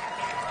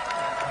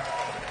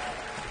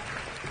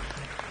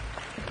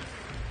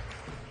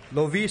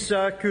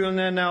 Lovisa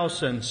Kulne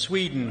Nelson,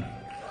 Sweden.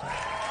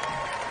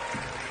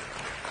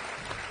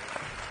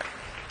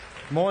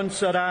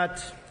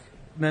 Montserrat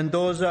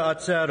Mendoza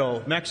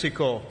Acero,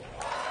 Mexico.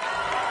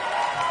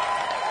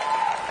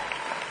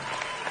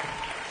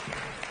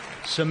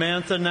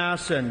 Samantha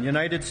Nasson,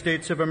 United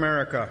States of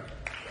America.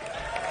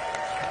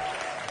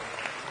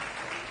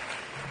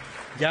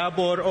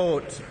 Gabor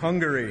Oat,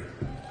 Hungary.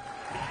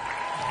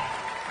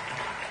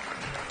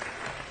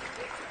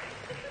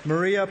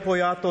 Maria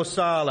Poyato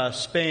Sala,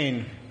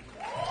 Spain.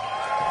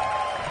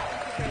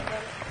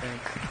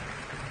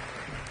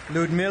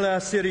 Ludmila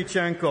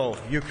Sirichenko,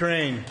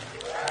 Ukraine.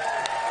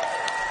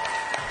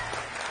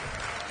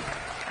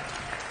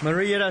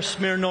 Maria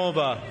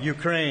Smirnova,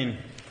 Ukraine.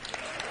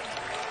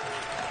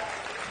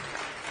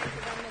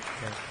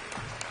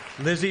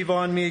 Lizzie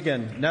von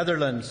Meegen,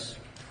 Netherlands.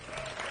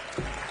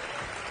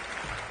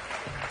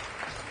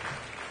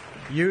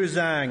 Yu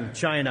Zhang,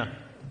 China.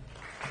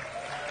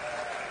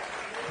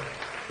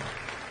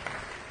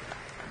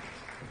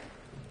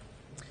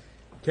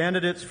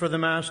 Candidates for the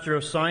Master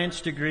of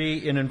Science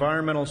degree in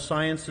Environmental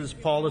Sciences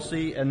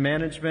Policy and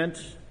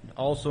Management,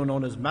 also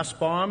known as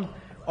MESPOM,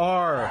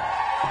 are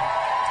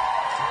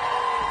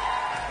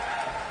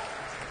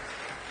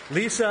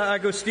Lisa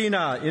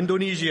Agustina,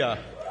 Indonesia.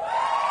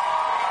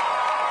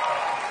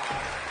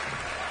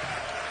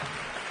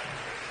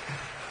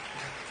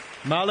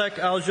 Malek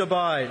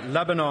Al-Jabai,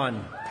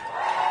 Lebanon.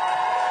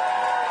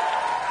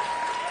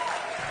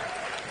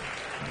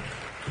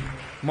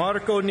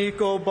 Marco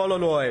Nico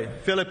Bololoy,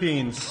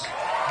 Philippines.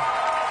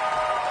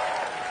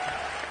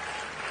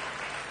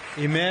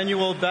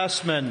 Emmanuel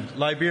Bestman,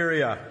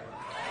 Liberia.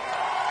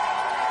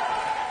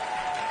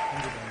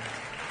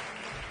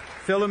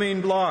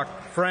 Philomene Bloch,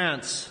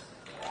 France.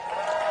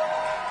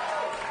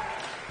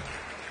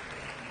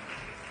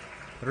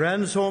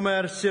 Renz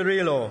Homer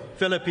Cirillo,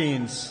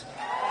 Philippines.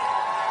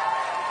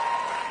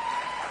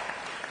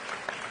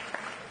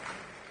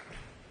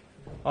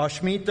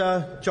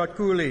 Ashmita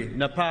Chatkuli,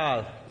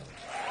 Nepal.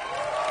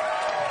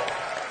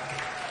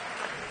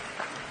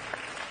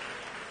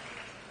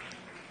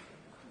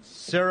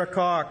 Sarah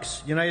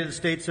Cox, United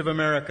States of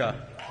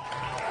America.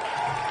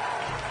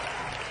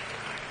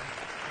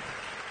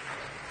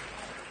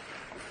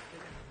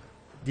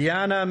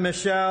 Diana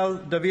Michelle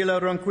Davila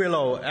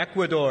Ronquillo,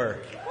 Ecuador.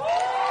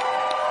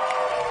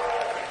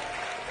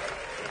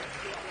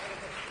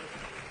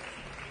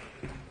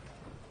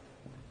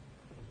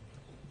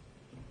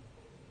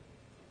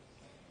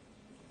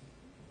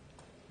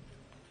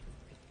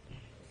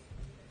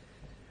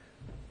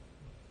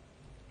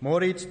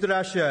 Moritz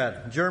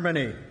Drescher,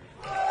 Germany.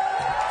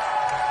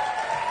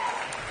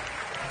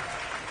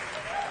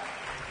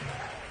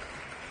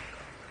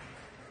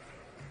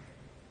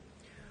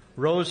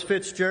 Rose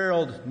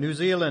Fitzgerald, New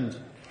Zealand.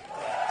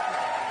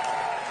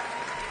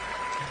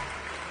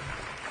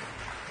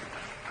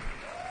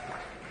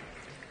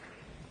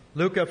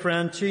 Luca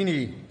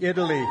Francini,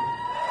 Italy.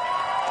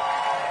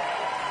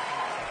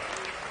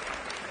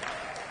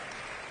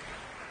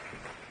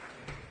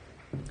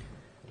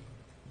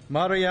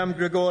 Mariam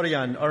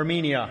Grigorian,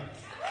 Armenia.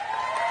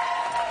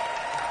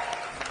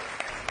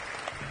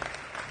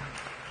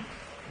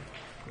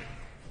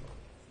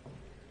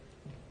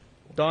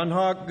 Don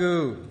Hak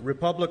Gu,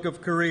 Republic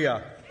of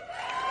Korea.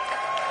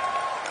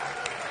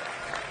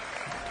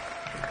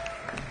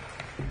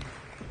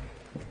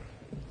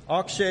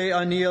 Akshay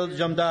Anil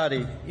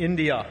Jamdari,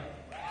 India.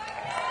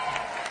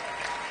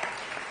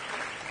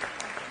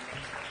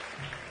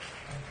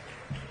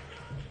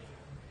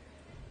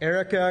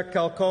 Erica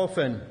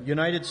Kalkofen,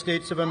 United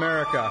States of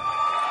America.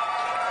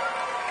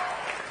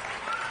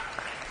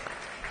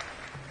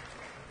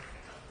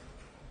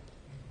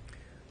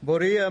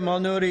 Boria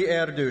Malnuri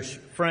Erdush,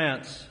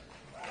 France.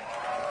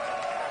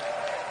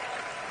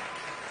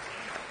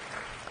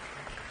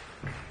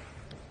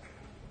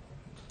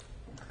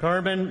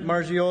 Carmen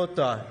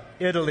Margiotta,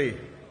 Italy.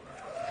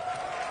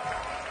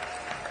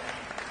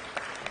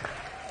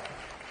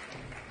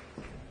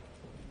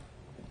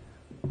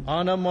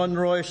 Ana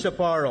Monroy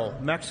Chaparro,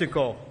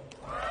 Mexico.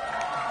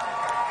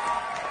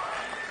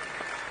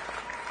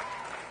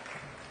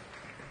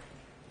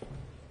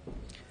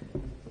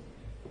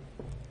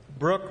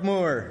 Brooke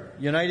Moore,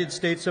 United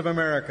States of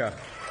America.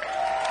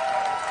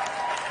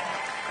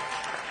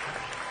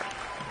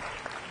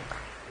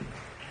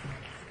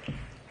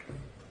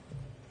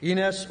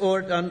 Ines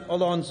Oort and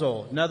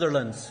Alonso,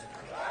 Netherlands.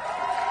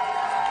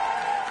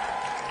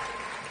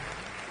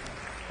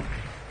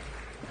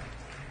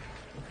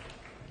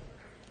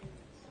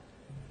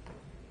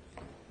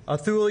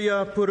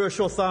 Athulya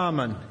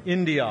Purushothaman,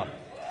 India.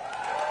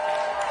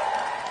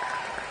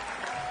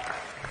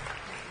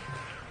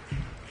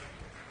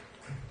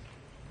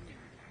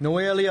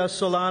 Noelia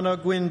Solano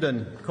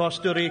Guindon,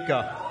 Costa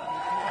Rica.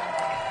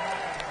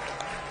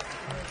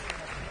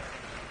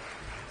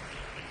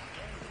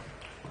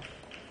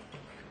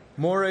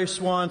 Moray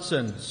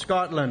Swanson,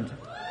 Scotland.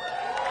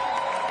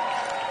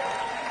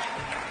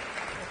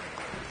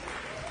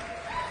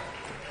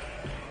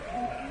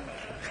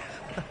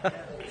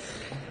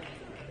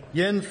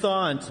 Yen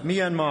Thant,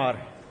 Myanmar.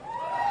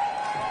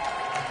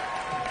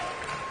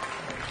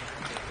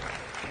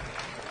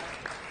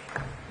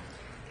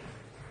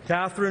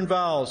 Catherine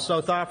Vowles,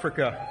 South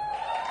Africa.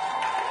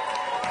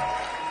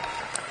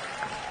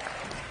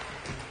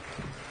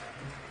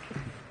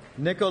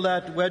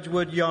 Nicolette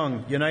Wedgwood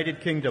Young,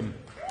 United Kingdom.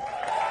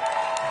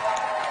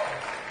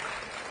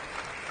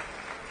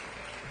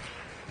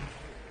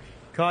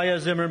 Kaya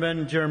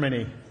Zimmerman,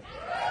 Germany.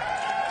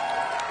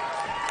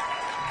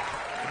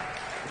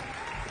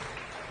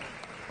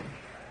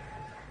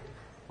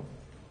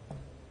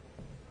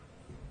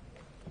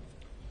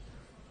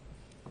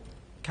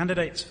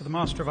 Candidates for the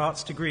Master of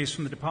Arts degrees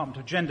from the Department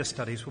of Gender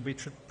Studies will be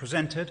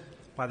presented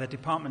by their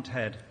department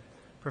head,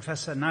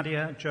 Professor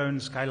Nadia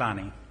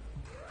Jones-Gailani.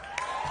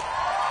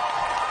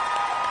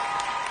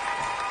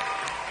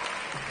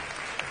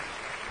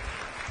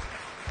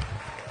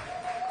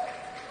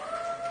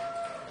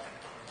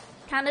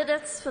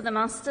 Candidates for the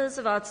Masters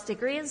of Arts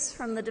degrees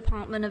from the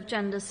Department of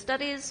Gender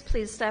Studies,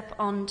 please step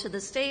onto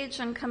the stage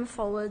and come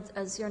forward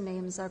as your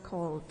names are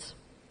called.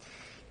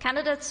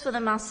 Candidates for the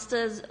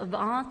Masters of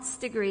Arts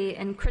degree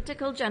in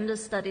Critical Gender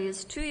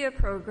Studies 2-year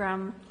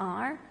program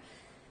are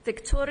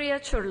Victoria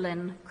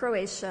Churlin,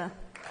 Croatia.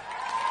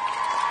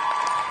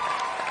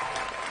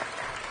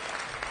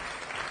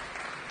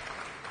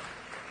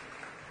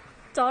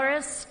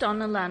 Doris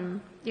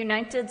Donelan,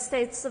 United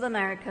States of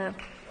America.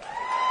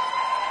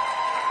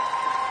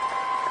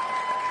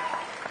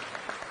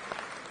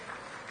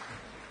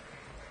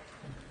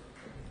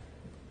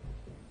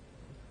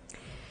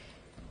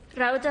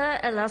 Rauda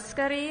El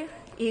Askari,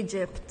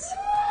 Egypt.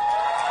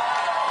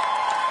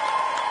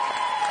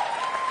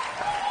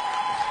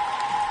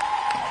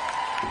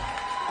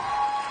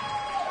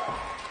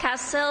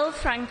 Casel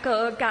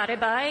Franco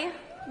Garibay,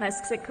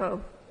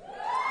 Mexico.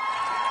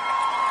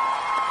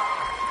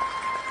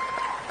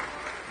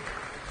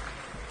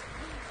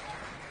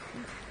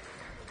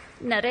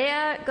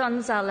 Nerea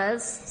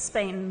Gonzalez,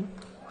 Spain.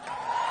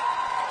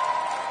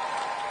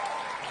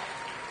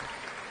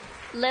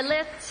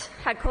 Lilith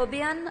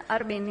Jacobian,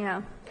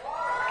 Armenia.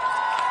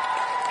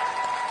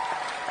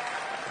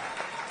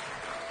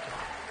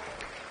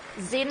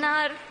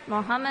 Zinar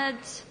Mohammed,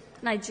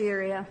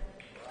 Nigeria.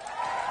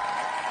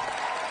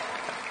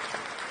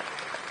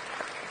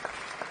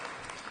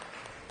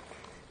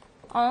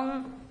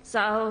 Ong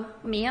Zhao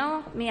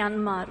Mio,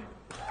 Myanmar.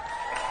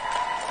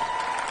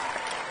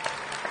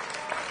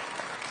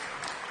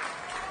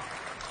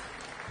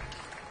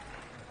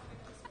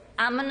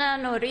 Amna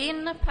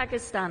Noreen,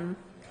 Pakistan.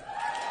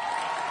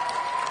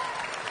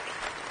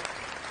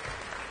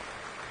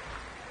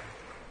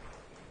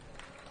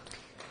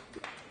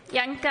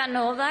 Janka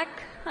Novak,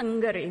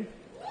 Hungary.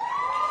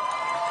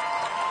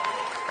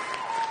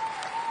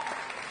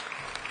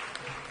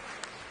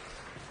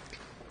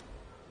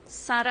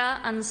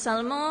 Sara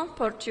Anselmo,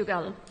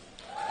 Portugal.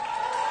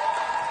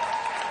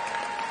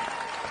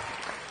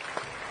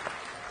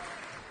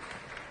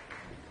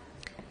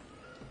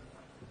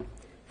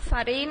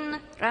 Farin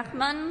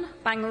Rahman,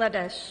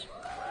 Bangladesh.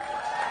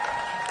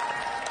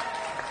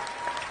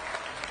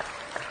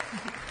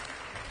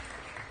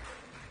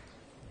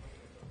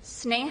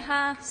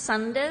 Sneha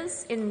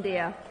Sanders,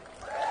 India.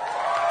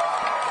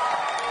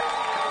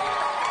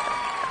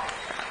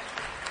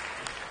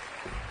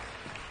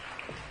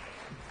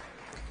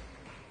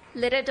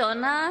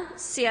 Liridona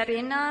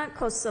Siarina,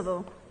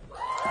 Kosovo.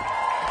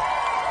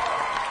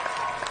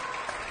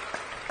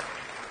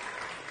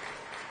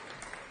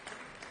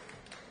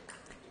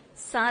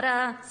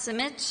 Sara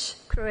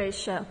Simic,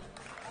 Croatia.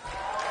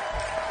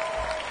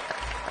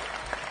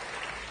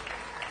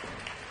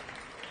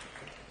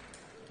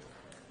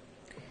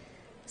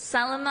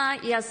 Salma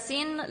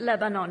Yassin,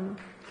 Lebanon.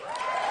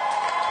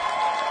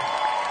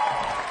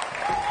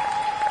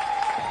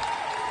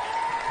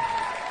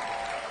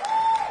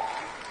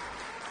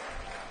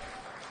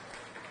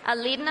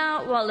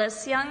 Alina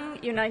Wallace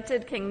Young,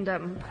 United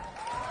Kingdom.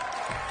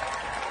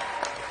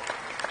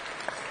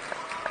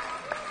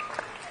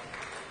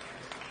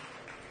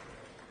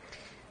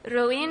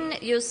 Roin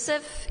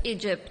Youssef,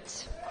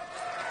 Egypt.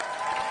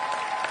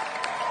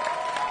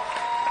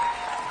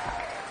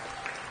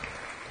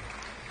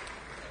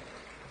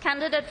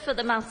 Candidate for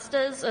the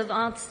Masters of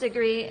Arts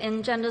degree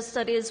in Gender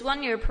Studies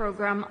 1-year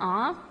program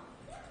are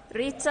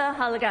Rita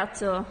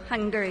Halgato,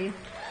 Hungary.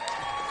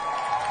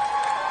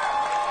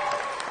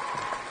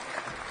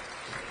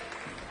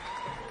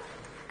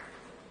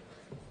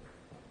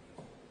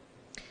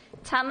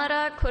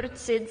 Tamara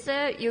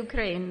Kurtsidze,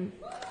 Ukraine.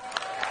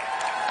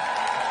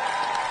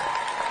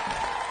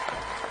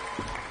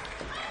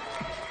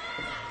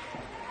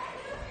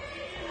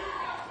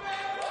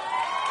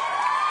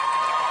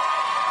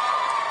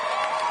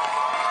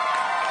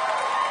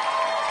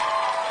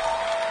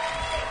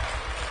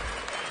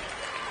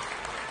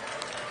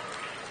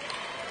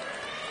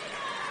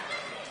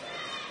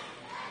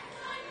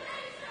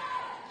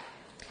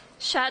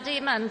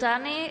 Shadi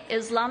Mandani,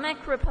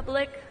 Islamic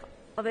Republic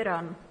of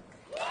Iran.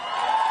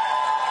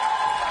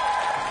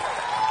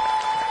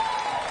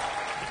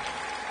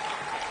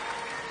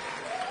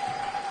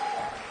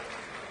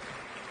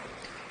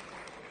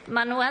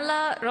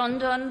 Manuela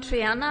Rondon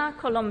Triana,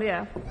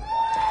 Colombia.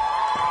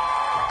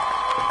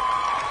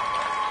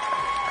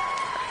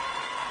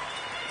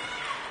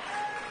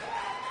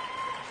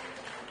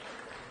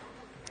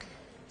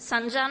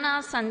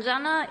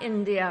 Sanjana,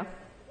 India.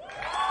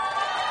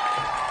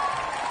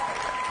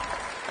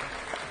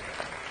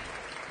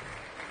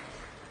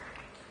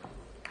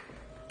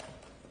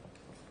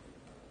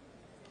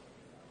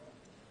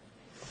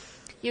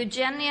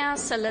 Eugenia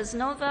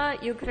Seleznova,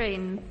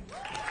 Ukraine.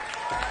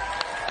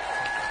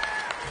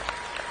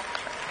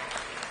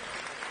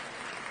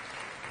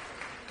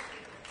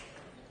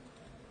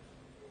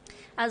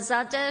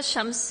 Azadeh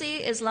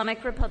Shamsi,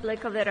 Islamic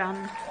Republic of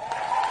Iran.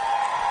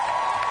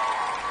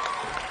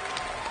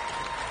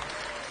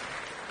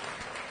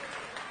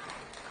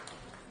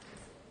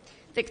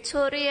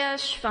 Victoria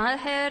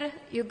Schwaher,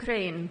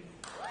 Ukraine.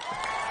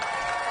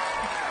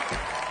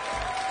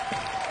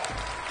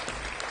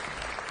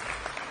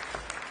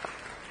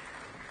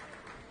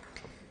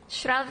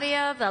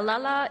 Shravya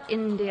Valala,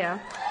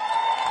 India.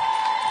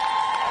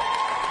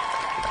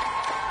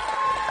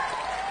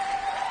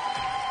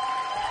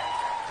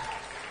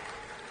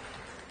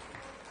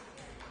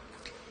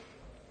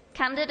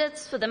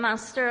 Candidates for the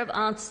Master of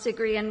Arts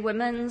degree in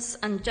Women's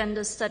and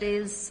Gender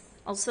Studies,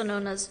 also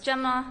known as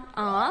GEMA,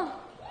 are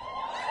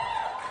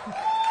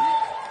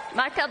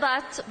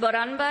Makabat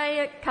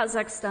Boranbay,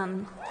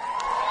 Kazakhstan.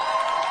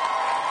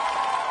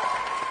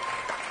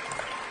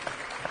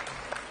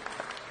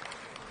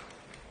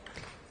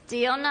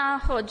 Diona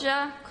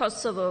Hoja,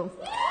 Kosovo.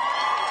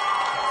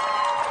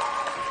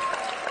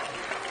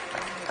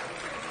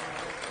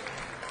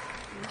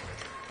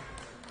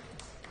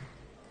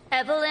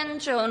 Evelyn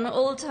Joan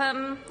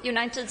Oldham,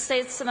 United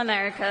States of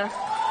America.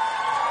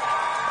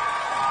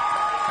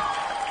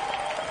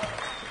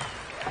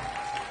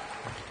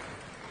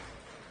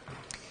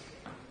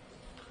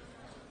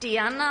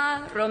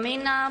 Diana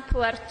Romina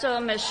Puerto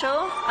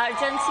Mecho,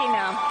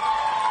 Argentina.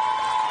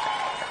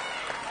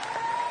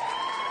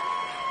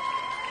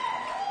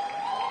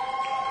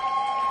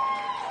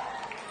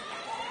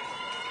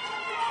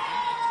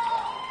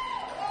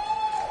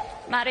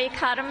 Mari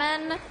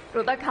Carmen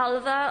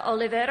Rubacalva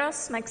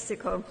Oliveros,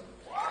 Mexico.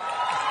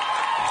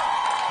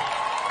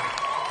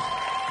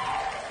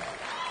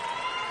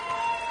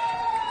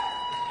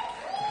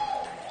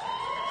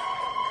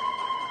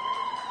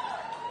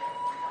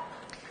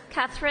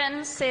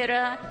 Catherine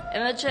Sarah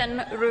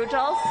Imogen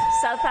Rudolph,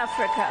 South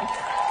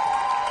Africa.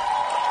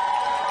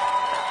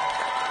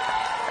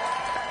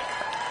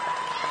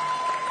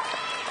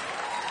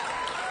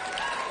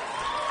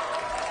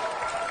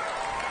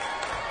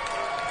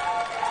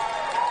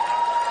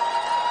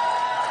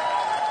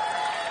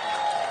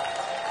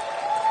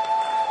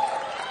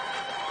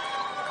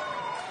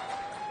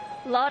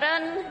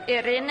 Lauren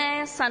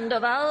Irene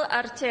Sandoval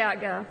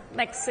Arteaga,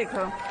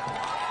 Mexico.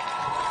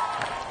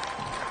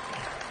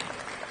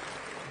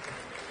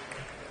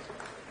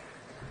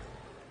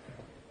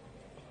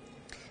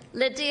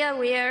 Lydia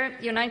Weir,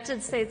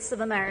 United States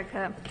of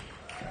America.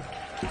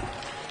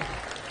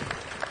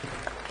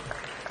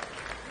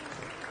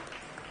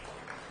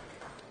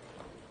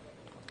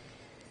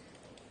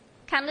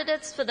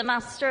 Candidates for the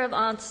Master of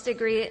Arts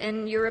degree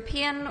in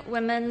European,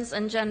 Women's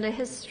and Gender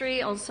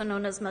History, also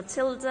known as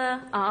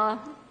Matilda,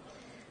 are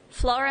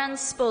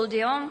Florence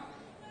Boldion,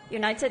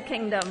 United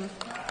Kingdom.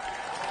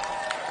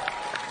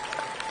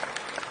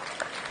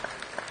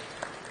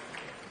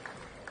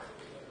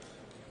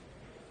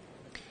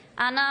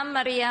 Anna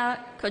Maria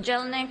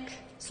Kojelnik,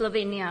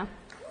 Slovenia.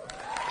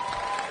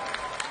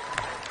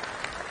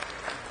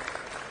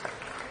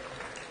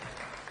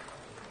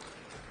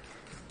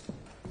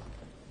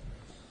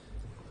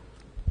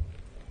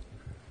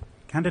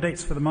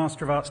 Candidates for the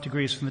Master of Arts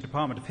degrees from the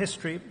Department of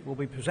History will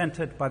be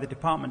presented by the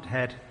department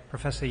head,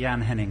 Professor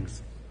Jan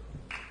Hennings.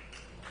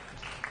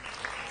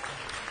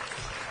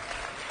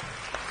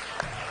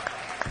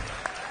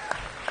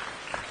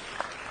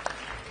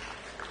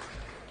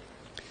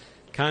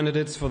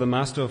 Candidates for the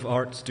Master of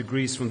Arts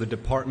degrees from the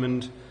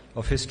Department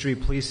of History,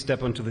 please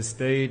step onto the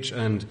stage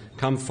and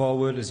come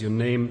forward as your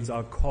names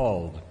are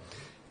called.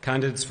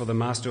 Candidates for the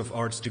Master of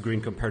Arts degree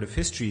in Comparative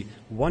History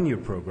one-year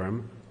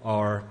program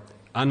are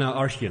Anna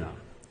Archina,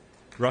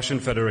 Russian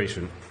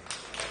Federation.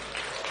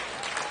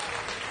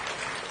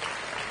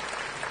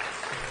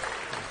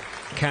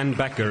 Ken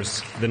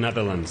Beckers, the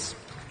Netherlands.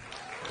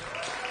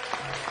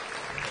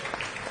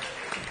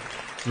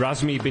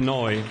 Razmi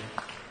Binoy,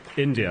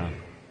 India.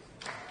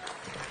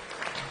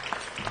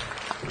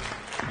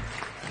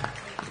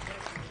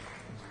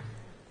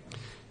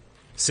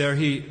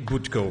 Serhiy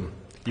Budko,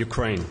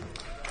 Ukraine.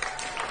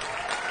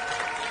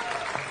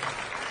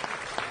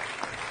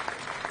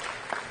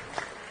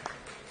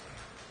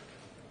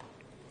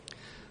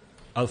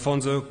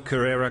 Alfonso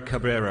Carrera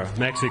Cabrera,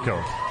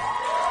 Mexico.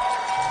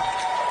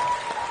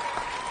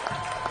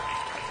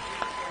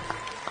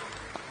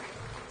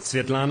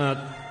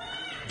 Svetlana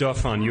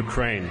Dofan,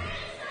 Ukraine.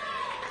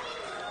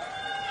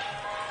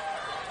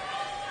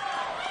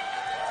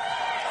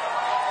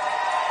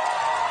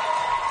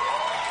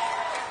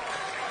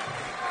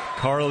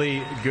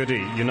 Carly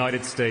Goody,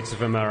 United States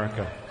of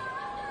America.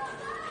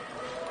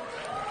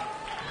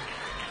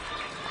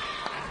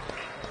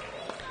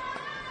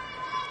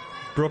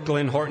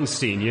 Brooklyn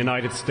Hortenstein,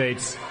 United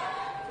States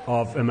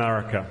of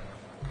America.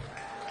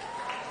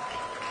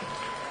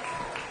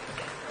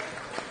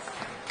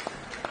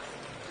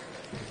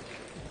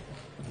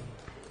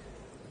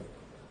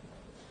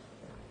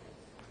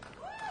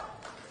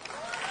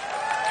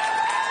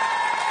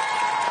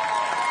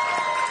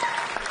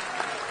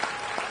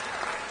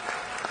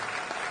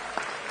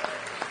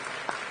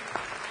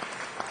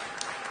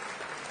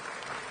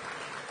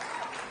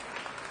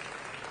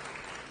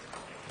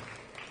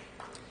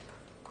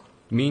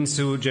 Min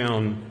Soo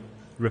Jeon,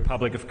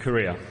 Republic of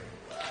Korea.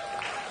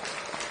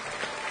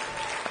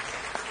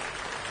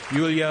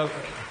 Yulia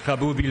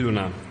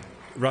Khabubiluna,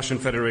 Russian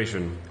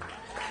Federation.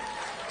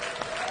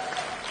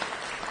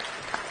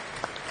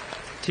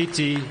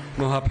 Titi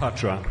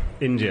Mohapatra,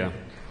 India.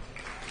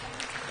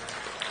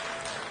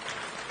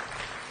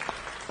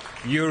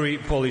 Yuri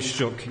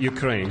Polishchuk,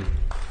 Ukraine.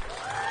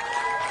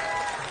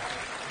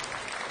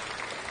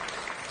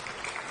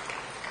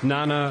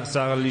 Nana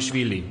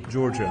Saralishvili,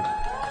 Georgia.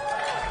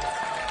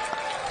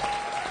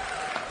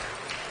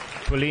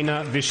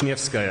 Polina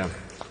Vishnievskaya,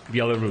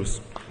 Belarus.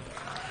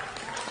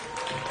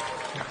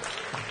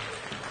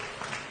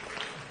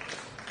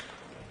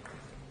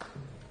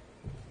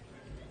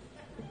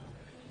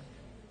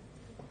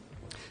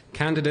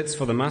 Candidates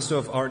for the Master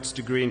of Arts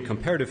degree in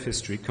Comparative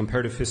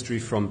History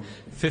from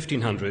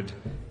 1500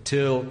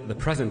 till the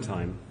present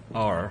time,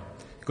 are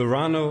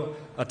Gorano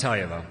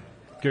Atayeva,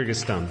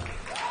 Kyrgyzstan.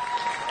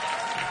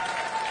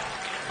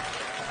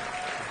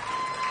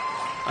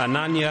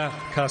 Ananya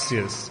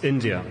Cassius,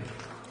 India.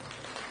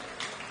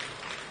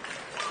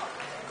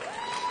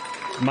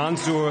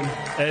 Mansour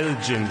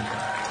Elgin,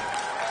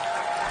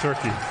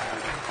 Turkey.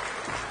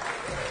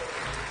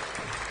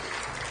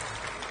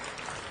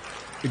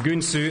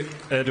 Günsu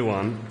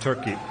Erdoğan,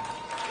 Turkey.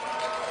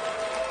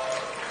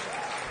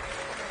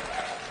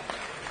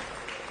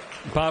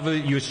 Pavel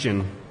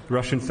Yushchin,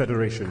 Russian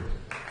Federation.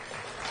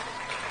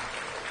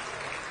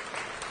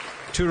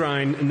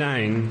 Turain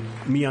Naing,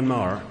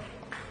 Myanmar.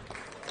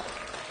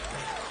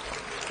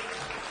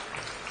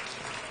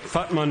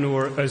 Fatma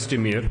Nur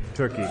Özdemir,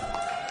 Turkey.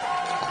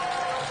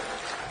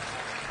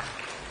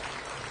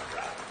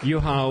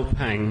 Yuhao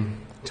Peng,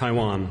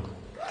 Taiwan.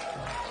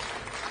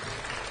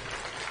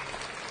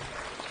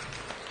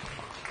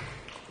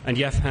 And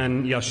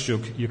Yevhen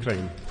Yashchuk,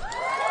 Ukraine.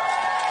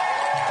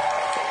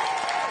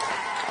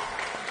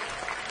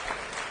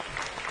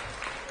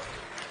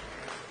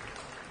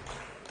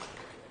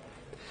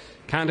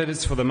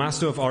 Candidates for the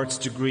Master of Arts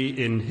degree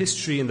in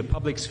History in the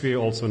Public Sphere,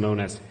 also known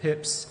as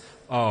HIPS,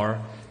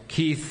 are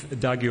Keith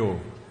Dagyo,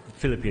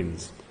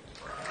 Philippines.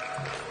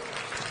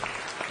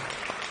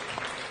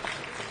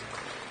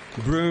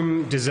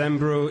 Broom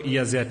Dezembro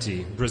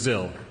Iazetti,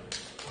 Brazil.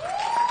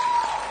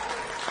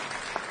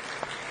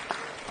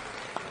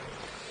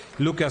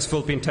 Lucas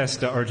Fulpin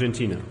Testa,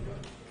 Argentina.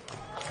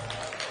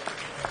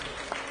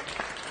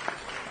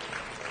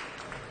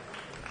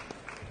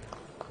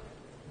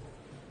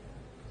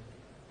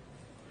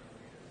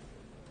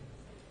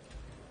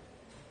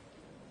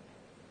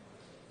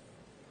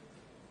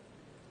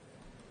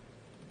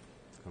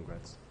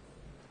 Congrats.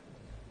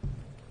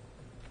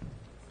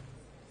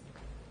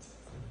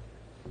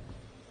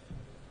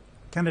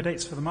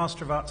 Candidates for the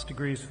Master of Arts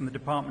degrees from the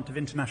Department of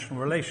International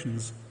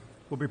Relations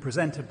will be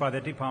presented by their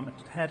department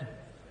head,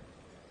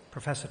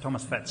 Professor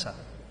Thomas Fetzer.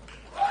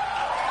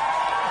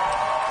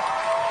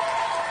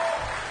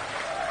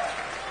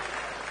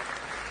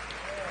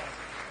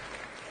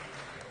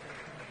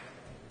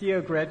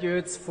 Dear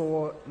graduates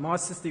for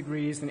master's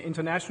degrees in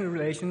international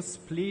relations,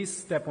 please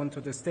step onto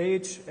the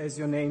stage as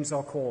your names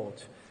are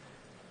called.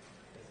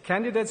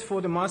 Candidates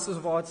for the Masters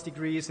of Arts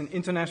degrees in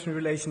international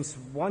relations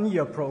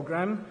one-year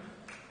program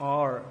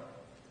are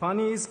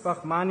Panis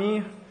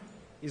Bahmani,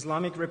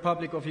 Islamic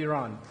Republic of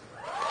Iran.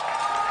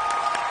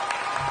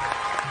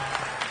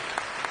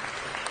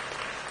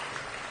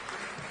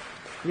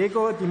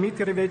 Yegor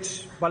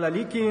Dmitrievich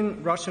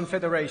Balalikin, Russian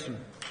Federation.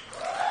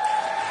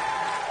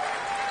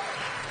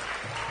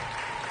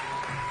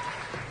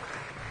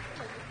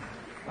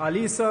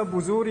 Alisa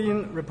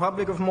Buzurin,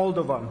 Republic of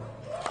Moldova.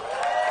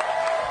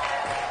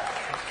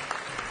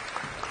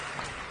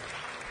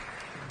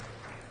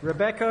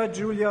 Rebecca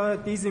Julia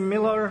Deasy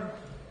Miller,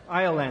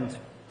 Ireland.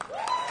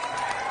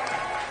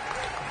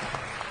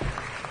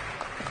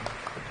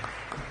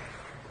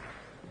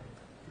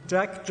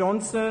 Jack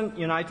Johnson,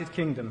 United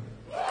Kingdom.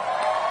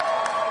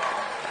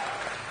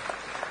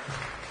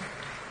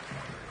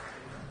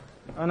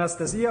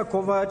 Anastasia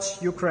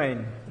Kovac,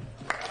 Ukraine.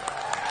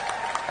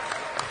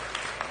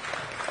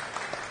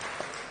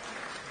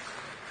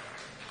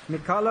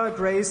 Mikala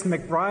Grace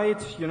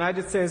McBride,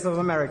 United States of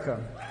America.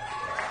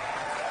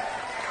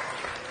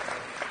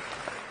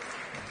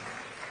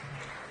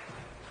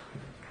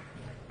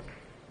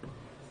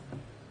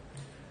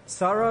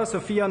 Sara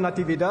Sofia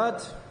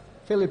Natividad,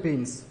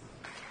 Philippines.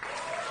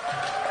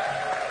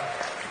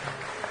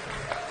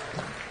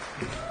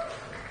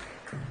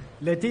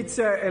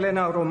 Letizia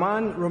Elena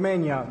Roman,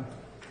 Romania.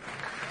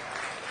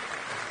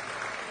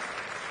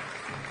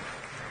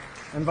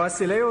 And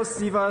Vasileos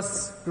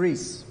Sivas,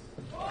 Greece.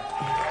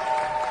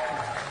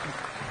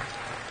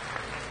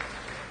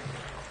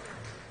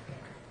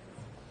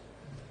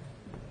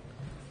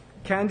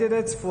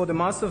 Candidates for the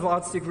Master of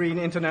Arts degree in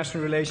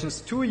International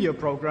Relations 2-year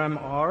program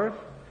are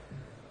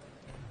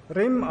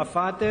Rim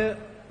Afate,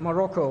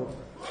 Morocco.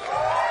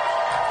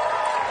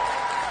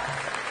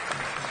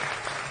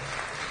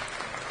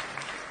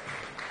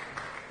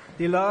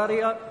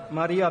 Ilaria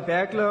Maria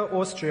Bergler,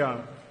 Austria.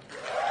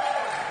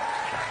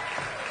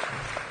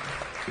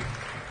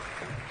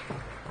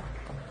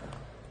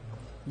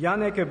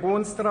 Janneke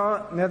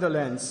Boonstra,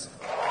 Netherlands.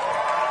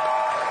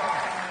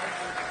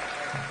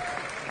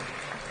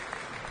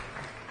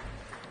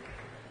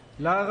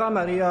 Lara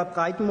Maria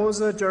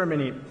Breitmoser,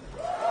 Germany.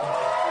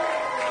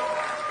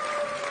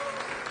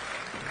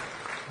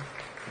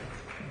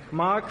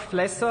 Mark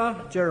Flesser,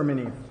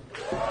 Germany.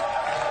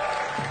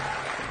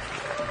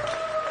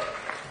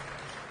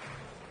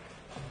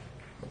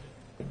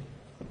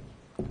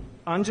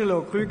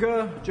 Angelo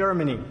Krüger,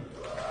 Germany.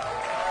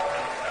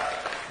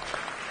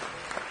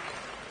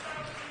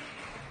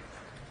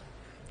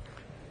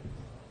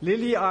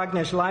 Lily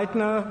Agnes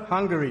Leitner,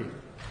 Hungary.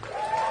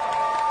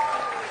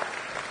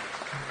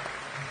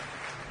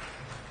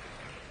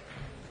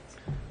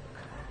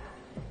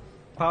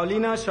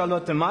 Paulina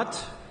Charlotte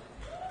Matt,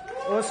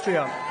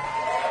 Austria.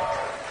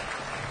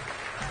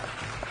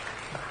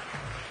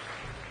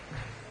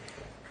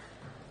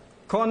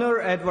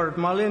 Connor Edward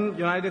Mullin,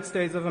 United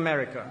States of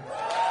America.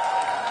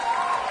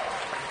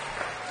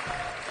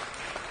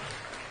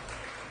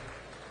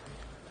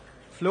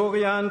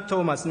 Florian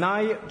Thomas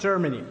Ney,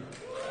 Germany.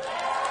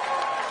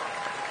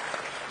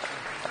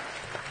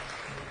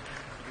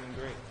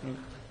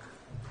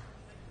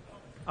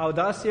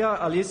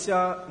 Audacia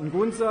Alicia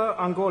Ngunza,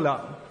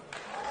 Angola.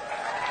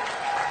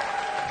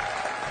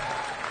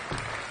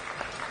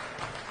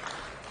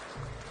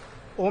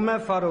 Omer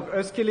Faruk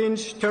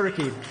Özkilinç,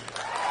 Turkey.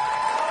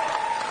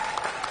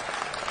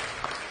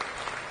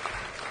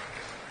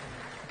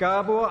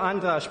 Gabor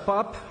Andras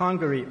Pap,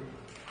 Hungary.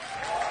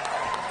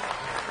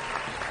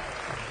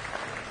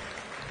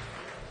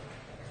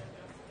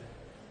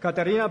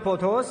 Katarina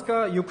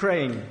Podhorska,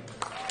 Ukraine.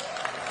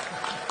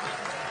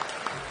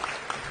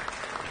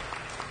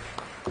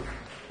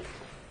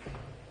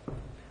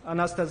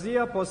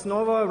 Anastasia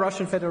Posnova,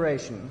 Russian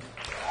Federation.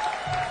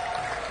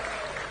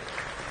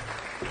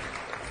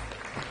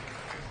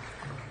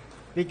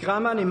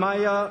 Vikrama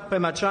Nimaya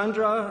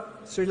Premachandra,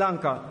 Sri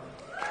Lanka.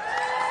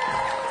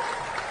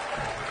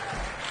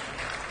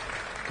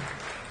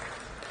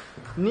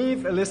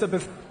 Neve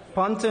Elizabeth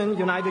Ponton,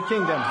 United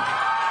Kingdom.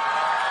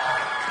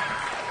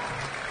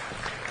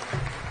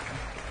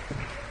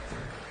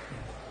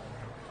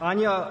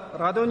 Anya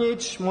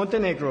Radonic,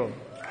 Montenegro.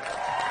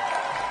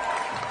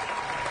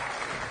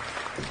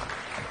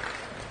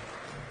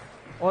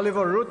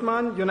 Oliver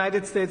Rutman,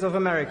 United States of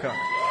America.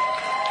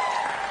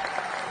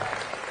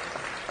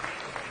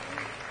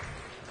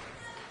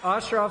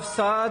 Ashraf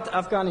Saad,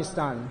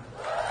 Afghanistan.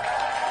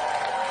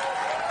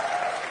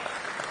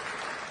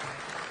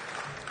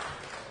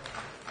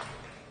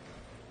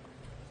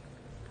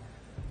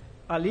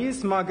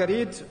 Alice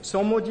Marguerite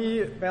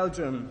Somodi,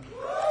 Belgium.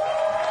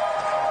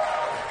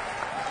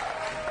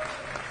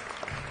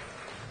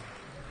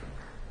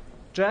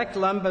 Jack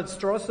Lambert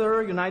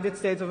Strasser, United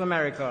States of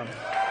America.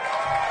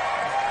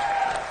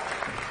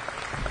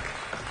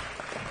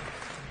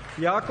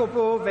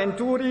 Jacopo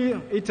Venturi,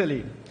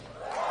 Italy.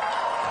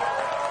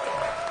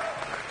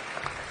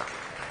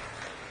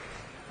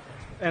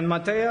 And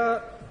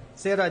Matea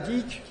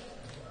Seradic,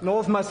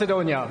 North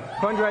Macedonia.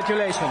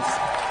 Congratulations.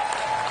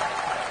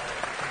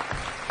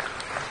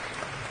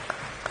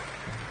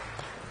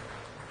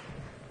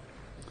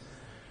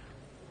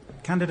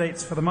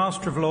 Candidates for the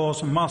Master of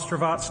Laws and Master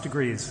of Arts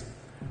degrees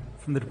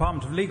from the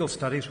Department of Legal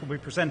Studies will be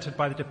presented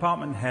by the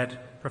Department Head,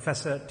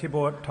 Professor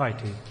Tibor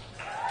Taiti.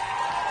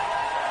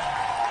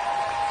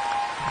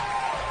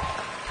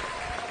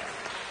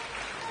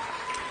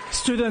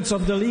 Students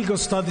of the Legal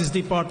Studies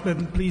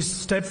Department, please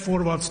step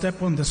forward,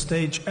 step on the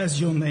stage as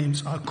your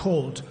names are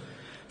called.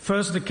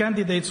 First, the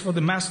candidates for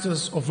the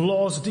Masters of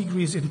Laws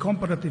degrees in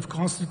Comparative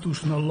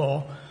Constitutional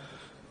Law,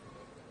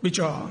 which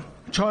are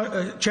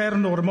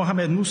Chernor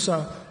Mohamed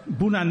Musa,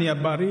 Bunania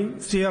Bari,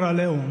 Sierra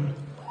Leone.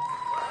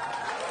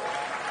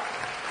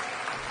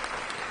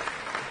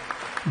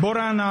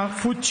 Borana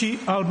Fucci,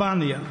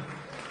 Albania.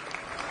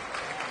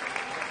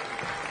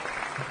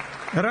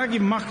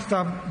 Ragib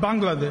Makhtar,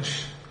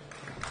 Bangladesh.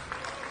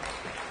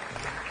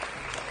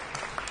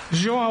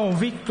 João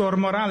Victor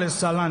Morales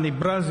Salani,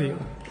 Brazil.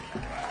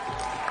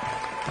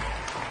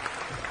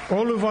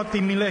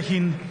 Oluvati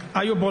Milehin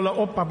Ayobola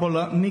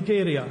Opabola,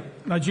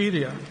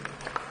 Nigeria.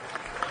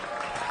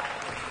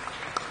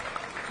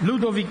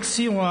 Ludovic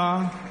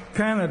Siwa,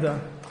 Canada.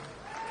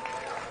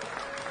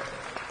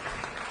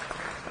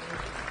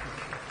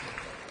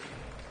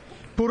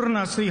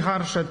 Purna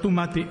Sriharsha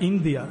Tumati,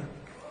 India.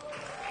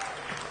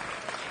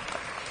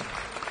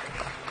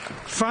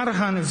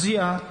 Farhan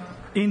Zia,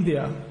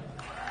 India.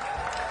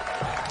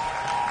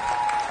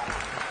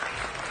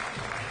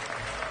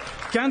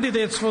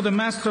 Candidates for the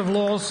Master of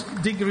Laws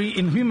degree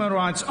in Human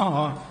Rights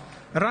are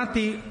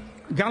Rati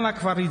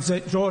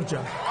Galakvaridze,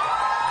 Georgia.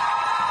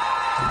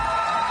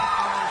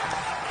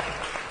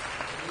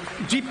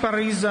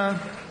 Jipariza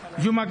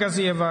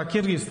Yumagazieva,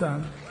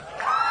 Kyrgyzstan.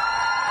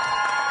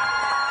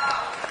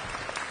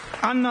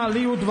 Anna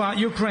Liudva,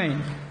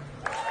 Ukraine.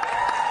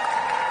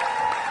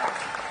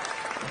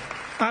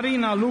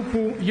 Arina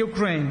Lupu,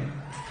 Ukraine.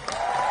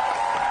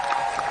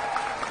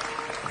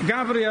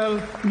 Gabriel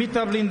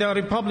Mitavlinda,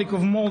 Republic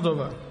of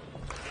Moldova.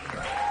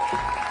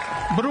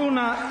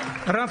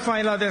 Bruna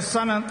Rafaela de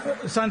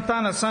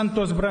Santana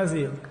Santos,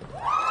 Brazil.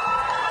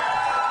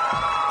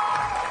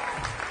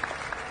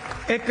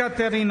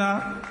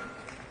 Ekaterina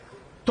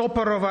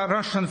Toporova,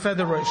 Russian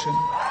Federation.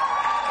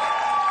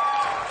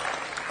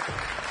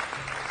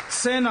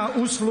 Sena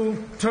Uslu,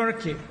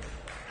 Turkey.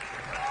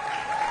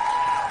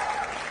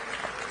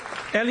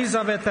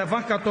 Elizaveta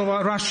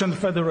Vakatova, Russian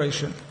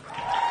Federation.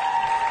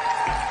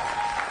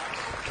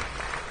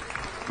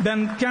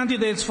 Then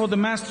candidates for the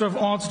Master of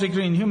Arts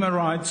degree in Human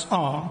Rights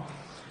are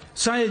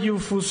Sayed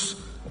Yufus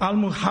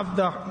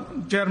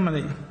Al-Muhavda,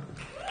 Germany.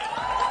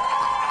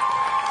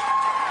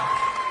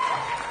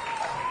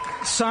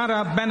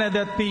 Sara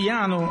Benedette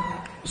Piano,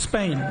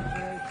 Spain.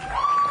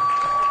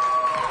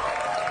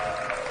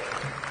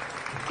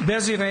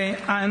 Desiree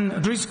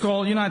Ann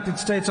Driscoll, United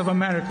States of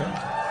America.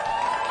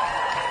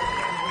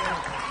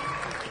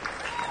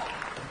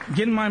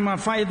 Guilherme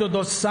Faido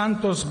dos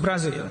Santos,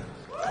 Brazil.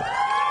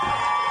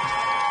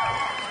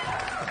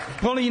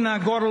 Polina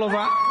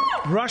Gorlova,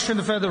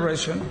 Russian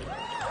Federation.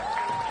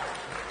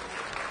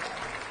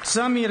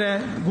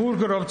 Samire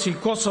Gurgorovci,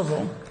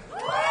 Kosovo.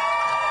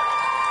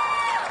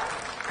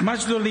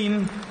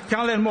 Majdulin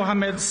Khaled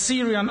Mohammed,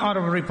 Syrian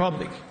Arab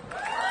Republic.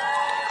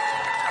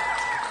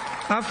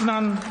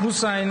 Afnan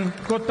Hussain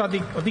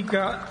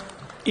Kottadika,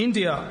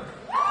 India.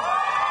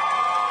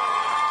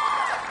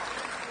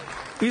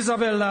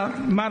 Isabella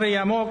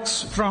Maria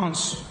Mox,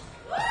 France.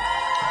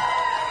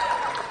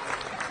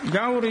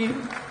 Gauri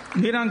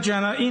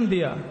Niranjana,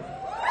 India.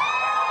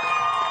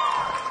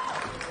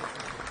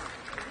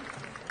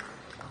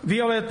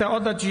 Violeta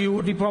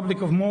Odagiu,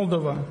 Republic of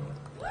Moldova.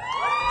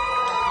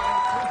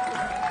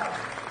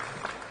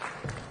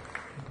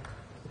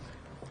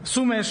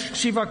 Sumesh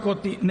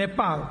Shivakoti,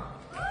 Nepal.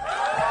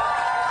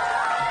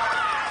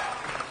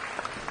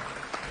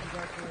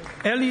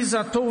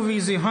 Eliza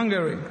Tovizi,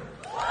 Hungary.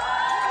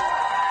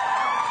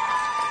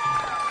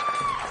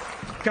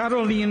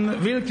 Caroline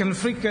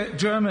Wilken-Fricke,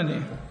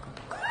 Germany.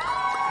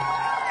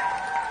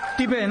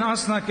 Tiben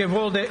Asnake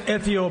Volde,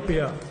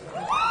 Ethiopia.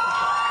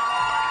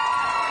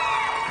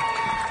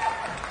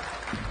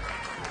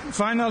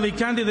 Finally,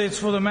 candidates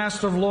for the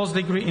Master of Laws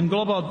degree in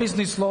Global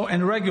Business Law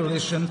and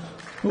Regulation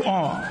who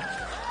are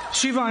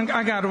Shivang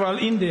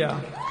Agarwal, India.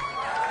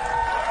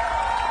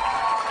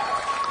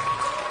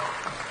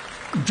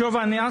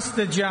 Giovanni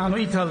Astegiano,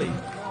 Italy.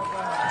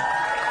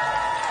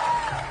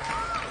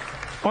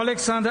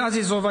 Alexandra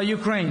Azizova,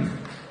 Ukraine.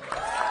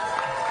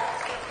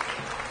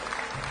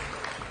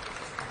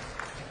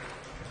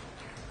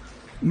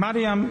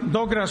 Mariam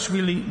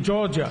Dograshvili,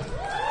 Georgia.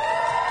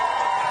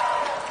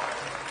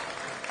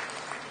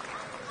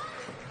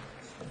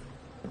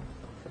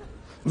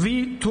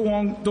 Vi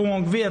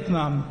Tuong,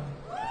 Vietnam.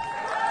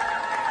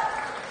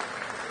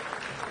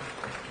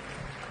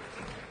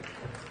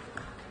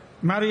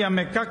 Maria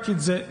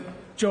Mekakidze,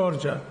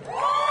 Georgia.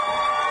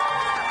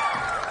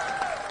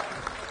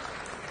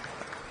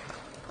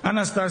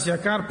 Anastasia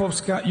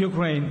Karpovska,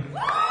 Ukraine.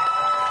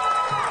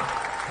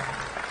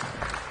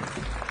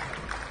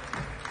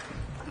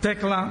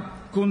 Tekla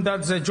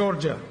Kundadze,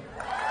 Georgia.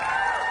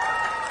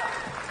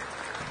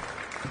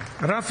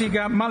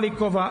 Rafiga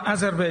Malikova,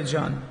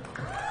 Azerbaijan.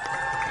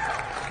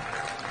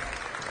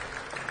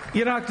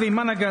 Irakli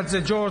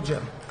Managadze,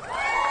 Georgia.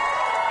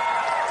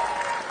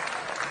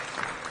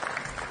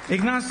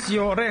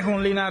 Ignacio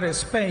Rejon Linares,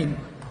 Spain.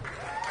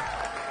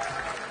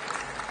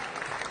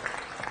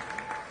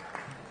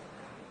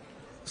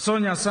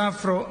 Sonia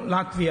Safro,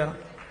 Latvia.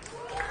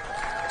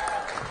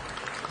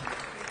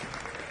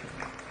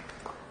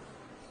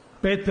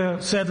 Peter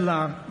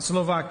Sedlar,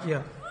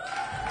 Slovakia.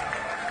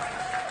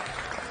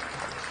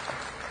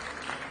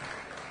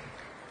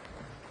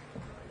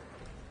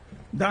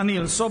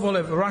 Daniel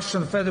Sobolev,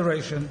 Russian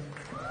Federation.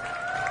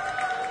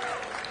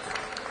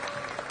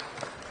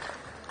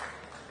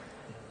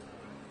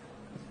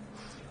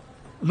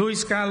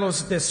 Luis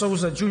Carlos de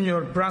Souza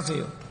Jr.,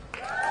 Brazil.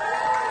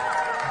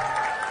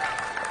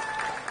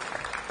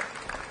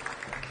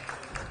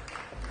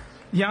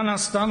 Jana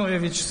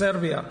Stanojević,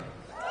 Serbia.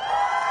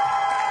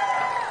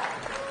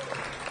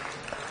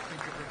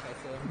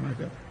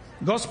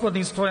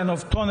 Gospodin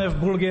Stojanov Tonev,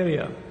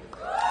 Bulgaria.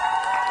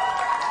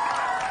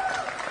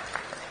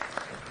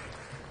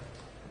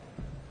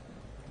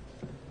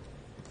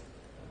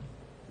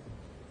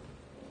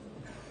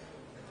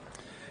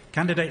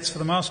 Candidates for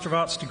the Master of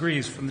Arts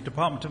degrees from the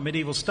Department of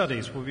Medieval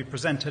Studies will be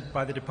presented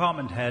by the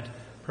department head,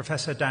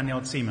 Professor Daniel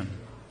Ziemann.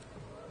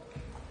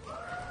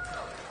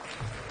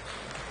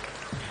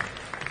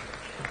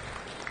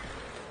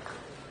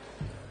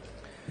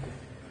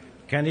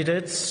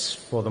 Candidates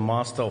for the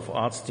Master of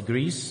Arts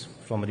degrees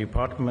from the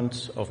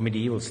Department of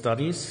Medieval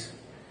Studies,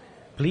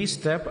 please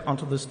step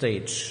onto the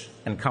stage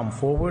and come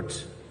forward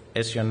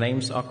as your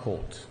names are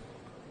called.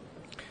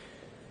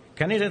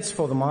 Candidates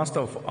for the Master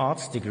of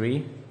Arts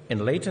degree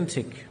in Late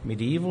Antique,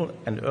 Medieval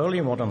and Early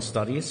Modern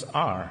Studies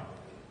are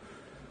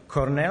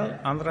Cornel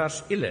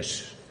András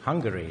Iles,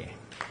 Hungary.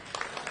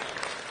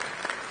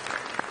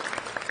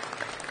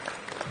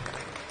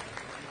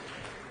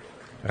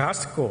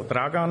 Rastko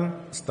Dragan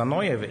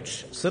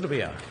Stanojevic,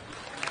 Serbia.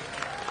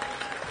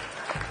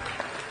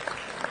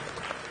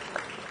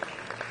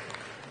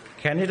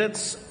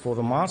 Candidates for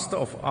the Master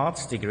of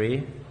Arts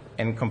degree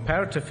in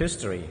Comparative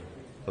History,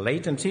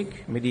 Late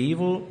Antique,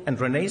 Medieval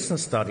and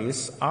Renaissance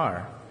Studies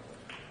are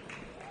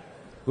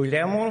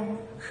Guillermo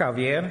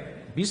Javier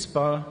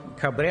Bisbal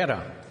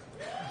Cabrera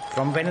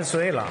from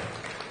Venezuela.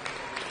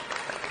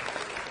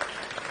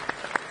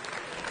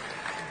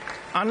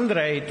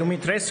 Andrei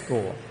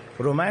Dumitrescu,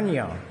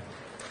 Romania.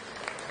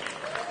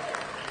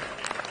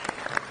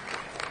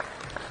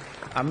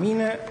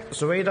 Amine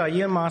Zoeda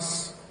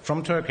Yilmaz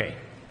from Turkey.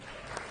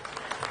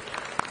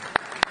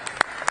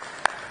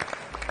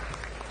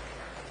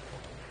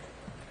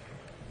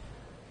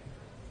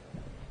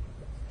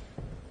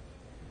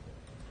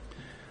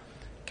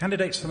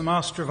 Candidates for the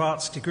Master of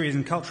Arts degrees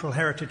in Cultural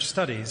Heritage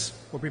Studies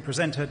will be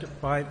presented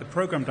by the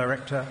Programme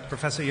Director,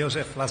 Professor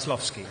Józef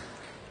Laszlowski.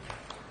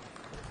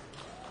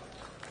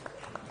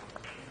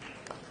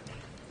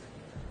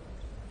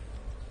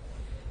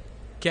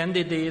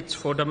 Candidates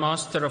for the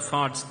Master of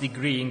Arts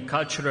degree in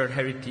Cultural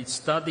Heritage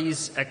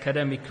Studies,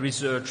 Academic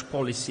Research,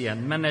 Policy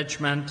and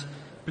Management,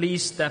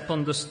 please step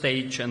on the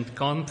stage and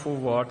come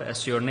forward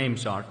as your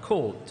names are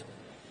called.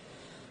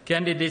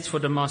 Candidates for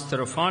the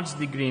Master of Arts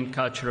degree in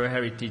Cultural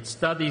Heritage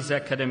Studies,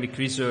 Academic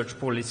Research,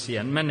 Policy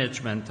and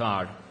Management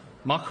are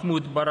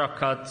Mahmoud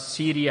Barakat,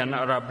 Syrian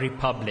Arab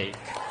Republic.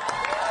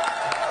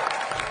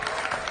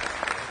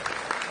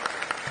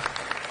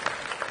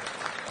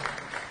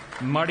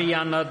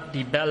 Mariana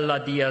Di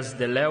Bella Diaz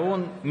de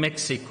Leon,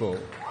 Mexico.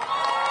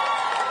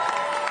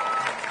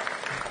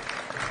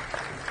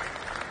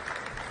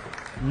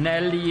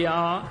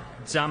 Nelia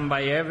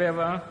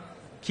Zambayeva,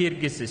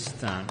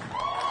 Kyrgyzstan.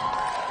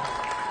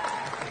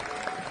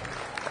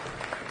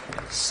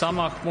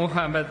 Samah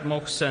Mohamed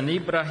Mohsen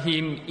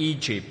Ibrahim,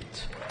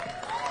 Egypt.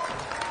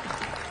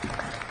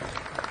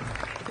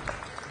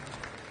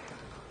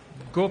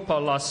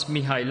 Gopalas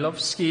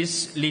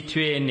Mihailovskis,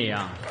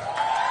 Lithuania.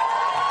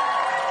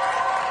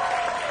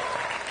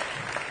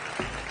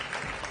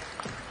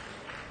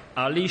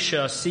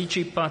 Alicia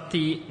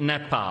Sijipati,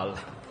 Nepal.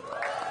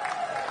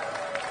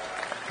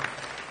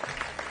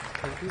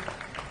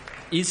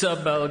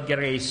 Isabel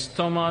Grace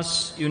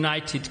Thomas,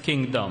 United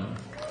Kingdom.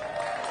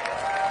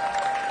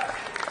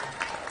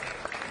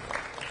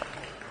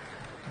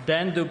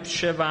 Dandup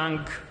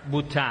Shevang,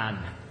 Bhutan.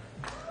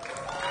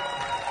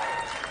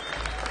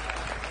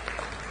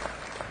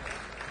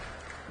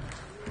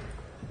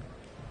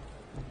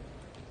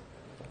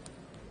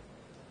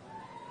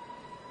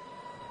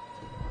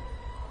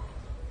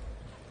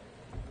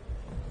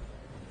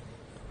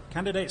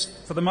 Candidates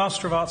for the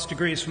Master of Arts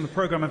degrees from the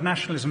Programme of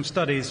Nationalism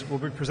Studies will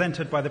be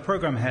presented by the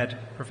Programme Head,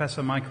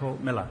 Professor Michael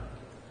Miller.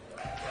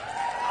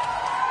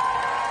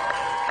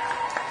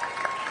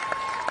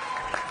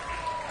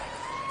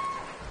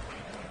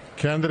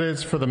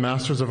 Candidates for the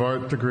Masters of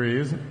Art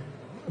degrees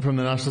from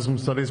the Nationalism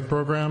Studies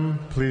program,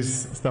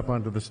 please step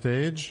onto the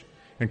stage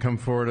and come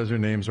forward as your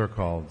names are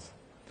called.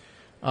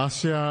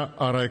 Asya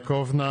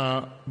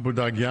Araykovna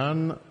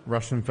Budagyan,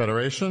 Russian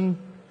Federation.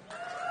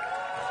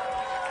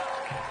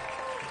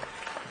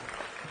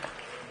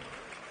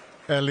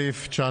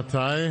 Elif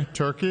Çağatay,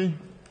 Turkey.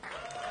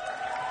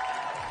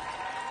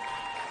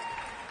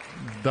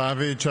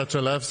 David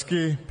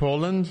Chachalevsky,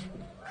 Poland.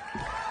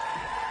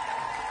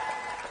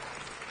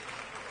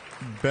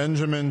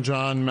 Benjamin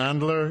John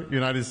Mandler,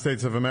 United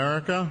States of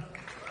America.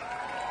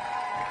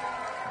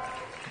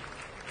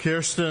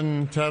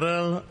 Kirsten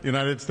Terrell,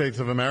 United States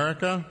of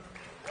America.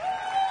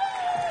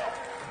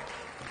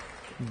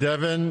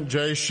 Devin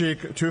J.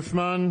 Sheik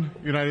Toothman,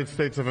 United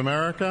States of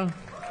America.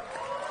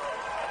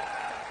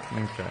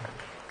 Okay.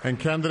 And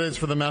candidates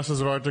for the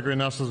Masters of Art degree in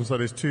Nationalism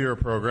Studies 2-year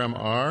program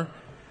are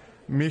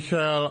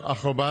Michael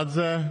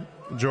Achobadze,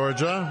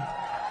 Georgia.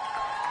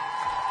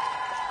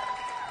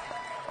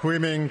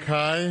 Huiming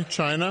Kai,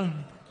 China.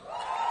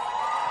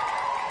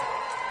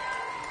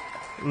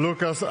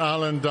 Lucas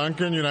Allen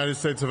Duncan, United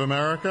States of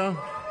America.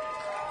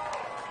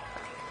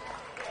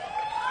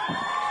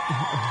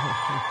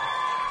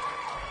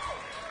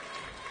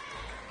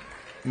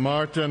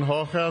 Martin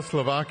Hocha,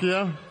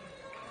 Slovakia.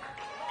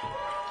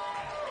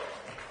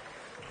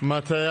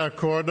 Mateja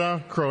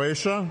Korda,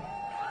 Croatia.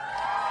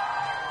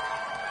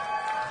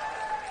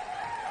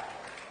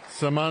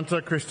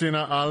 Samantha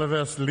Cristina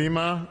Alves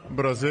Lima,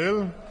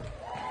 Brazil.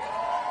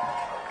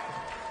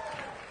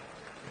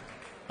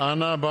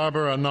 Anna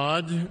Barbara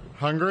Nod,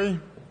 Hungary.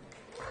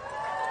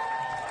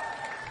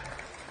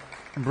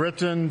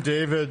 Britton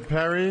David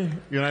Perry,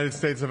 United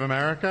States of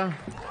America.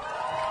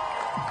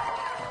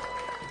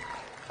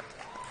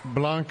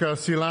 Blanca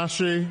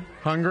Silashi,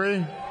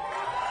 Hungary.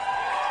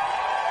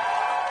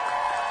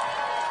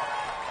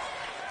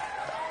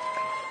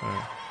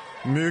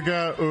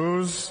 Muga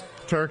Uz,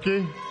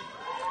 Turkey.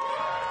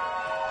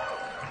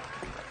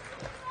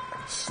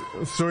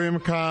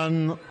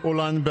 Suimkan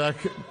Ulanbek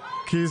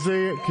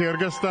Kizi,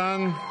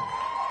 Kyrgyzstan.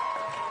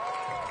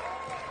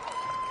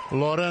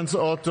 Lorenz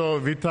Otto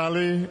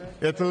Vitali,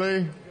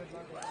 Italy.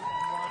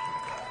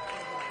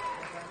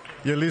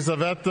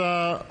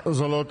 Yelizaveta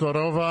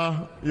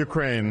Zolotorova,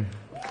 Ukraine.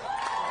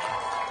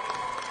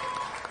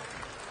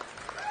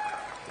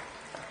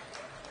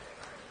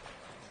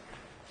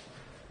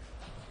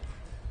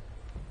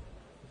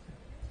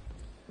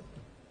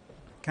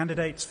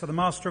 Candidates for the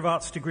Master of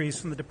Arts degrees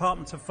from the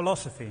Department of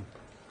Philosophy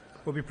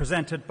will be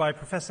presented by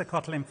Professor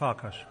Kotlin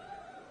Farkas.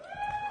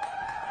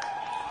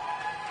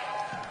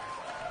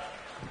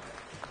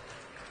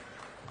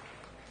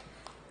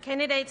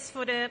 Candidates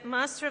for the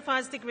Master of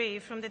Arts degree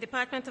from the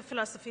Department of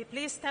Philosophy,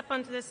 please step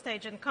onto the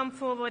stage and come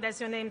forward as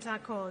your names are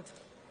called.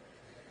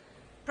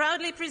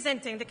 Proudly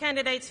presenting the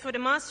candidates for the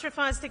Master of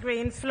Arts degree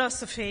in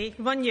Philosophy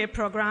one-year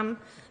program,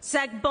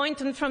 Zach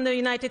Boynton from the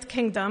United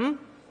Kingdom,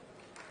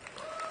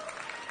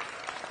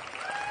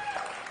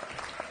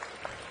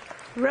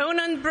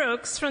 Ronan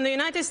Brooks from the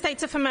United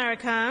States of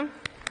America,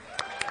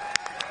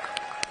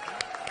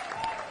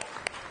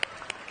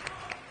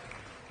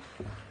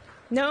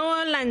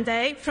 Noah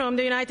Lande from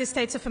the United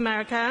States of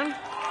America,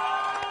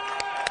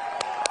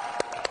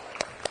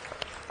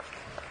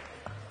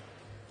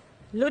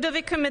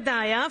 Ludovico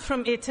Medaglia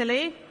from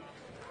Italy,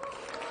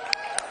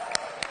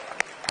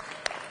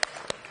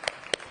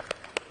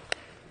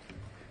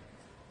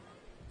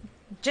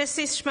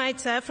 Jesse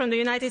Schmeitzer from the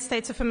United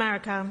States of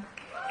America.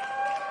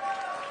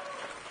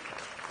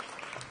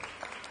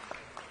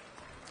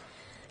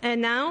 And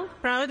now,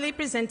 proudly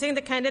presenting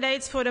the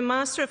candidates for the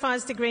Master of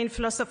Arts degree in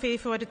Philosophy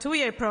for the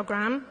two-year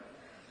program,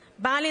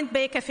 Balint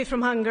Bekafi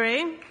from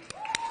Hungary,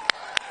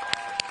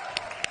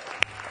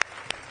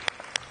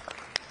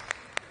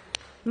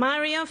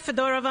 Maria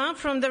Fedorova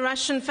from the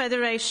Russian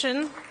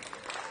Federation,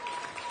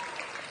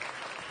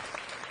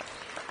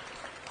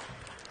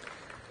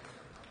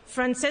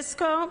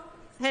 Francisco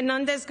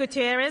Hernandez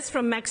Gutierrez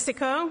from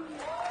Mexico,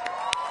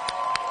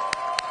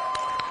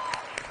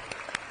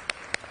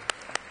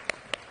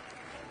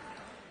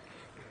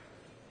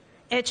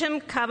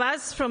 Ecem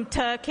Kavaz from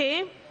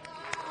Turkey,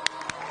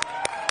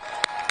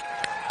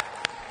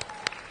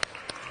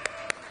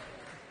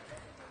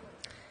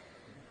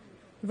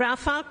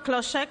 Rafał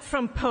Kloszek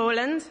from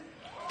Poland,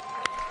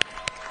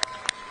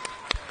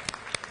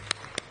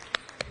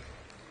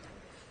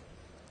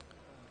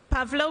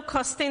 Pavlo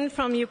Kostin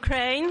from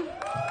Ukraine,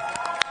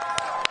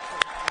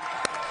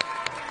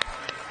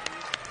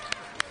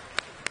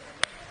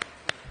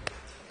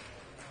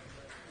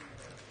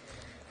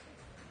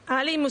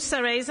 Ali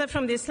Musareza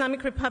from the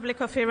Islamic Republic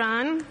of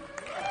Iran,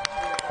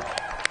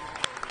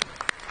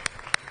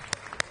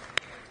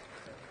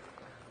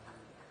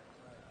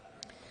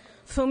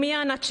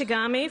 Fumiya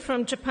Nachigami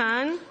from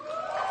Japan,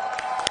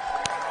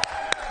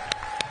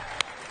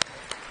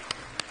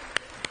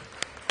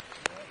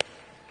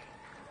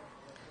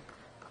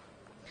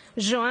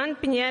 João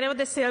Pinheiro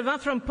de Silva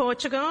from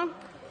Portugal,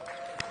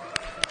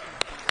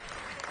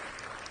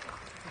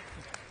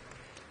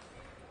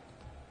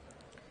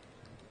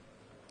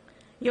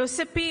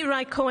 Josippi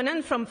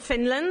Raikkonen from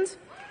Finland,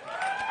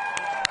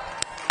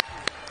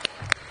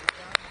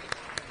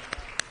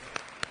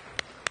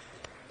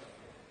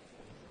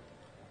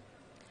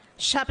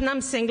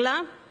 Shabnam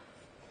Singla,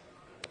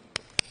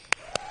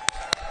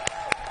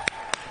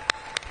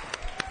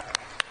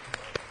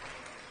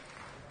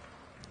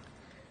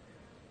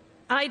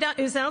 Aida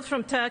Üzel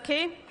from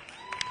Turkey,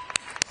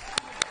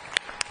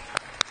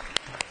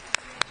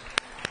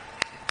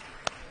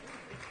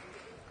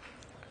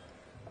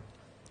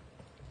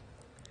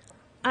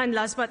 and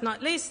last but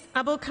not least,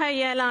 Abulkay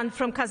Yelan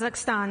from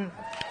Kazakhstan.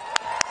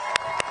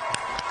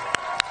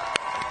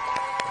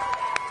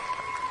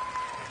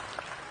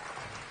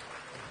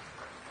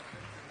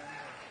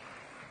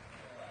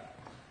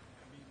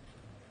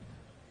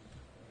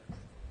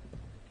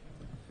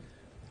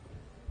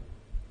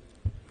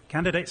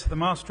 Candidates for the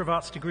Master of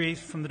Arts degrees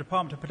from the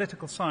Department of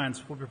Political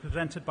Science will be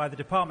presented by the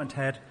department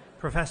head,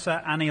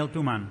 Professor Anil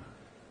Duman.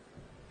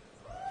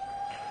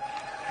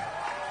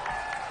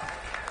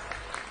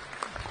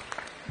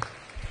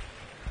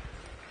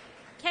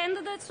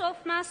 Candidates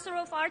of Master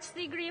of Arts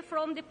degree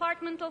from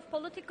Department of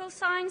Political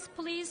Science,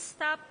 please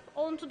step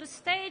onto the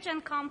stage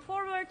and come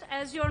forward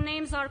as your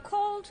names are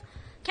called.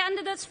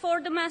 Candidates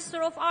for the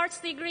Master of Arts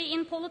degree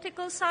in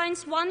Political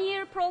Science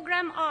one-year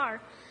program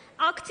are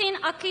Aktin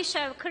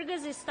Akishev,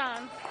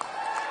 Kyrgyzstan,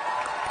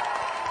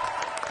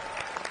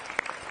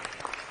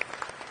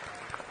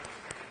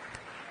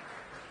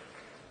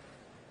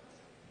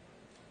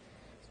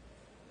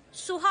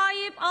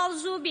 Suhaib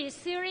Al-Zubi,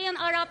 Syrian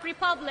Arab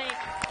Republic.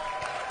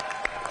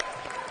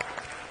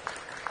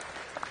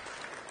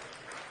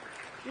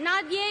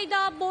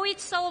 Nadieda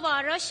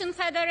Boitsova, Russian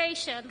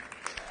Federation.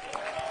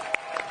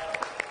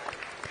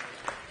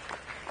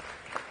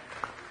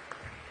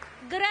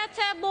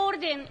 Grete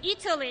Bordin,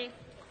 Italy.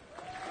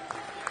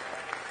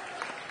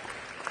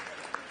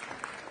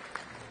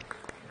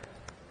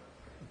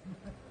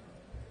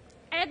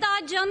 Eda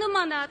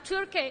Canımana,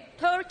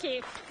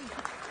 Turkey.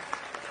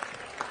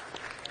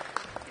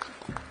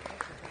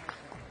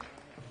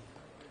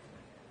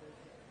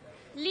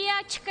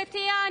 Lia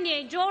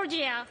Chkatiani,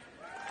 Georgia.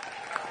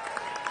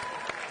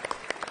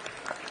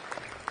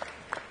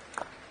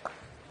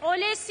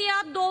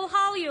 Olesia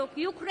Dovhalyuk,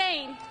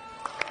 Ukraine.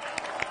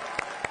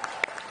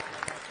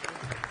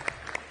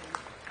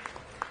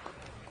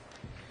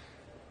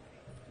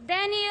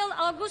 Daniel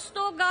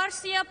Augusto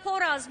Garcia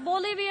Porras,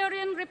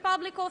 Bolivarian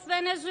Republic of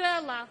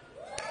Venezuela.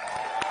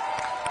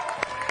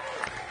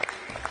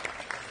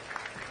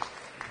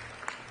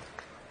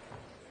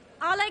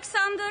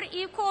 Alexander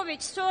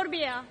Ivkovic,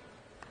 Serbia.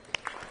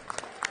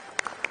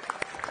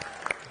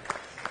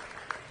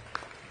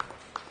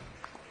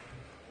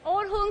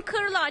 Orhun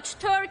Kırlaç,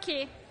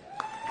 Turkey.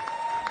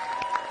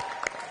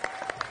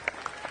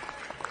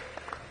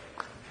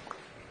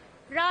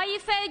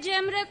 Raife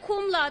Cemre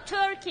Kumla,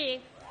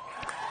 Turkey.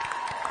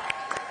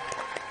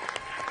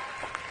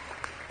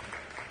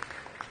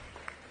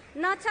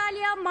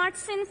 Natalia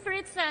Marcin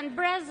Fritzen,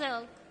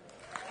 Brazil.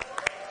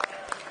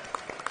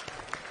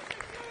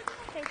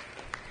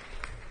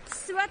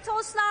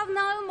 Svetoslav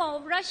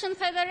Naumov, Russian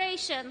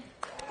Federation.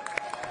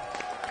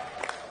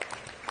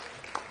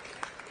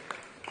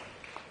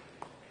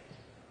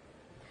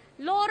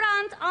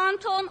 Laurent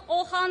Anton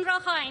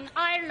O'Hanrahan,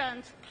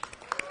 Ireland.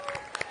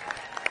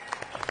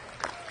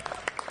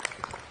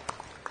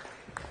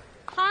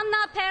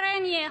 Hanna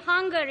Perenye,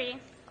 Hungary.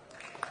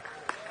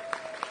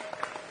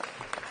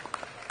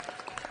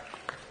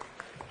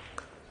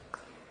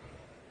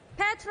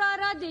 Petra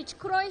Radic,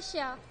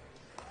 Croatia.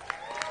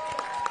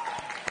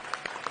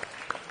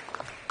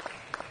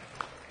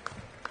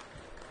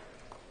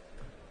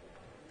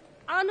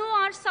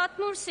 Anwar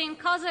Satnursin,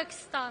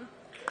 Kazakhstan.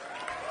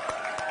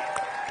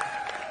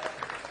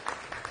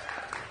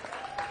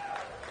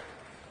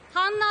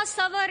 Hanna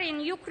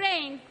Savarin,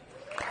 Ukraine.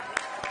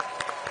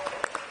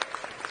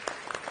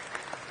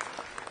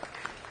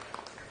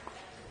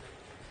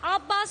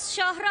 Abbas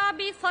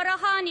Shahrabi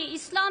Farahani,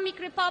 Islamic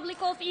Republic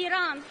of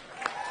Iran.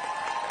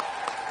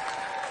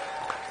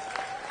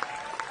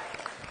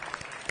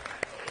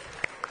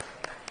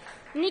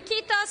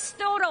 Nikita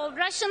Storov,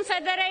 Russian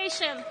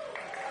Federation.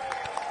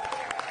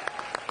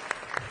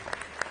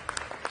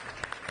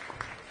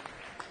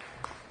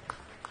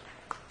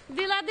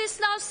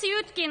 Vladislav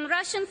Syutkin,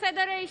 Russian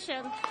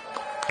Federation.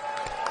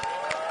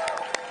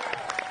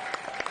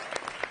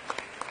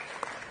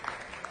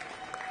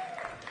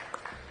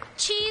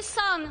 Chi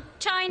Sun,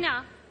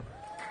 China.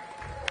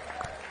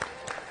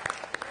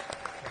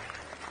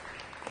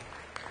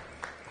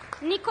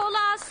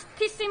 Nicolas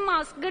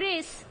Tisimas,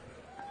 Greece.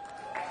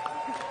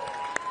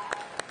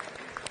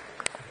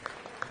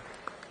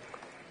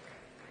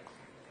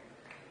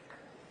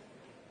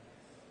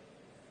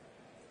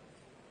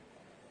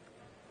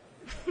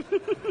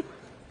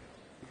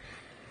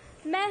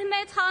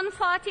 Mehmet Han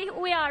Fatih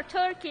Uyar,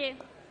 Turkey.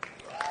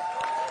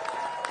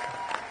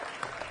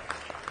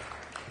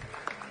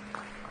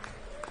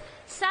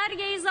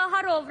 Sergei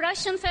Zaharov,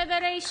 Russian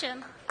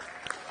Federation.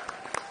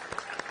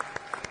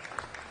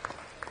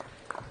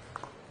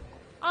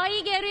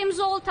 Aigerim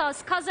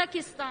Zoltas,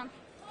 Kazakhstan.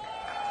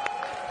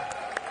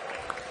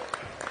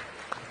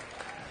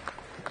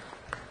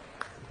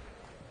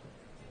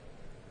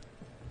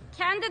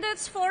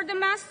 Candidates for the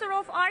Master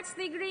of Arts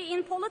degree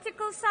in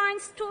Political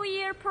Science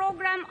 2-year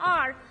program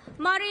are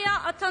Maria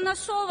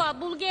Atanasova,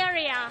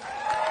 Bulgaria.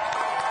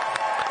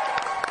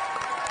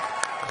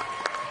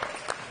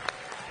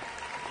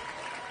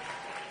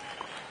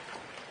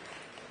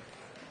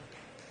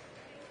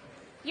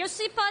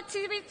 Josipa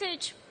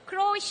Civitic,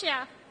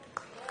 Croatia.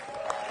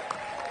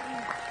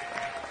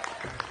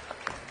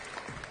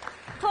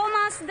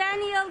 Thomas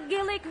Daniel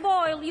Gillick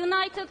Boyle,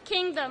 United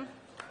Kingdom.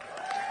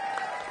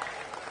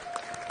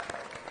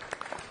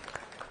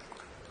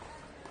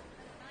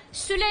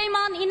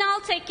 Süleyman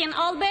İnaltekin,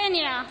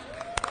 Albania.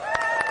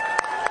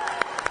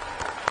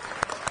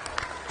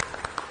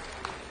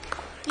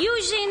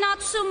 Yuji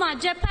Natsuma,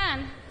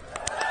 Japan.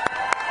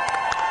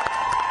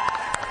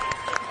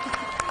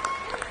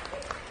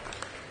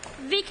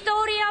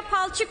 Victoria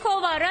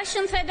Palchikova,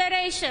 Russian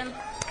Federation.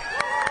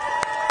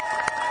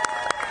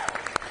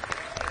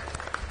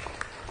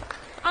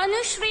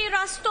 Anushri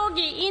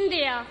Rastogi,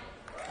 India.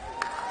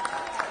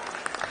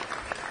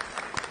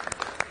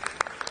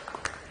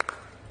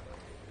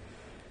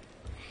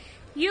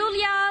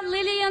 Yulia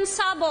Lilian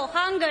Sabo,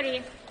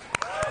 Hungary.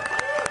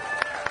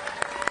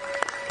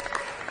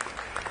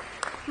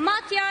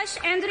 Matyas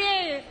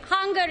Andrei,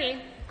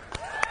 Hungary.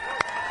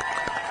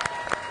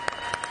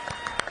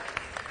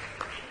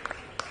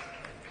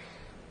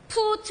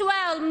 Pu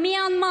 212,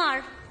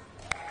 Myanmar.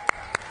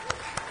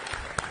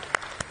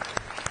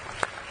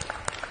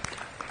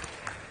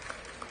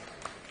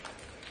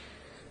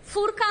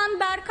 Furkan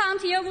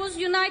Berkant Yavuz,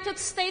 United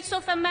States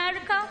of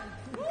America.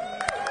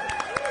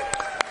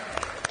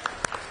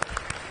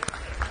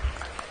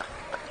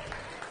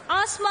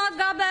 Asma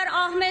Gaber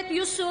Ahmet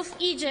Yusuf,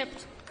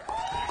 Egypt.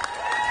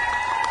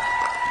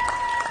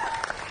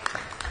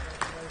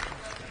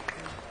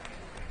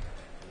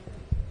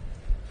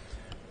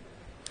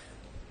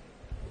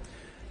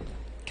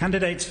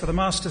 Candidates for the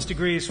master's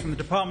degrees from the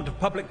Department of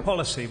Public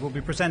Policy will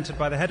be presented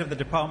by the head of the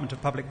Department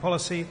of Public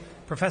Policy,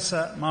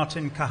 Professor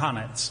Martin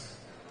Kahanetz.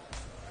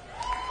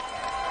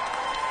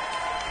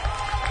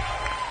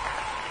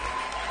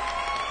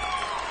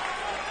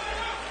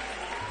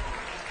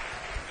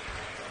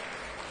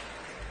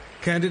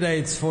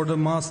 Candidates for the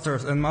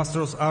master's and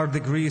master's art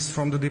degrees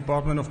from the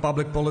Department of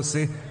Public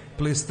Policy,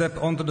 please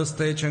step onto the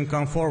stage and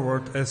come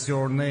forward as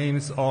your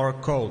names are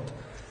called.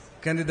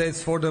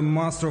 Candidates for the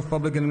Master of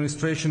Public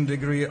Administration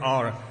degree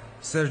are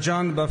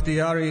Serjan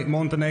Baftiari,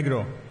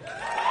 Montenegro;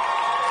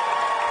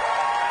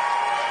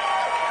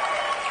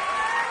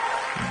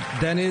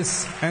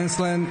 Denis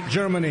Enslen,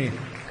 Germany;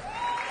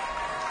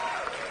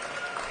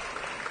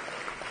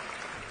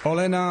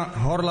 Olena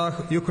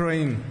Horlach,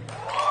 Ukraine;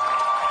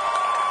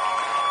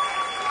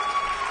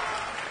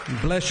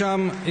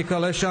 Blesham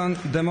Ikaleshan,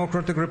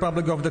 Democratic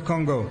Republic of the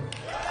Congo;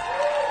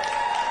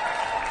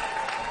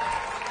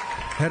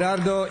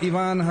 Gerardo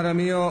Ivan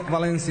Jaramillo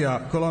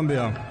Valencia,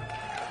 Colombia;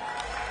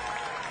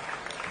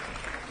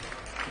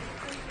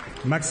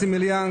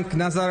 Maximilian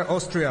Knazar,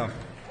 Austria;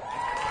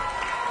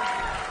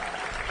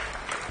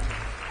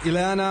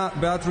 Ileana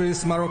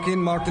Beatriz Marroquin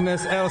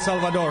Martinez, El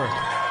Salvador;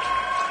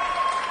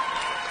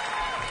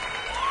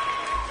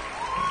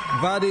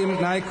 Vadim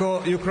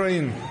Naiko,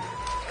 Ukraine;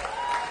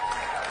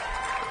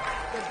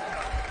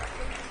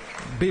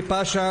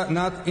 Bipasha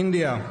Nath,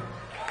 India;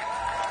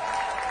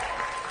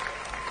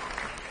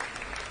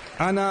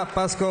 Anna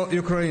Pasko,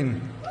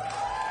 Ukraine;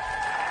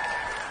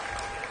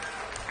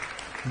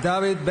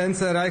 David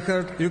Bence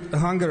Reichert,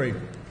 Hungary;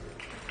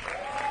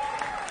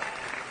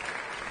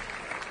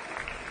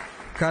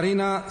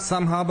 Karina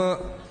Samhabe,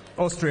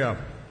 Austria;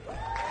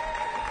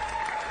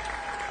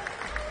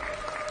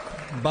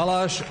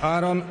 Balázs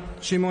Áron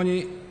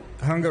Simonyi,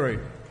 Hungary;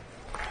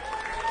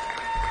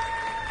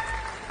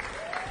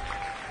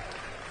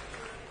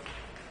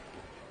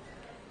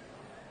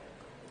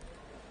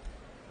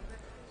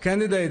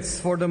 Candidates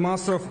for the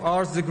Master of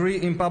Arts degree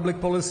in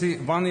Public Policy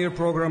one-year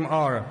program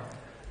are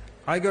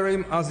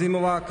Aigarim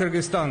Azimova,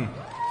 Kyrgyzstan;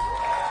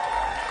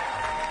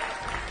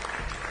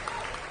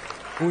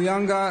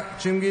 Uyanga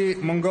Chimgi,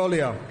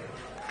 Mongolia;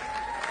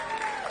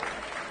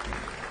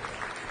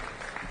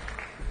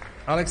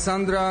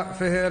 Alexandra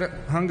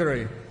Feher,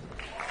 Hungary;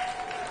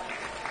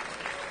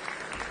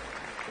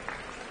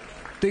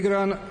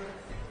 Tigran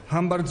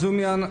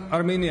Hambardzumian,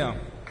 Armenia;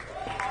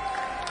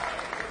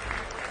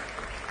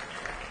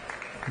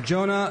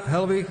 Jonah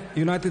Helvig,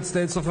 United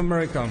States of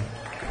America;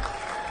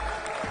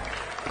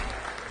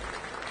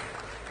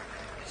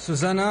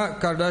 Susanna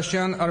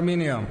Kardashian,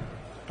 Armenia;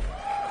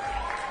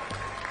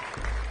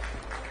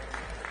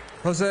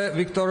 Jose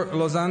Victor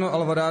Lozano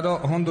Alvarado,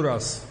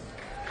 Honduras;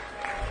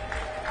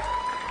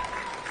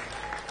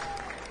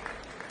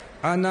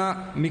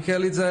 Anna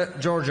Mikhelidze,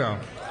 Georgia;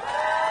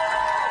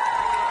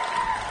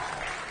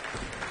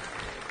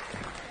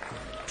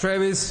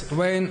 Travis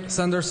Wayne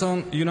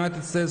Sanderson,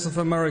 United States of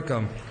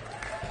America;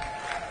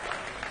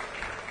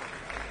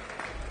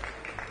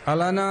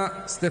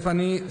 Alana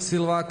Stephanie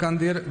Silva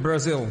Candir,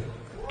 Brazil;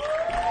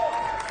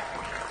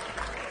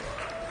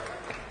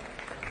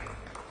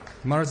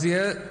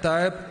 Marzieh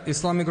Taeb,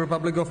 Islamic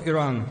Republic of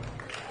Iran;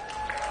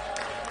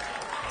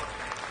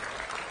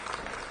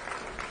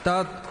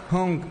 Tat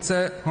Hong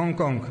Tse, Hong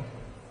Kong;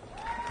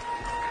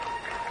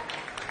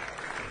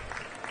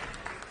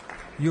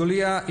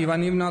 Yulia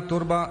Ivanivna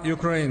Turba,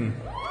 Ukraine;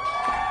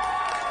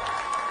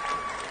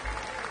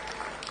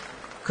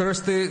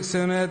 Kirsty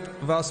Sionet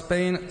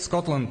Vaspain,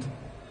 Scotland;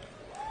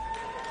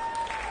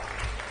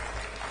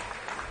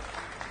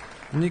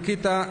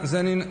 Nikita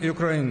Zenin,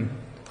 Ukraine;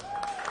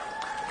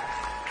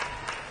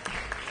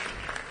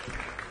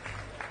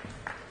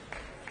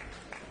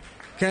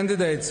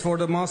 Candidates for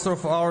the Master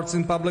of Arts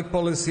in Public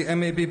Policy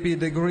MAPP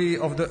degree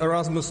of the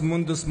Erasmus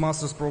Mundus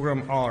Masters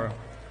Program are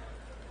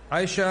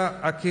Aisha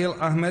Akil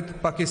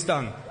Ahmed,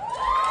 Pakistan;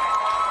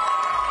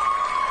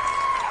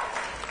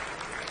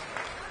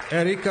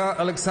 Erika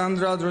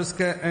Alexandra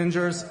Druske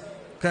Angers,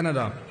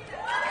 Canada;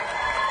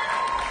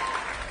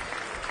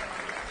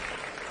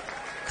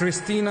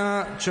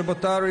 Cristina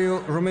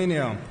Cebotariu,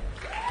 Romania;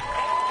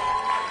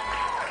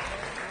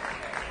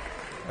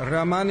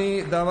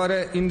 Ramani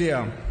Davare,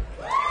 India;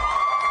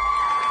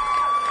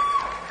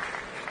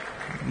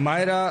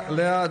 Mayra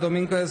Lea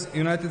Dominguez,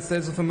 United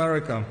States of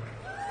America;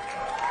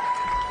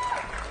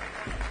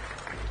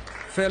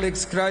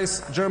 Felix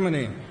Kreis,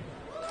 Germany;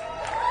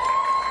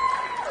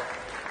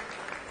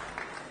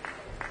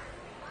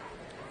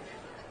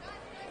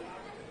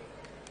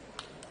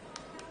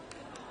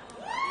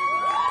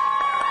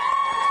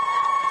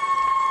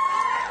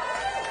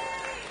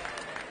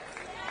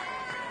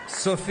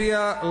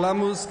 Sofia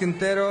Lamus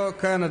Quintero,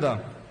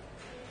 Canada.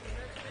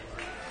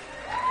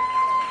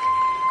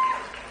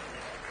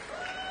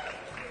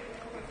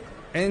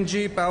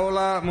 Angie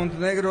Paola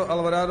Montenegro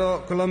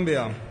Alvarado,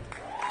 Colombia.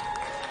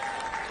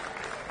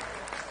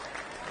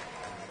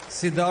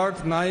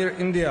 Siddharth Nair,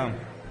 India.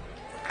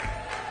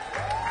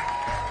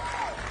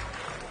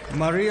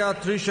 Maria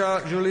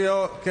Trisha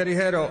Julio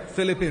Querijero,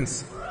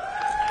 Philippines.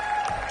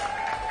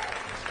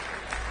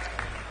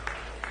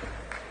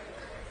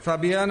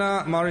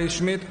 Fabiana Marie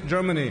Schmidt,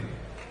 Germany.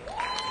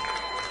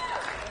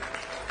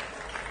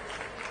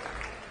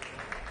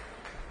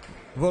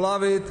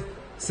 Volavit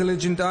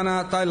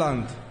Silijintana,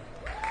 Thailand.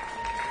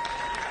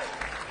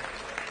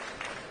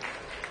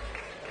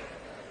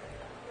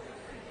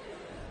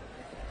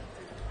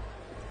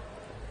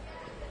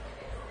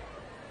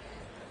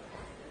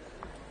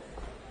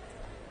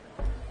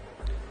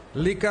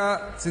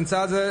 Lika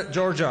Tsinsadze,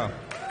 Georgia.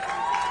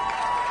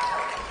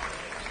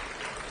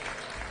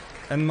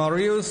 And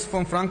Marius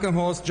von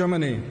Frankenhorst,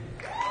 Germany.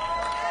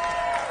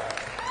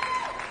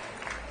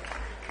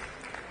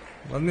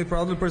 Let me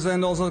proudly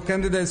present also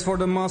candidates for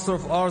the Master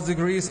of Arts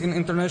degrees in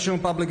International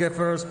Public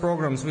Affairs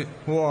programs,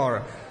 who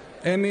are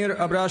Emir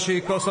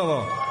Abrashi,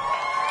 Kosovo.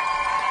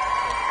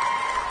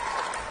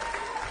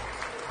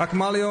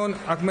 Akmalion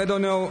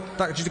Akhmedonov,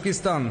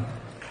 Tajikistan.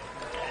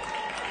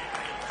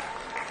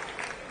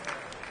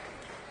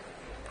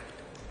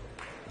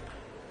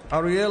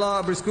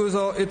 Ariela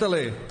Briscuso,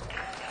 Italy.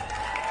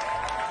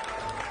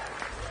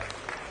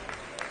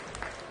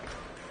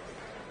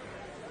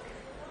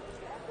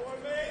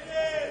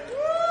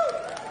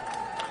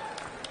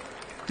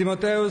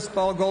 Timotheus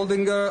Paul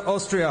Goldinger,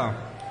 Austria.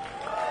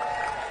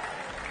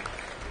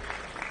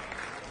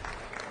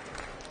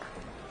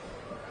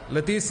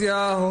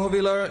 Leticia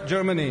Hohwiller,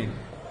 Germany.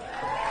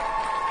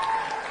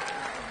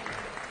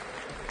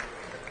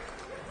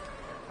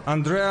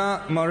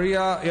 Andrea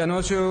Maria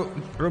Ianociu,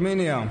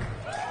 Romania.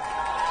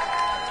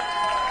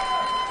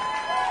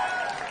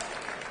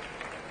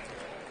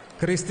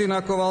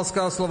 Kristina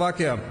Kowalska,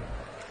 Slovakia.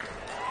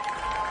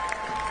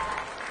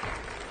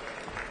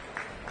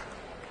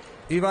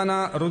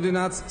 Ivana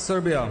Rudinac,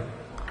 Serbia.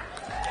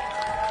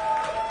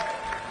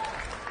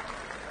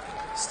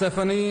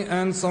 Stephanie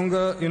Ann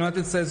Songa,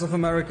 United States of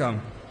America.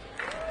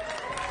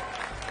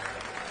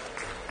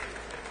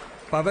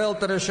 Pavel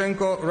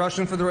Tereshenko,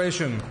 Russian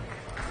Federation.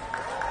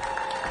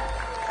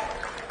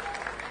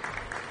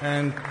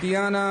 And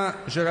Tiana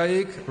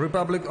Zheraik,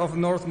 Republic of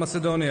North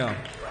Macedonia.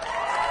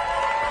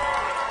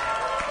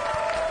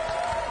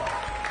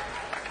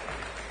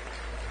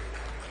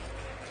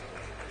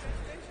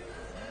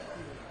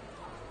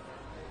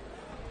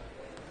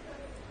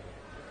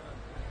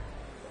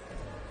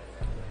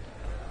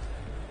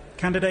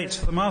 Candidates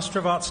for the Master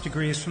of Arts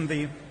degrees from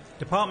the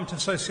Department of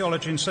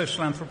Sociology and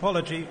Social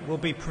Anthropology will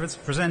be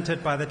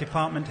presented by the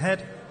department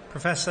head,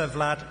 Professor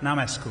Vlad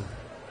Namescu.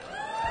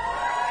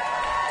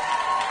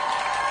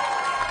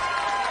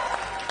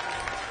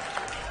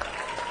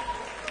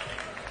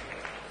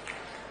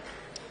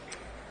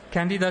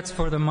 Candidates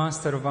for the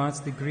Master of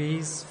Arts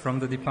degrees from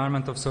the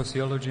Department of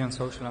Sociology and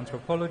Social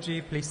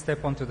Anthropology, please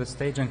step onto the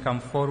stage and come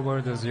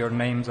forward as your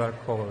names are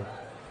called.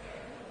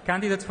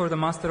 Candidates for the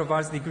Master of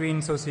Arts degree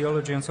in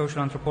Sociology and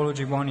Social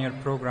Anthropology one-year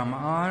program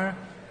are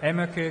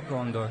Emeke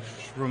Gondos,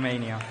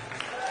 Romania.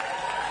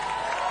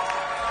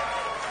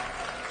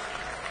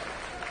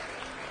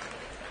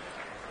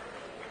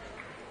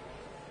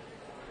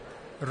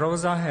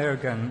 Rosa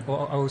Hergen,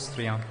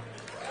 Austria.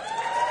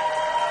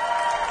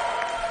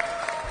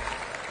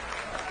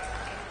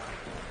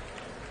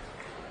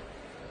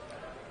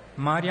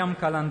 Mariam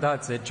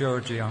Kalandadze,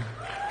 Georgia.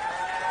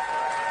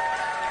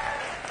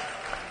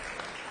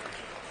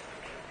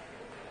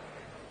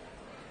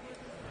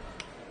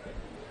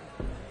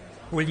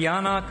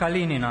 Uliana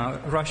Kalinina,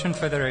 Russian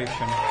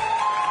Federation.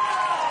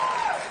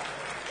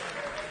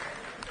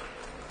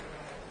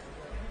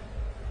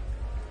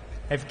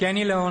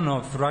 Evgeny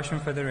Leonov,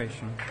 Russian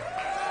Federation.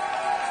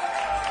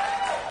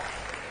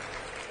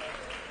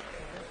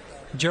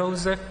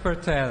 Joseph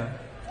Pertel,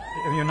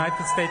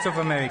 United States of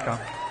America.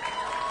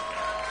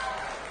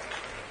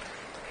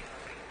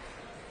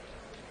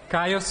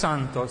 Caio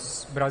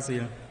Santos,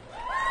 Brazil.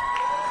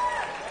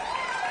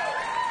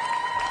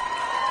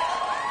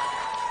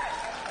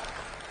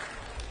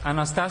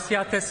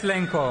 Anastasia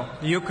Teslenko,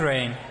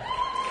 Ukraine.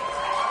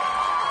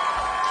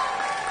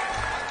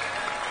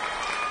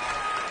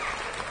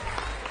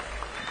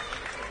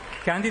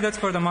 Candidates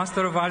for the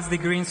Master of Arts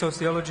degree in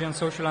Sociology and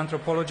Social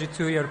Anthropology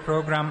two-year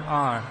program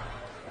are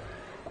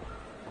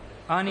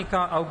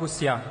Annika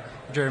Augustiak,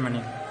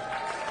 Germany.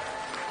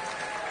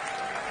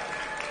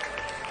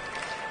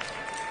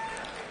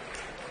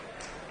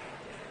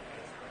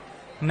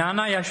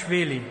 Nana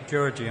Yashvili,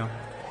 Georgia.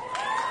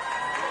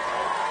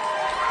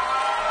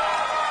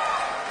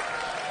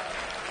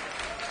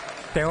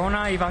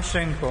 Teona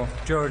Ivashenko,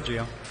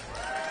 Georgia.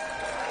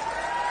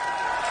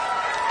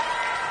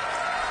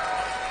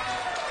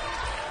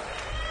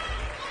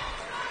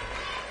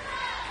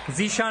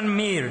 Zishan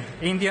Mir,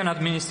 Indian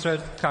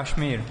administered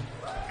Kashmir.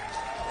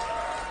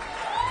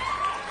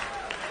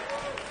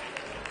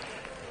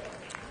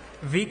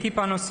 Vicky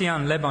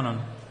Panosian, Lebanon.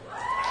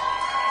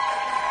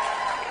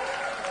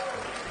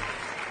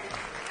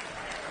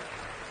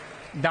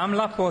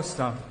 Damla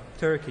Posta,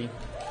 Turkey.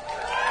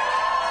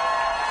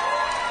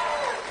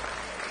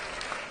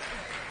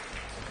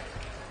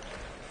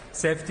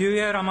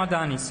 Sevtuye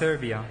Ramadani,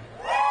 Serbia.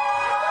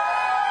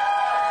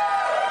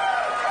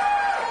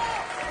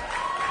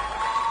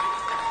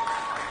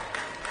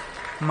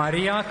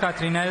 Maria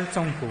Catrinel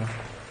Țoncu,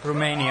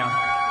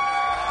 Romania.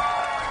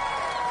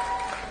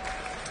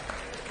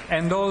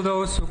 And all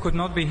those who could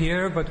not be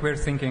here, but we're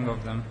thinking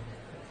of them.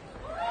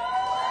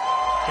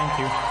 Thank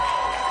you.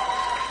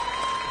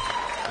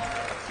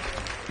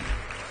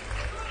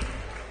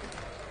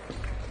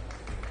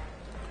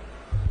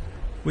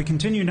 We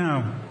continue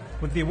now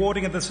with the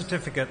awarding of the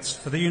certificates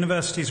for the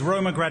university's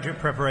Roma Graduate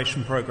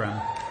Preparation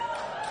Programme.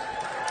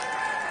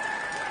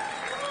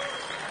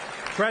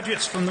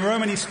 Graduates from the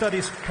Romani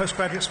Studies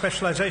Postgraduate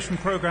Specialisation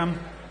Programme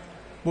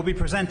will be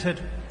presented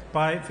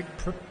by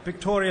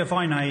Victoria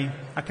Vainai,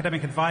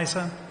 Academic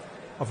Advisor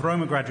of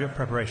Roma Graduate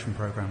Preparation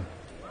Programme.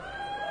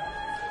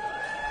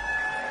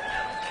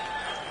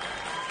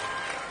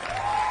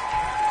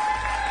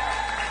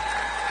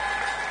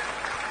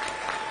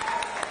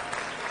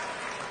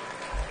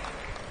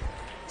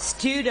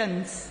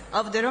 Students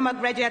of the Roma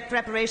Graduate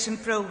Preparation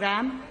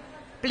Programme,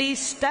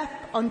 please step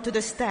onto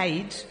the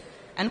stage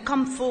and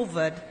come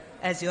forward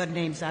as your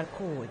names are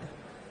called.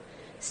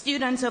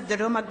 Students of the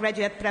Roma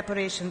Graduate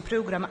Preparation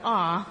Programme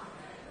are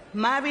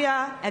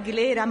Maria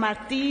Aguilera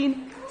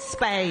Martin,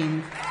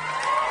 Spain.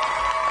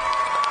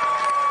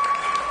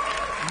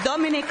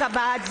 Dominika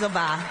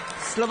Badzova,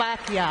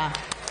 Slovakia.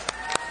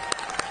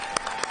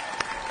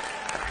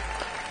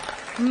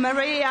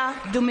 Maria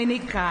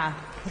Dominika,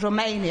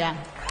 Romania.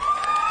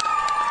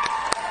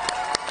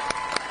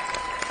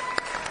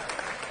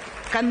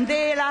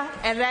 Candela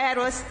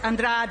Herreros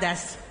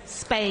Andrades,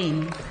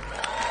 Spain.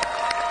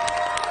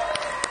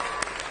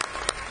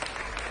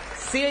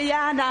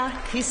 Siljana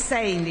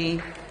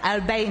Husseini,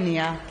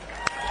 Albania.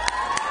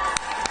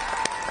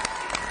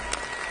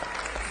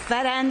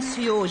 Ferenc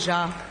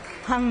Józsa,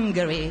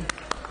 Hungary.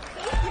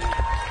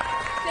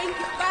 Thank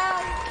you.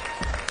 Bye.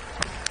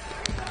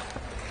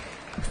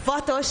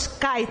 Fatos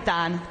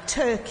Kaitan,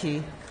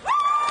 Turkey.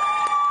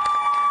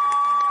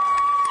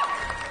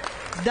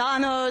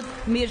 Donald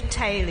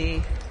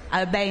Mirteli,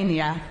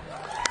 Albania.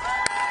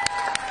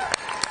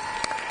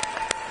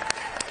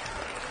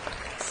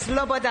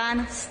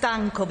 Slobodan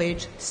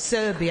Stankovic,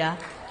 Serbia.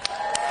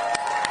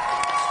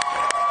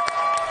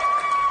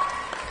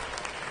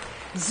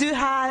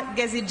 Zuhal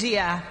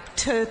Gezigia,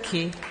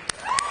 Turkey.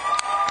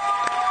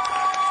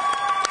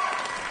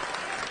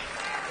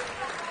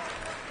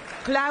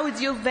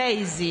 Claudio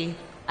Vesi,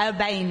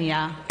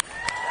 Albania.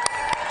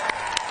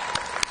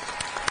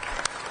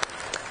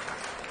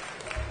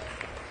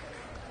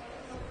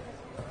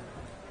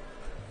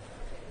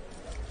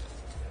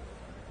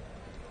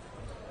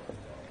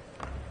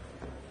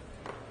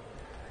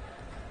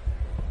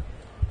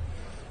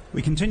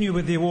 We continue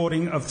with the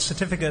awarding of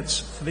certificates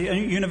for the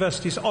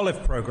university's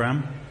OLIVE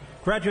programme.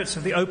 Graduates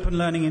of the Open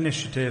Learning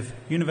Initiative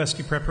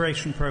University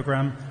Preparation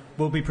Programme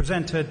will be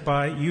presented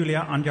by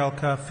Julia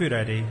Anjalka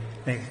Furedi,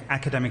 the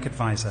academic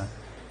advisor.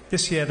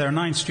 This year there are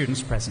 9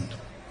 students present.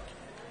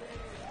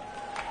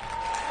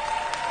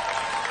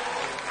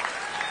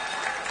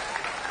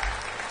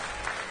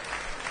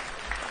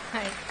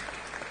 Hi.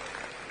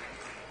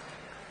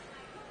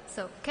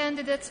 So,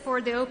 candidates for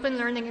the Open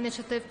Learning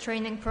Initiative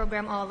Training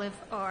Program OLIVE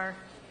are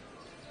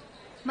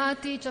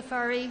Mati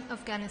Jafari,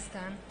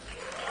 Afghanistan.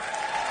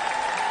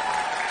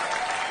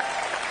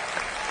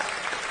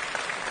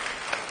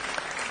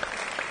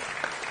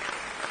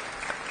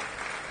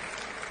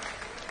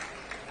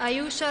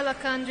 Ayusha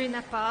Lakandri,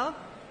 Nepal.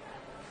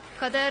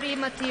 Kaderi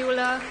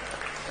Matiula.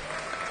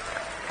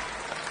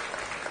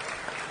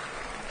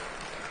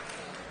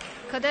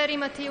 Kaderi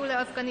Matiula,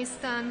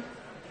 Afghanistan.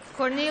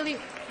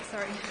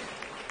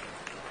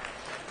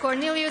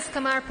 Cornelius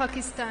Kamar,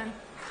 Pakistan.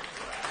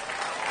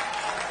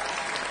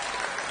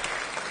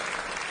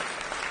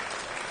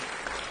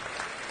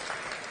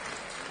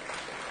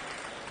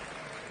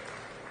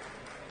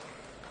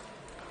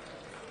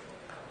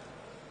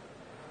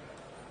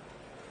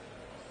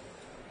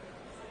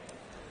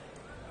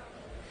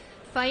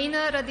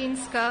 Faina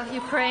Radinska,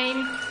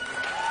 Ukraine.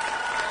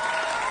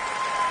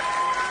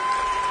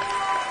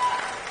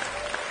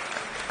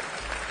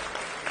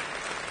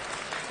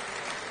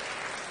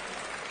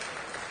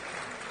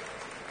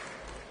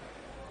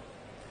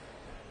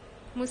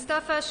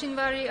 Mustafa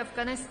Shinwari,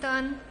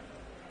 Afghanistan.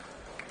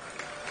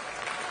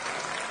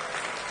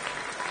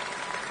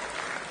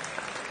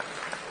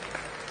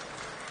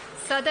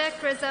 Sadek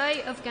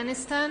Rezai,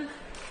 Afghanistan.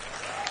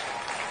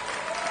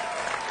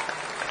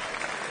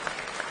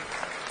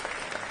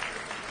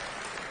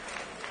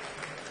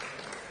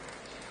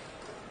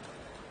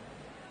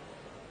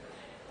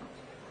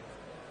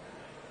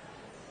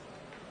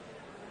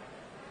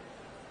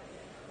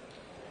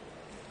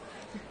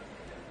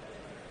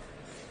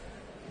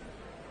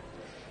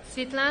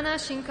 Svitlana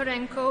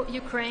Shinkarenko,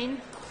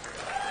 Ukraine.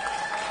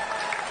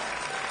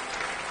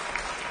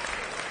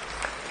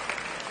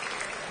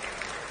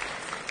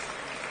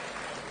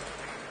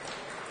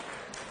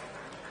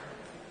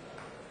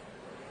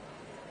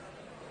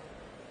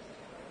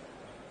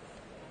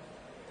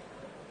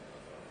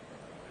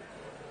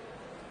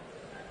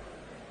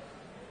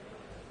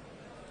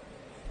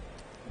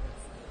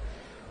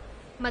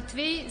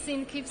 Matvey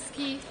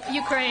Zinkivsky,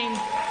 Ukraine.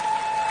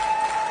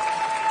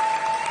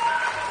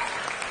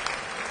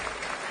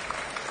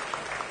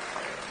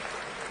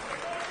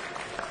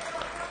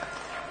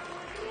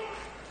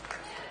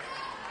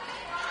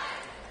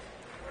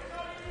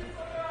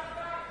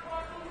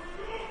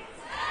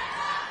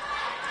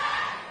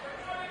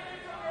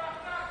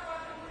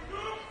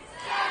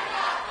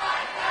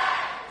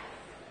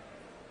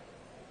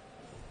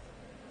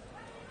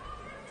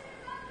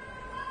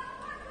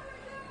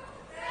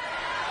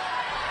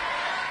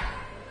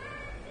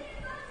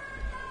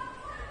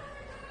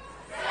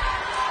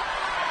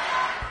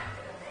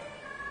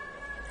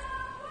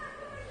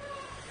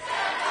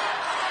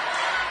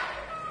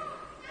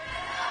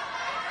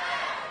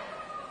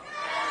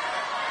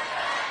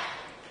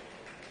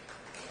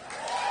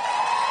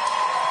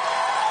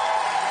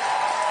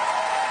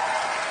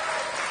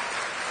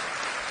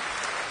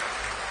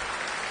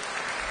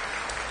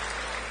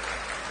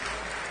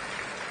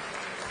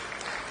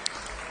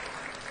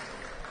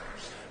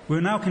 We'll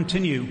now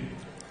continue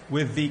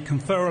with the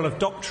conferral of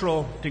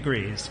doctoral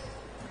degrees.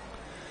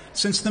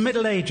 Since the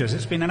Middle Ages,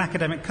 it's been an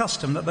academic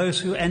custom that those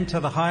who enter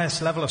the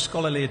highest level of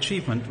scholarly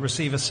achievement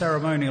receive a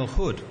ceremonial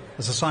hood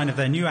as a sign of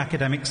their new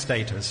academic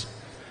status.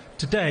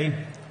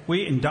 Today,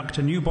 we induct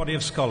a new body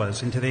of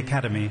scholars into the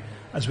Academy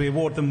as we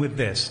award them with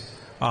this,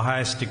 our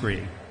highest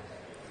degree.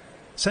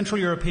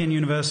 Central European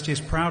University is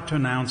proud to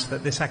announce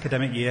that this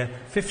academic year,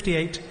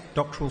 58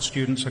 doctoral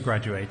students are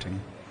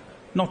graduating.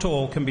 Not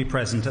all can be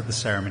present at the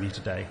ceremony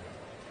today.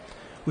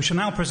 We shall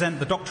now present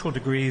the doctoral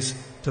degrees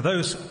to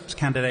those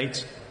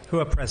candidates who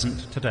are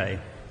present today.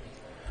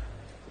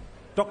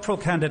 Doctoral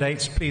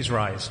candidates, please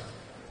rise.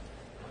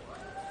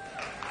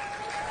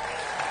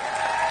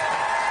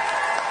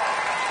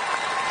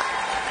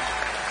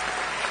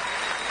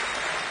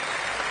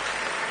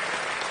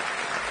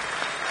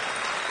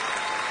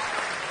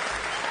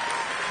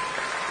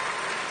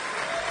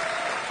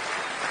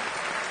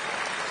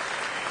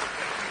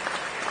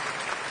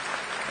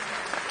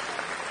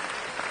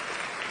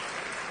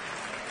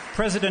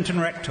 President and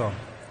Rector,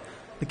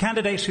 the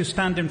candidates who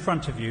stand in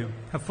front of you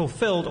have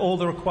fulfilled all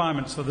the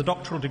requirements of the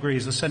doctoral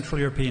degrees of Central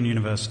European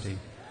University.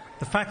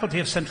 The faculty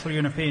of Central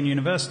European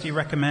University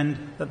recommend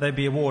that they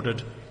be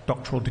awarded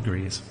doctoral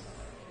degrees.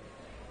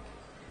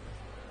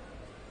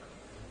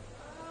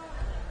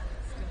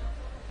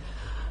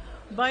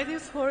 By the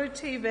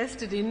authority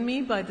vested in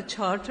me by the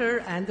Charter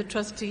and the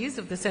trustees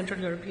of the Central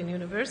European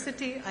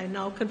University, I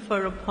now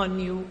confer upon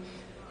you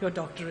your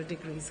doctorate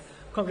degrees.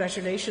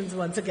 Congratulations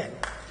once again.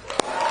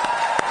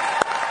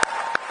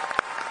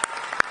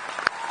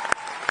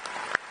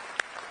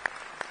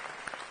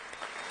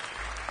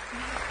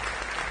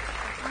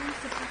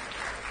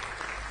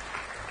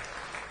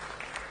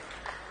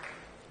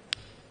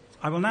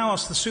 I will now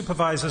ask the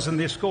supervisors and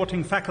the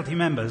escorting faculty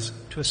members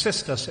to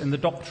assist us in the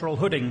doctoral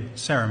hooding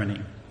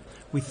ceremony.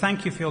 We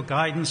thank you for your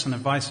guidance and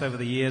advice over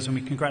the years, and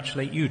we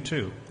congratulate you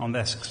too on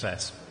their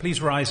success.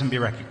 Please rise and be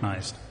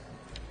recognised.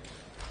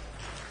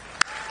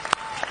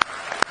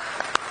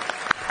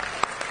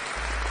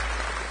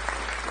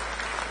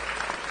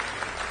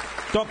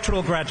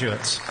 Doctoral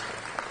graduates,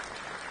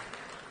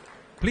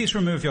 please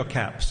remove your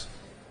caps.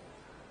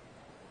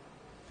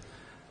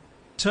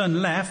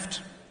 Turn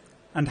left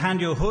and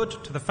hand your hood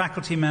to the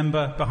faculty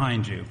member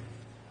behind you.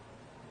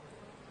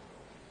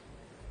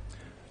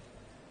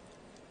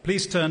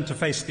 Please turn to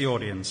face the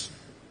audience.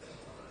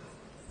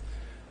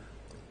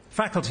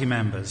 Faculty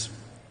members,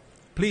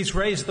 please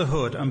raise the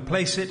hood and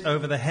place it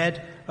over the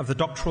head of the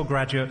doctoral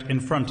graduate in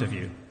front of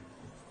you.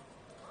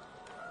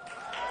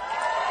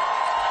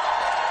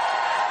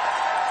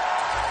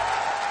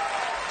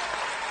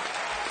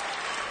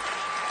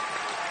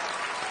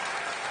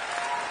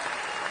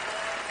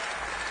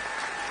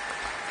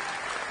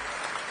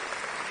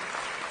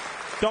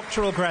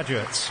 Doctoral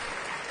graduates,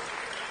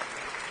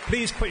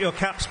 please put your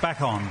caps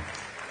back on.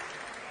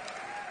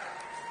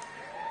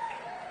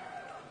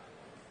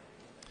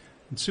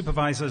 And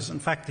supervisors and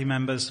faculty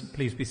members,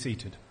 please be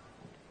seated.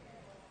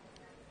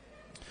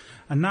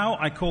 And now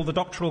I call the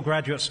doctoral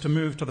graduates to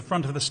move to the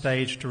front of the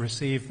stage to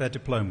receive their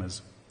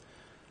diplomas.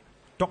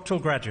 Doctoral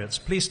graduates,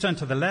 please turn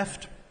to the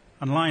left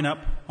and line up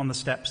on the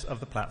steps of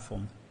the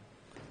platform.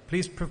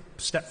 Please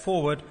step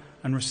forward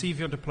and receive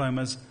your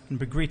diplomas and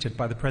be greeted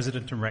by the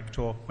President and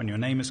Rector when your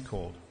name is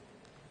called.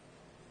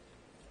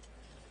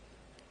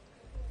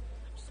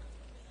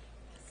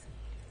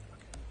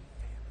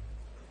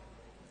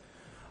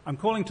 I'm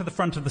calling to the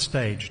front of the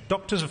stage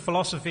Doctors of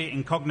Philosophy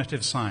in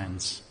Cognitive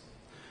Science.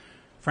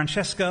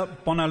 Francesca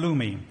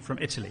Bonalumi from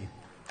Italy.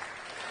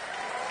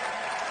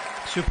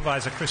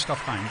 Supervisor Christoph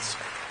Heinz.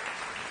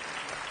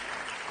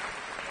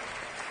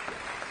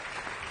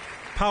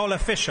 Paula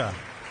Fischer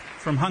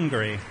from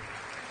Hungary.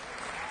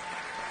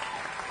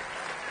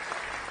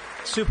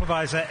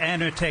 Supervisor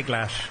Ernő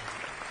Teglash.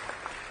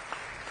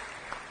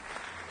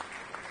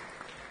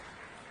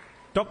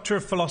 Doctor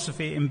of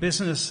Philosophy in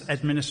Business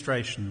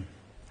Administration,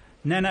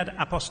 Nenad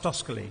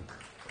Apostoskoli,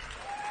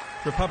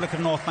 Republic of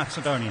North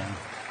Macedonia.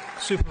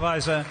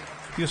 Supervisor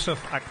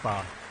Yusuf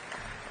Akbar.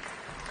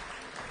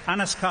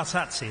 Anas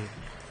Karsatsi,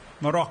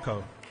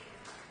 Morocco.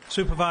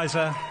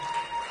 Supervisor,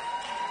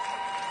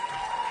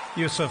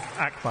 Yusuf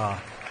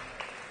Akbar.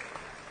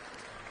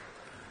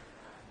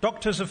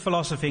 Doctors of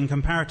Philosophy in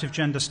Comparative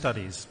Gender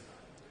Studies.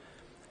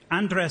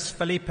 Andres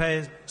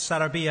Felipe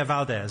Sarabia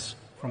Valdez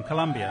from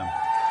Colombia.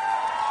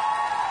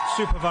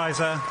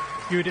 Supervisor,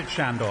 Judith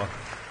Shandor.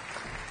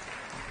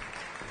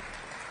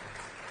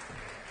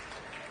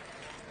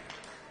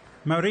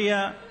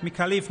 Maria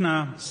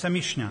Mikhailivna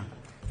Semishna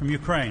from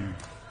Ukraine.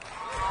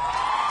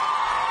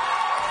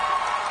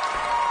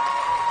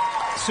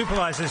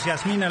 Supervisors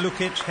Yasmina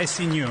Lukic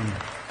Hesinyun.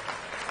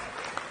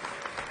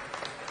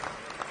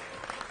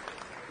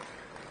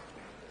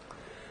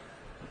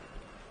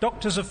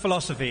 Doctors of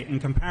Philosophy in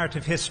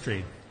Comparative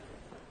History.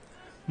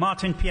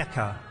 Martin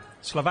Pieka,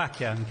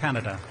 Slovakia and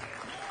Canada.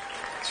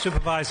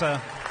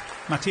 Supervisor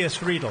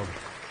Matthias Riedel.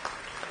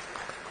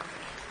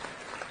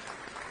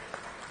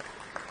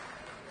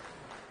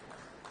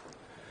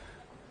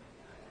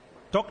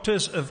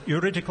 Doctors of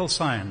Juridical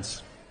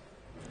Science.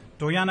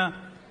 Dojana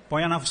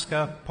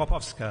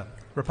Bojanovska-Popovska,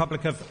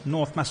 Republic of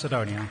North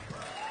Macedonia.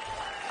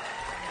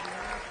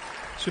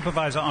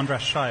 Supervisor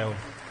Andras Shail.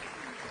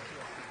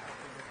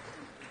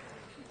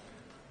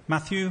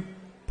 Matthew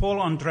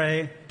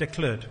Paul-André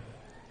Declud,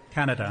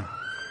 Canada.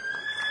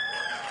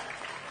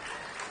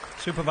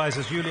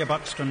 Supervisors Julia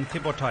Buxton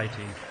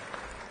Tibotaiti.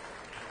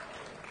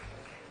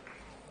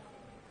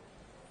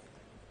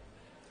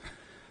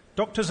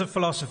 Doctors of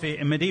Philosophy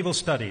in Medieval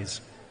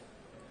Studies.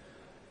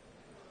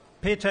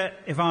 Peter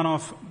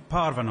Ivanov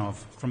Parvanov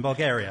from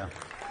Bulgaria.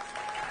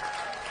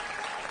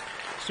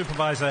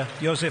 Supervisor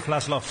Josef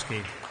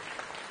Laslovsky.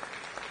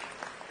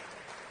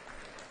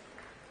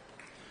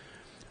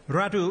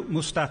 Radu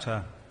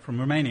Mustata from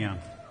Romania.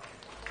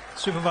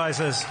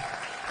 Supervisors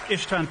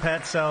István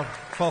Percel,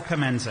 Volker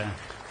Menze.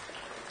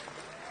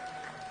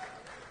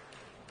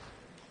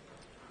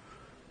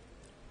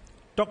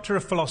 Doctor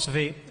of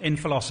Philosophy in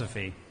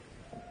Philosophy.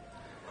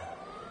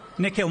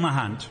 Nikhil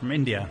Mahant from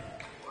India.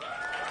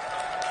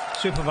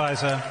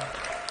 Supervisor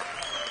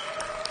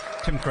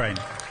Tim Crane.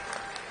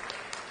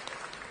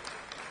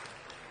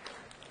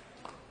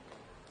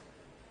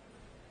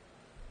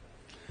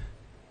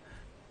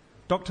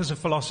 Doctors of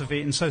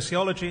Philosophy in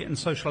Sociology and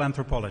Social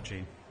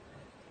Anthropology.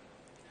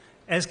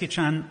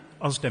 Ezgican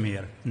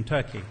Özdemir in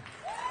Turkey.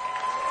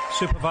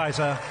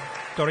 Supervisor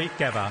Dorit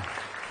Geva.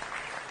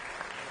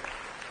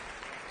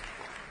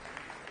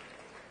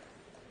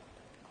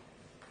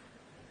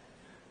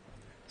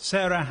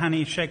 Sarah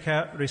Hani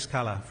Sheikha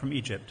Rizkala from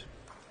Egypt.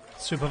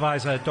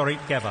 Supervisor Dorit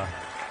Geva.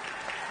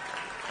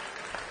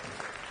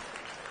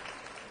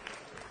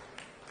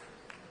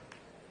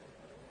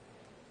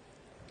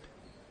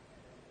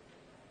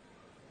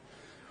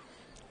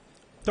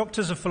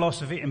 Doctors of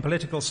Philosophy in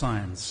Political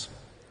Science.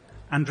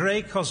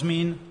 Andrei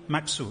Cosmin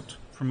Maksut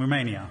from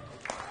Romania.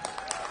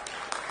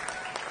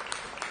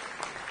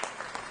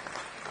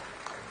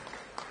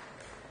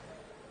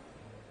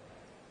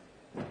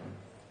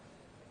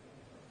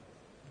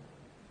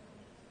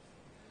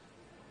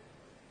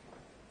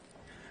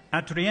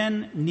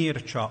 Adrien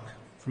Nirchok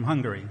from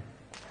Hungary.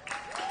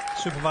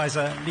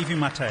 Supervisor Liviu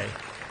Matei.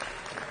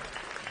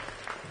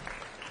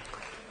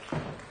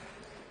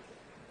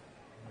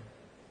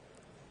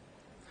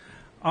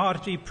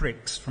 R.G.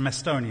 Prix from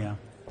Estonia.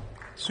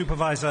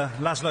 Supervisor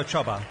Laszlo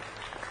Csoba.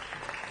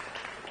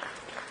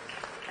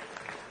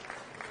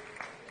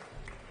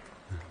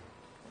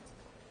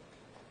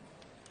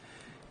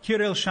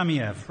 Kirill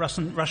Shamiev,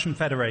 Russian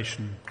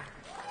Federation.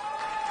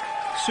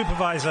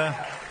 Supervisor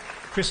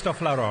Christophe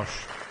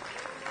Laroche.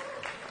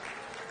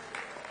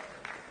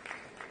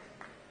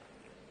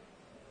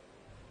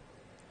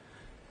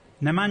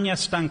 Nemanja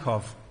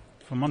Stankov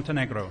from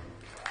Montenegro.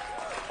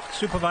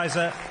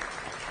 Supervisor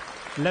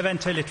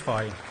Levente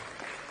Litvoi.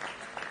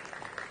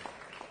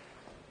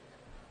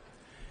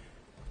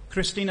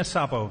 Christina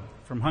Sabo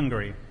from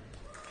Hungary.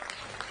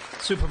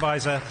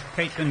 Supervisor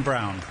Caitlin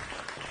Brown.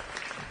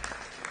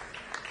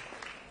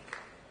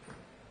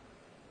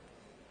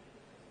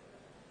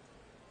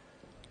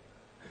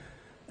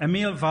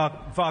 Emil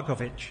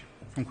Vargovic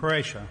from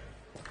Croatia.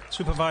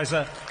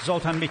 Supervisor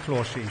Zoltan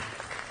Miklorsi.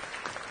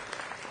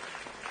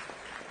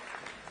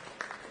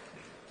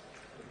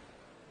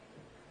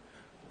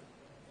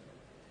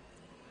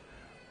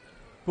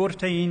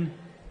 Burtein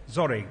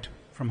Zorigt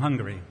from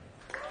Hungary.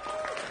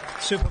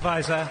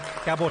 Supervisor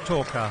Gabor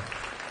Torka.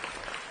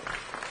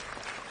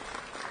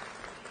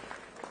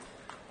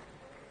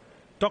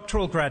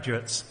 Doctoral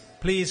graduates,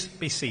 please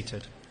be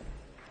seated.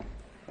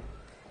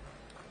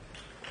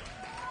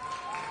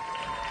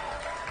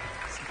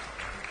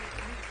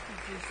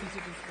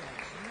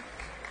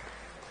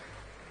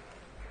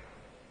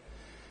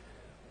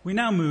 We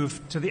now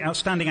move to the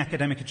Outstanding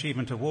Academic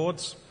Achievement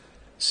Awards.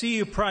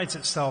 CEU prides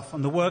itself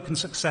on the work and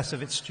success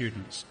of its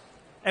students.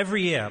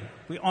 Every year,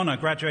 we honour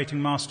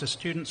graduating master's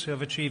students who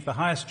have achieved the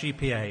highest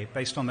GPA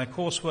based on their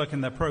coursework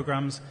and their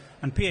programmes,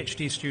 and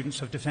PhD students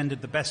who have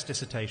defended the best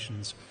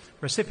dissertations.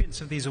 Recipients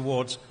of these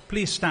awards,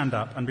 please stand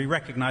up and be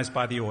recognised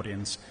by the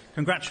audience.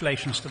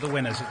 Congratulations to the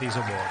winners of these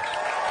awards.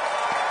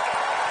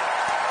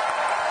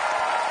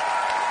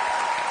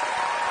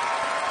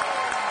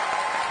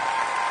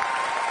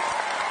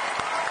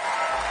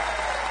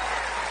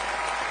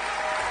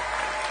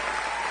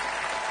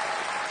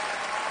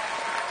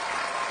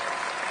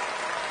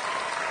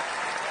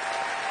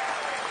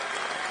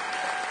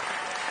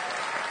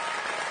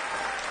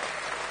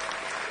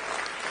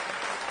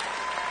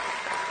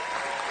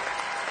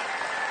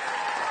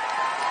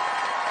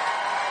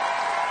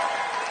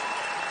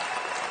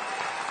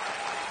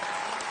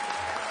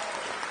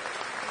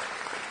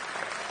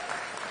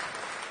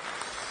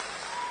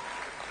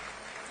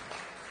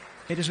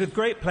 It is with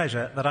great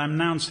pleasure that I am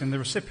announcing the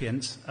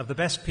recipients of the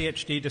Best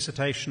PhD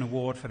Dissertation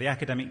Award for the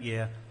academic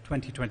year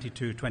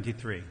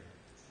 2022-23.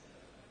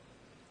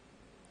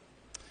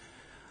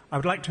 I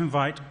would like to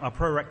invite our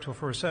Pro-Rector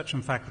for Research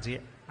and Faculty,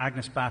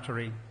 Agnes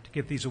Battery, to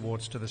give these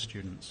awards to the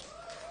students.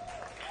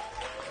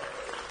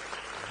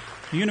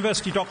 The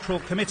University Doctoral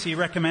Committee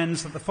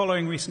recommends that the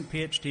following recent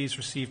PhDs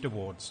received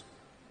awards.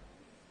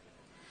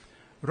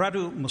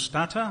 Radu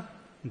Mustata,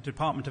 in the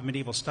Department of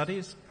Medieval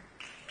Studies.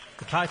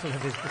 The title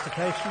of his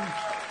dissertation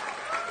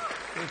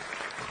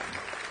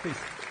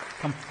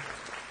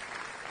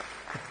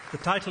The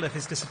title of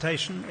his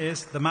dissertation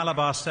is The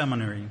Malabar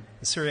Sermonary,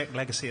 the Syriac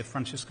Legacy of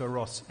Francisco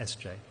Ross,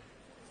 S.J.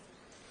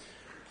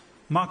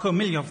 Marko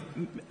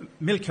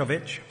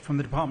Milkovic from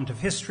the Department of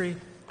History,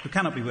 who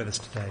cannot be with us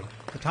today.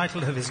 The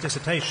title of his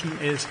dissertation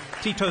is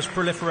Tito's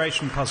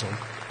Proliferation Puzzle,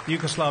 the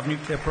Yugoslav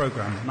Nuclear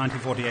Program,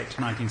 1948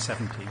 to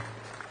 1970.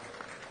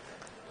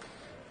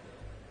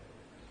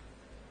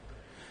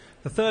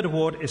 The third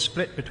award is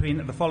split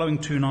between the following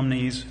two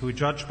nominees who were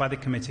judged by the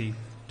committee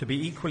to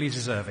be equally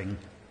deserving.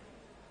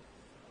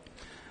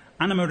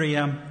 Anna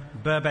Maria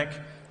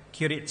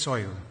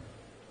Berbeck-Kiritsoiu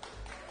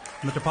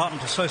from the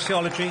Department of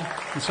Sociology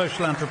and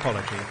Social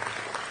Anthropology.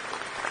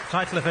 The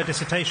title of her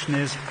dissertation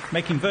is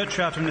Making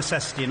Virtue Out of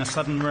Necessity in a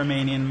Southern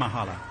Romanian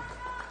Mahala.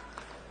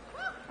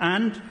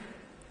 And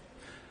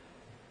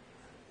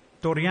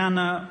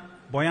Doriana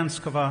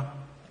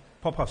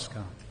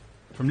Boyanskova-Popovska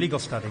from Legal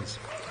Studies.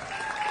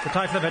 The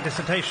title of her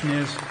dissertation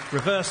is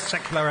Reverse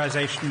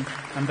Secularization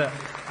and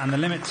the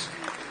Limits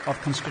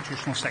of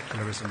Constitutional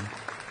Secularism.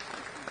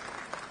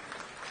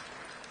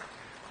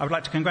 I would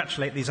like to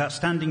congratulate these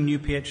outstanding new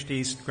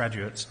PhD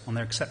graduates on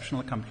their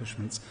exceptional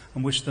accomplishments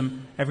and wish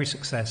them every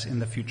success in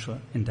their future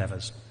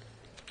endeavours.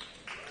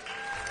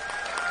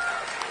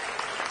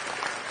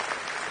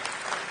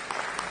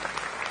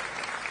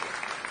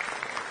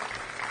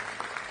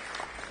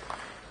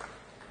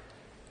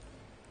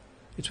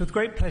 It's with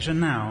great pleasure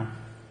now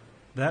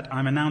that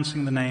I'm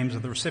announcing the names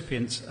of the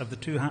recipients of the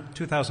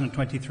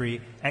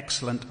 2023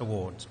 Excellent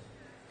Awards.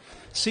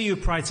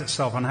 CEU prides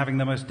itself on having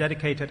the most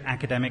dedicated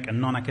academic and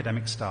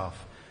non-academic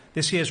staff.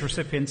 This year's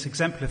recipients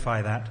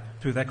exemplify that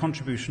through their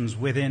contributions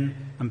within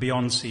and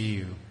beyond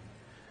CEU.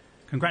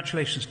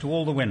 Congratulations to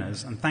all the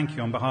winners, and thank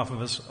you on behalf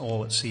of us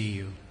all at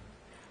CEU.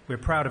 We're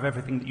proud of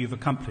everything that you've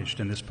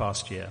accomplished in this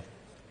past year.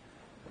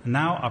 And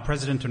now our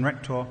President and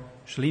Rector,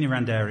 Shalini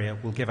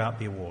Randaria, will give out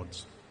the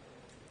awards.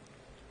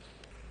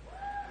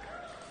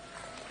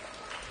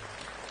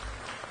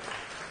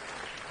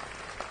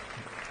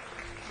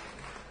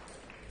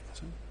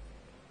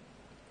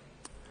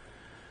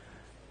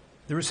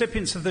 The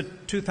recipients of the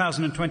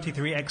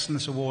 2023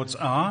 Excellence Awards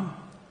are,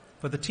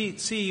 for the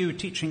CEU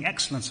Teaching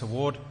Excellence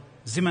Award,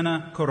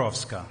 Zimena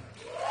Korovska.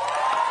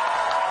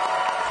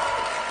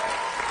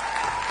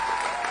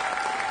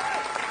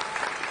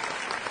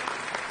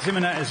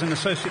 Zimena is an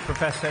Associate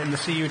Professor in the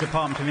CEU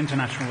Department of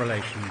International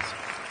Relations.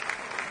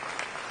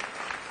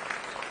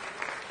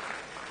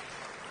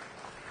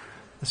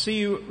 The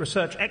CEU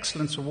Research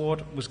Excellence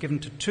Award was given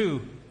to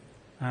two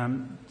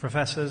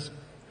professors,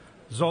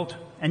 Zsolt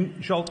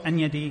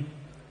Enyedi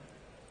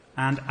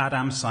and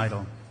Adam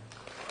Seidel.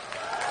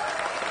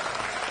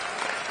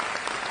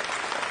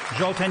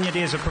 Zsolt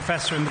Enyedi is a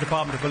professor in the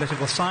Department of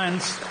Political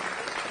Science.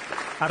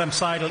 Adam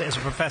Seidel is a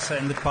professor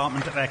in the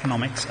Department of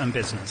Economics and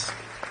Business.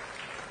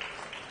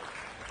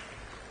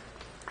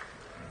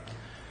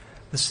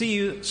 The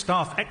CEU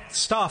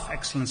Staff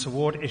Excellence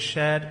Award is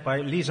shared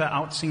by Lisa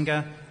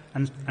Outzinger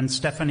and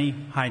Stephanie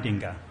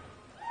Heidinger.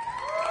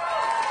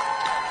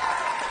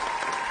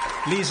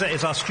 Lisa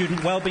is our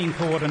Student Wellbeing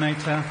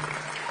Coordinator,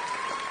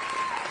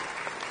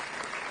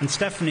 and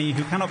Stephanie,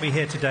 who cannot be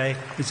here today,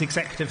 is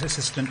Executive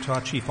Assistant to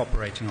our Chief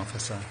Operating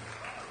Officer.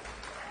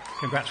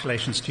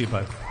 Congratulations to you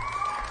both.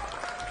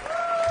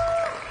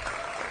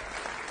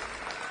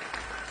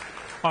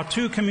 Our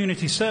two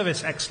Community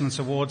Service Excellence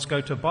Awards go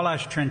to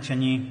Balázs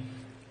Trencsányi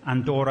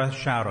and Dora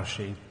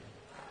Sárosi.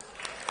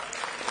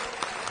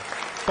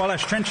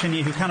 Balázs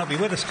Trencsányi, who cannot be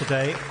with us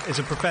today, is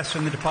a professor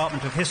in the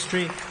Department of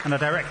History and a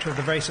director of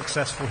the very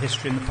successful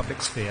History in the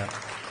Public Sphere.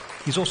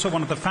 He's also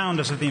one of the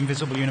founders of the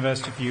Invisible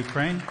University of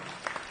Ukraine.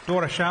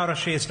 Dora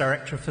Sárosi is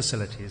Director of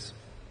Facilities.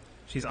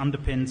 She's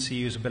underpinned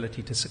CEU's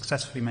ability to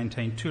successfully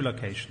maintain two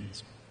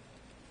locations.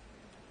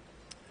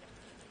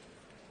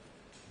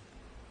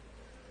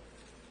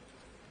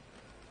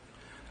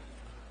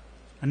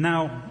 And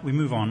now we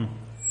move on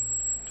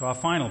to our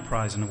final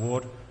prize and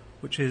award,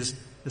 which is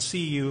the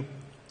CEU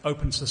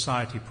Open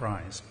Society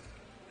Prize.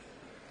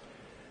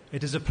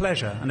 It is a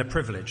pleasure and a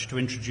privilege to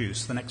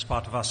introduce the next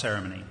part of our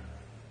ceremony.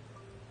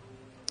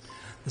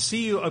 The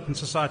CEU Open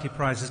Society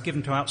Prize is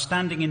given to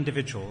outstanding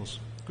individuals,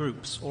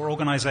 groups or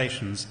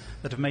organisations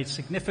that have made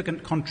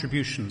significant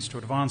contributions to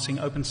advancing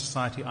open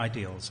society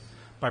ideals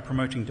by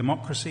promoting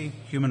democracy,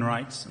 human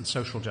rights and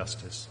social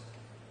justice.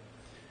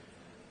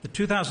 The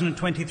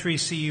 2023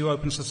 CEU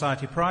Open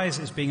Society Prize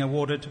is being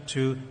awarded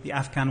to the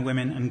Afghan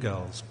women and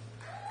girls.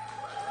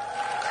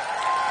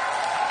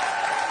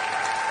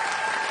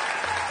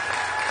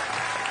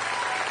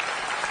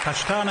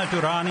 Kashtana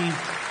Durrani,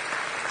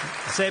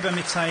 Zeba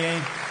Mitsaye,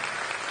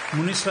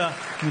 Munisa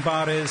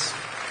Mubarez,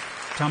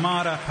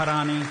 Tamara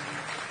Parani,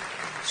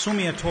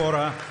 Sumia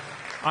Tora,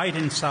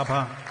 Aydin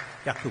Sabha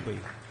Yakubi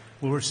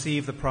will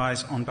receive the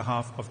prize on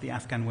behalf of the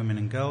Afghan women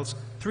and girls.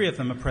 3 of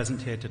them are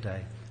present here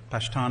today,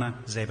 Pashtana,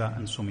 Zeba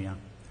and Sumia.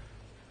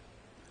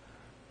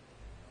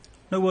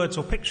 No words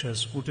or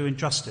pictures will do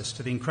injustice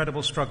to the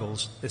incredible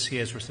struggles this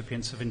year's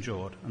recipients have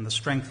endured and the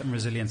strength and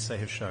resilience they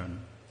have shown.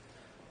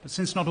 But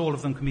since not all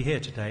of them can be here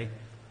today,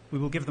 we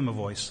will give them a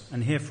voice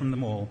and hear from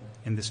them all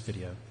in this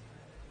video.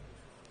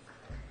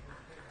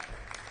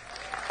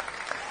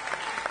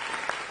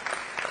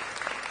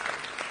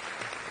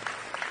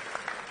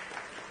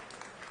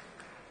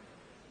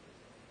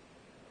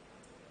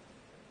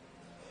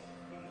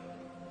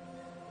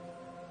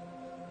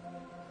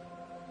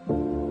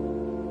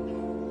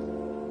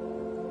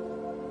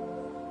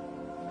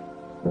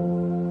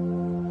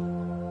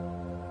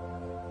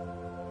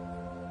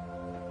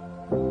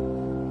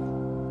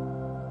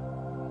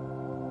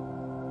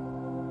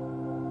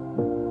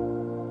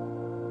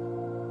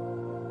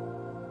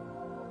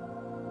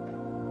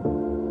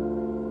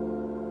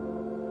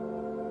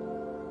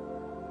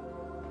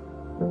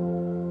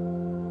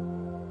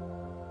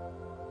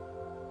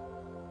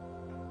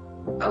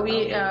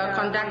 We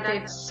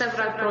conducted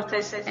several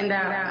protests in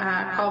the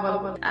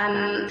Kabul,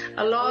 and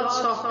lots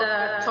of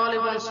the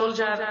Taliban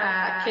soldiers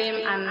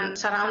came and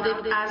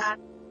surrounded us.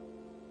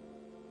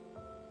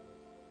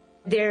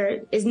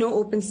 There is no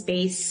open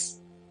space.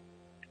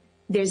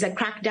 There's a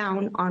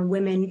crackdown on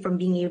women from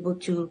being able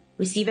to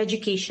receive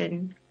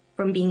education,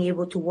 from being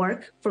able to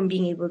work, from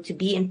being able to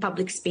be in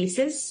public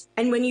spaces.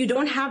 And when you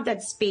don't have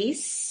that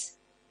space,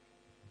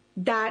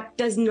 that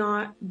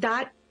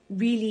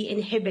really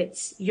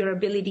inhibits your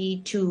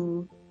ability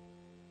to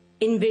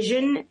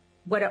envision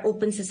what an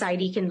open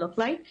society can look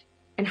like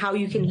and how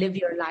you can live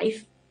your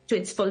life to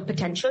its full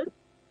potential.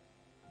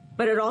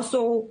 But it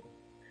also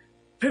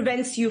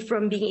prevents you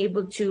from being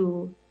able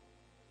to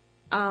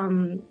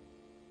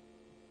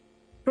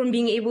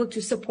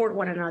support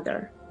one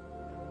another.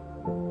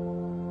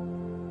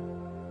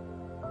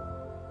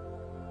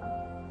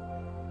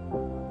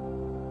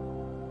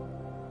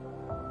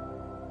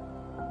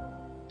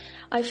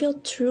 I feel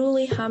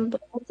truly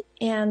humbled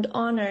and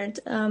honored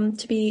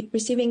to be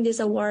receiving this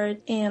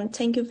award, and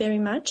thank you very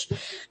much.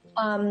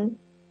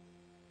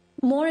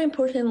 More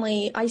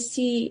importantly, I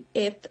see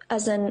it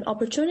as an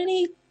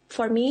opportunity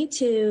for me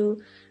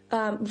to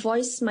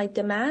voice my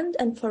demand,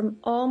 and for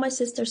all my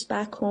sisters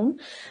back home,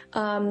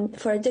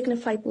 for a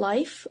dignified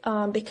life,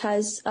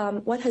 because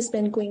what has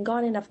been going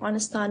on in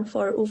Afghanistan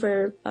for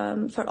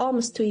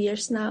almost 2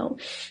 years now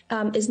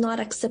is not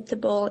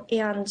acceptable.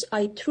 And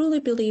I truly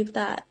believe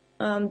that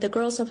the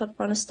girls of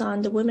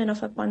Afghanistan, the women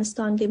of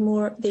Afghanistan,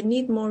 they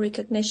need more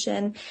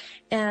recognition,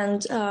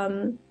 and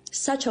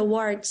such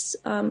awards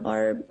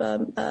are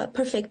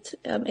perfect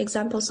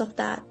examples of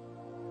that.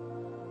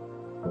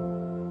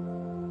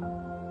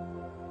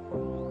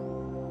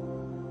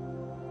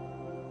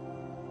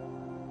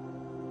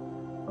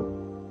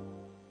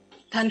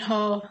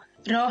 تنها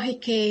راهی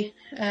که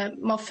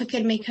ما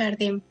فکر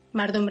می‌کردیم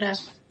مردم را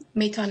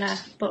میتونه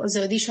با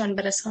آزادیشان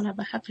برسانه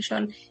به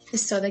حقشان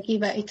ایستادگی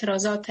و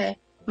اعتراضات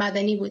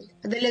مدنی بود.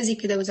 دلیل از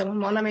اینکه در زمان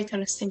ما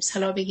نمیتونستیم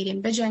سلاح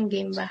بگیریم،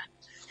 بجنگیم و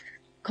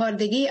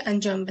کاردگی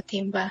انجام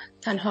بدیم و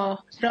تنها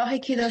راهی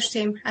که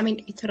داشتیم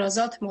همین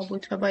اعتراضات ما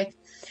بود و باید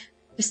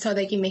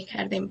ایستادگی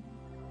میکردیم.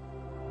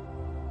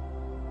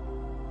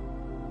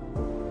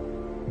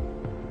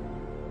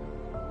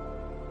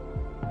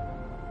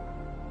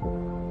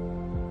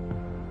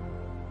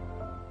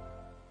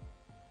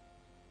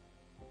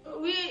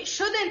 We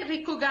shouldn't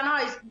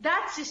recognize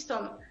that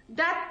system,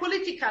 that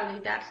political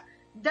leaders,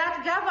 that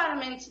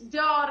governments,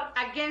 they are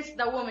against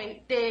the women.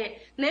 They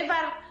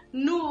never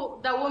knew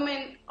the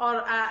women or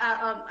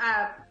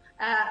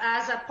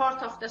as a part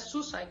of the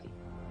society.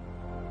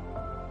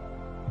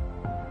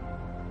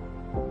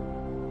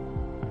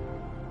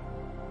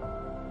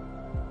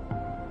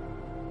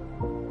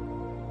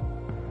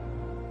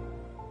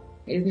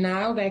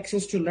 Now the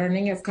access to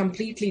learning have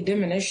completely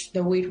diminished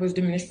the way it was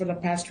diminished for the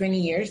past 20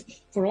 years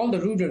for all the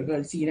rural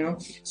girls,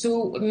 So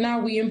now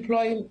we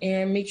employ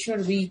and make sure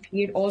we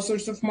create all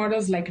sorts of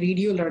models like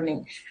radio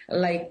learning,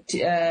 like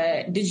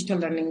digital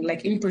learning,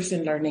 like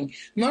in-person learning,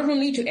 not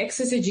only to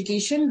access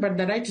education, but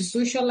the right to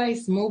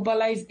socialize,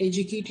 mobilize,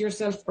 educate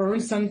yourself,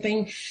 earn something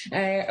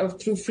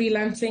through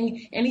freelancing,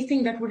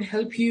 anything that would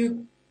help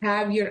you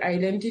have your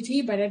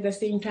identity, but at the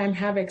same time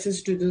have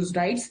access to those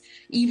rights,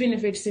 even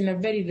if it's in a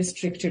very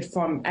restricted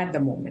form at the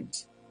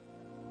moment.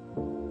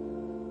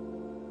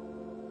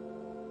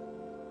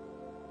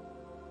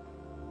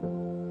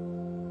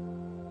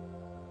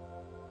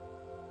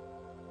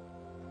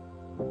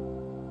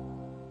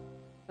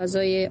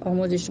 فضای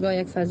آموزشگاه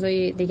یک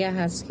فضای دیگه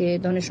هست که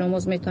دانش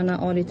آموز میتونه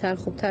عالی‌تر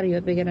خوبتر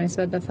یاد بگیره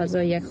نسبت به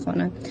فضای یک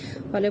خانه.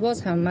 ولی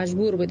باز هم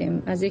مجبور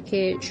بودیم از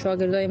اینکه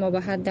شاگردای ما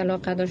به حد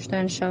علاقه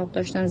داشتن، شوق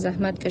داشتن،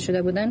 زحمت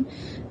کشیده بودن،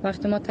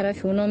 وقتی ما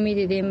طرف اونا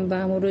میدیدیم و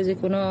همون روزی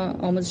که اونا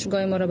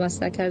آموزشگاه ما رو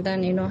بسته کردن،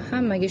 اینا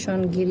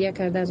همگیشون گریه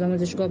کرده از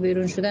آموزشگاه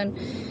بیرون شدن.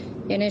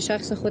 یعنی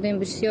شخص خودم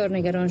بسیار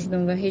نگران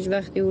شدم و هیچ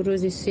وقتی او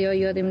روزی سیاه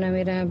یادم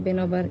نمیره.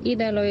 بنابر این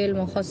دلایل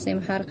ما خواستیم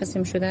هر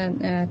قسم شده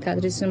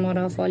تدریس ما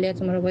را،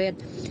 فعالیت ما را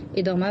باید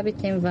ادامه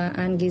بدیم و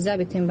انگیزه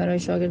بدیم برای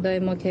شاگردای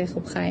ما که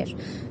خب خیر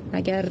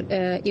اگر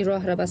این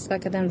راه را بسته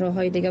کردن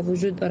راههای دیگه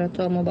وجود داره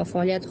تا ما با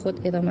فعالیت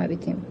خود ادامه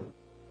بدیم.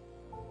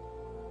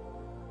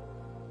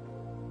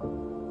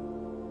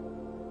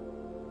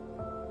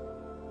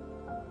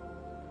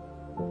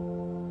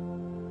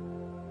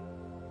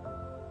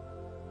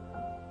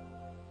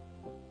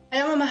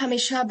 ما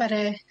همیشه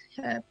برای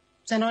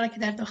زنانی که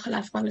در داخل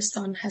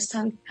افغانستان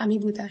هستند همی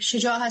بوده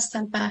شجاع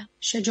هستند و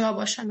شجاع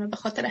باشند و به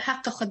خاطر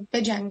حق خود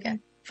بجنگن.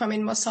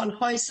 فهمین ما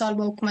سالهای سال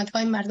با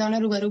حکومت‌های مردانه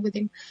روبرو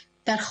بودیم،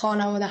 در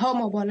خانواده ها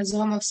ما با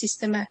نظام و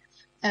سیستم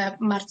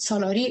مرد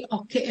سالاری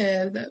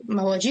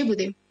مواجه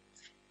بودیم،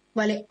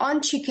 ولی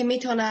آنچه که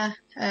میتونه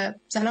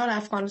زنان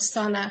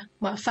افغانستان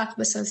موفق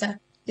بسازه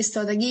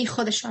استادگی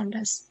خودشان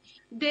است.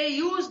 They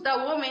use the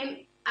women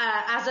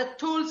as a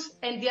tools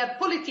in their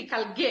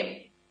political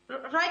game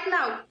right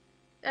now.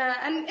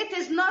 And it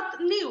is not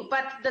new,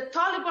 but the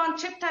Taliban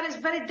chapter is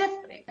very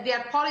different.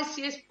 Their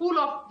policy is full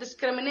of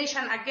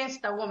discrimination against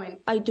the women.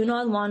 I do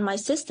not want my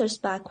sisters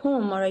back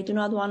home, or I do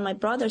not want my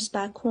brothers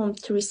back home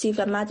to receive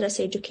a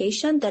madrasa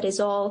education that is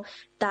all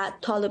that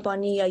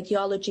Talibani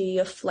ideology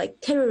of like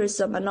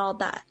terrorism and all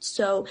that.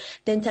 So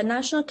the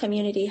international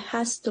community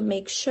has to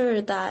make sure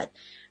that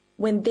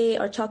when they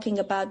are talking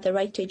about the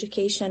right to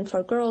education for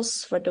girls,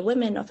 for the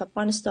women of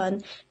Afghanistan,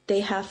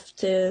 they have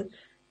to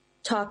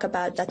talk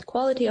about that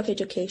quality of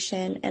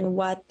education and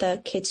what the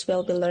kids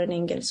will be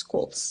learning in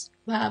schools.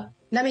 و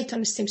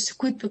نمیتونستیم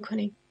سکوت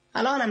بکنیم.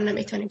 الان هم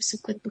نمیتونیم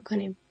سکوت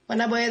بکنیم و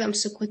نباید هم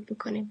سکوت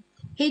بکنیم.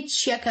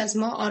 هیچ یک از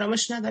ما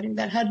آرامش نداریم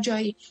در هر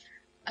جایی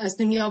از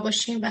دنیا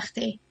باشیم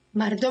وقتی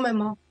مردم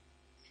ما،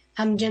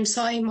 هم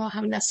جنسای ما،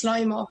 هم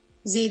نسلای ما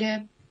زیر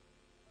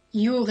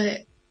یوغ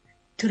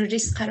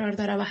تروریست قرار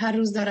داره و هر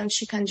روز دارن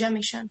شکنجه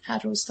میشن، هر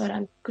روز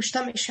دارن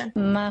کشته میشن.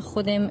 ما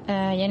خودم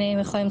یعنی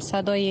میخوایم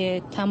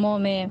صدای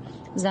تمام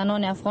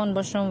زنان افغان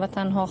باشم و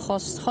تنها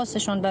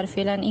خواستشان بر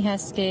فعلا این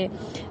هست که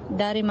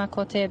در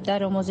مکاتب،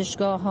 در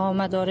آموزشگاه ها،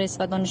 مدارس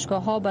و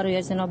دانشگاه ها برای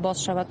از اینا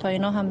باز شود تا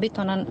اینا هم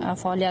بتونن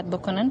فعالیت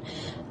بکنن.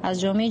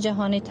 از جامعه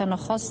جهانی تنها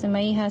خواست ما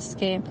این هست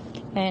که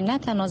نه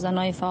تنها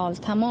زنای فعال،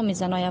 تمام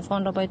زنای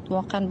افغان را باید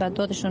واقعا به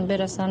دادشون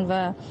برسن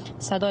و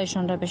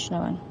صدایشان را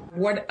بشنون.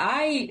 What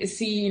I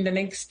see in the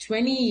next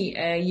 20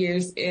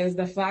 years is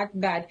the fact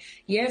that,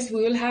 yes, we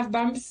will have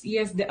bumps.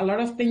 Yes, a lot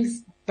of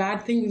things,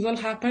 bad things will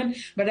happen.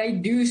 But I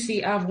do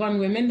see Afghan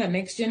women, the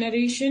next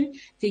generation,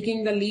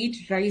 taking the lead,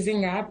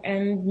 rising up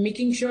and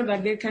making sure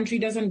that their country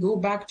doesn't go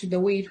back to the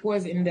way it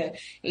was in the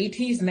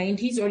 80s,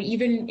 90s, or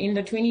even in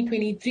the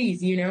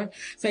 2023s, you know.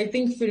 So I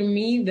think for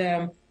me, the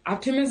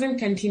optimism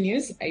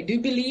continues. I do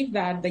believe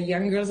that the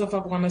young girls of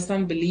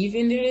Afghanistan believe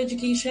in their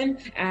education,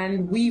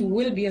 and we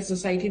will be a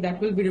society that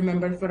will be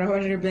remembered for our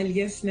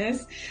rebelliousness.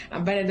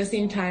 But at the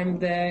same time,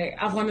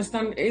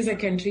 Afghanistan is a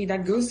country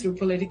that goes through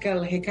political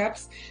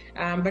hiccups,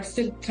 but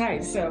still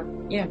thrives. So,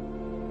 yeah.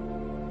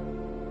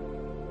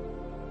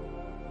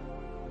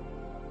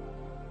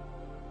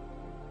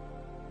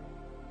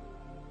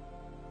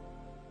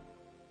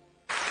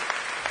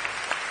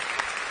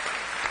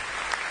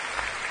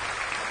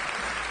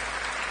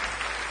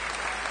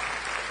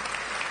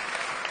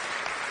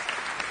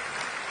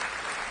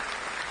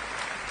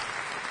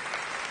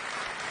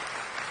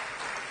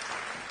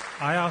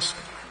 I ask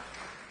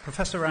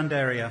Professor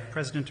Randeria,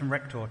 President and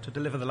Rector, to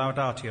deliver the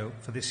Laudatio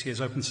for this year's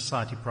Open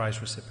Society Prize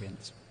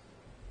recipients.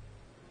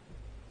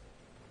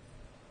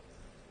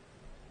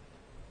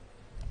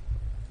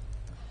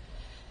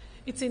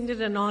 It's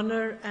indeed an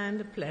honor and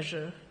a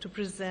pleasure to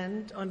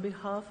present on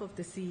behalf of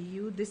the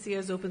CEU this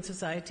year's Open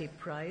Society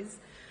Prize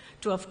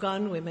to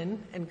Afghan women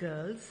and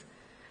girls,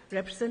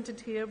 represented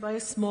here by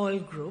a small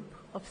group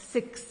of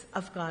 6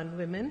 Afghan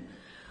women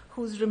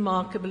whose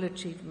remarkable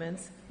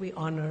achievements we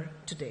honor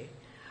today.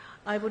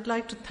 I would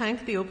like to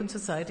thank the Open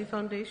Society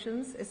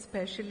Foundations,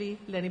 especially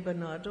Lenny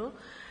Bernardo,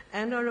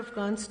 and our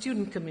Afghan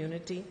student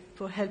community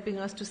for helping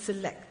us to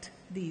select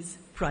these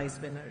prize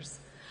winners.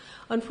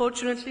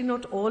 Unfortunately,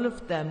 not all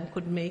of them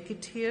could make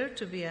it here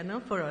to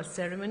Vienna for our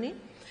ceremony,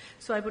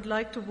 so I would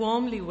like to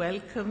warmly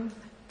welcome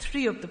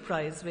 3 of the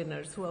prize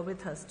winners who are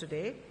with us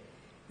today: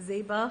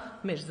 Zeba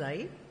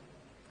Mirzai,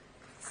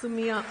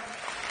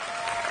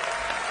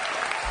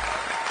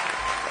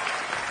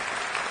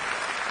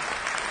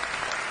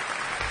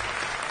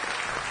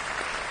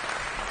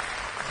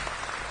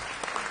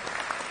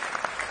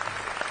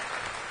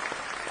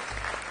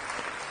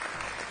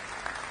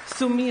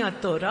 Sumia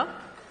Tora,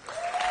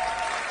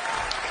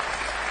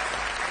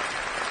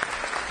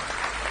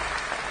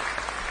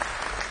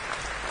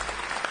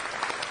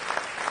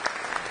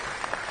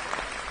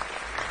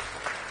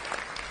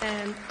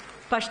 and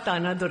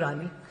Pashtana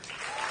Durrani.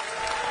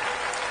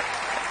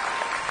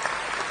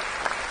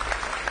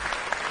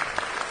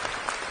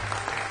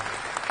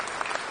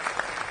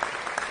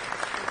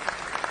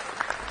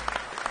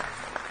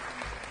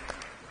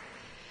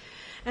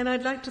 And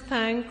I'd like to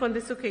thank on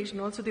this occasion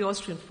also the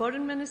Austrian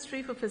Foreign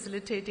Ministry for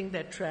facilitating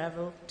their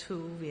travel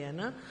to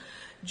Vienna.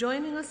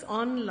 Joining us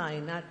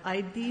online are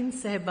Aydin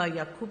Sehba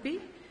Yakubi,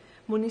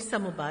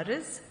 Munisa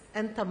Mubarez,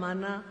 and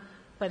Tamana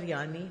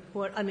Paryani,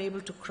 who are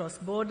unable to cross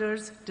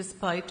borders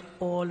despite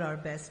all our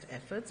best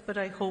efforts, but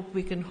I hope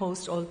we can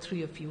host all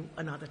three of you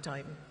another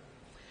time.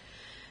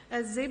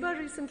 As Zeba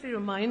recently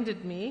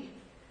reminded me,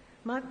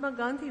 Mahatma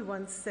Gandhi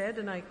once said,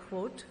 and I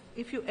quote,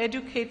 "If you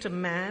educate a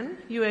man,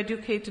 you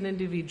educate an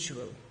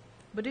individual.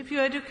 But if you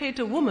educate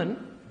a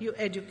woman, you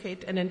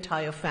educate an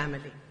entire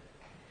family."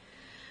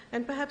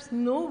 And perhaps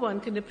no one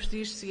can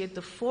appreciate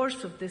the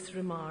force of this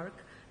remark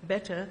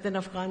better than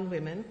Afghan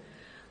women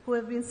who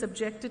have been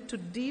subjected to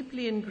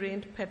deeply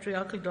ingrained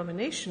patriarchal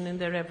domination in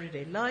their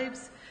everyday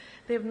lives.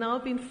 They have now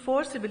been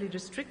forcibly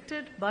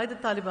restricted by the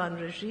Taliban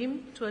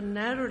regime to a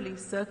narrowly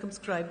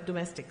circumscribed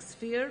domestic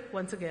sphere,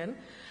 once again,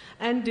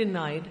 and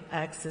denied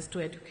access to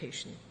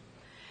education.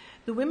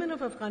 The women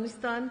of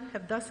Afghanistan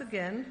have thus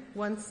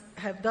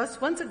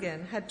once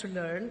again had to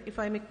learn, if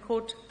I may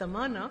quote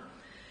Tamana,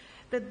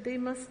 that they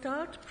must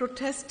start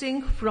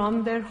protesting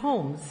from their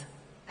homes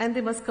and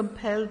they must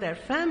compel their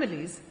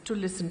families to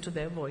listen to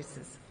their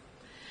voices.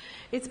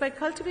 It's by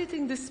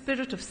cultivating this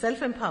spirit of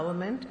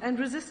self-empowerment and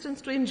resistance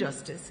to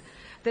injustice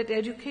that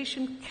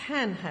education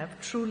can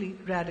have truly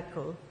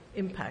radical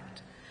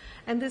impact.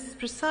 And this is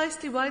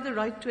precisely why the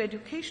right to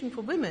education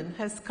for women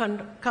has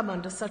come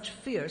under such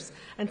fierce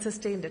and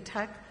sustained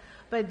attack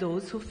by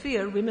those who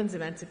fear women's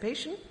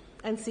emancipation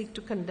and seek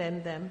to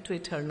condemn them to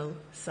eternal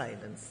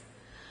silence.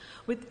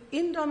 With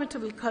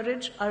indomitable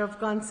courage, our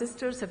Afghan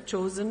sisters have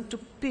chosen to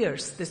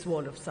pierce this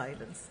wall of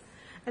silence.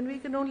 And we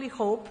can only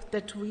hope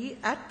that we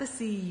at the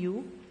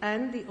CEU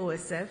and the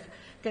OSF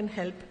can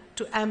help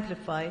to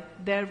amplify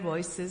their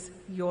voices,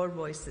 your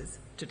voices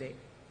today.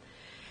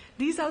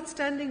 These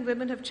outstanding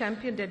women have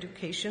championed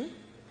education,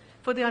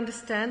 for they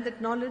understand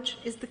that knowledge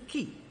is the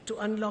key to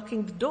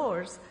unlocking the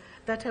doors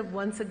that have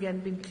once again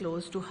been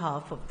closed to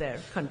half of their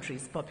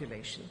country's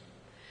population.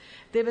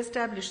 They've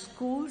established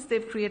schools,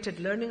 they've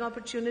created learning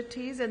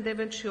opportunities, and they've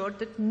ensured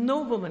that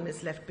no woman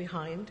is left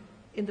behind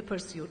in the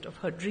pursuit of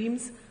her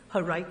dreams,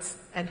 her rights,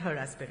 and her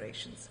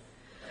aspirations.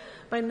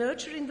 By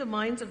nurturing the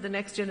minds of the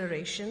next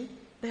generation,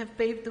 they have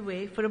paved the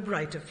way for a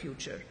brighter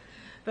future,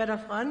 where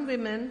Afghan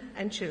women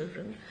and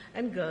children,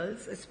 and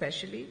girls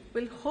especially,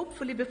 will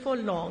hopefully before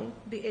long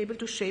be able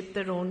to shape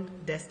their own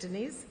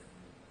destinies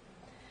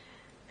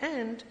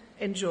and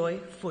enjoy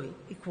full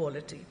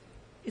equality.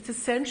 It's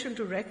essential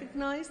to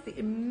recognize the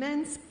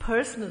immense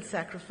personal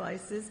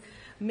sacrifices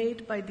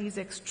made by these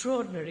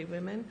extraordinary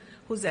women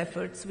whose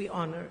efforts we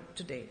honor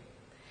today.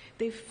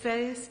 They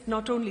faced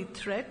not only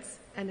threats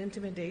and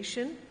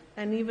intimidation,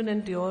 and even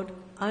endured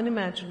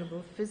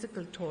unimaginable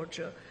physical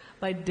torture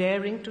by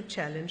daring to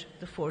challenge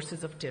the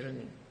forces of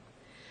tyranny.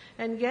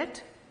 And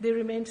yet, they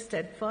remained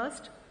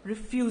steadfast,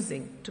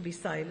 refusing to be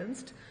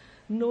silenced,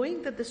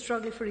 knowing that the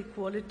struggle for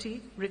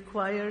equality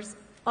requires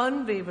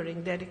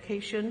unwavering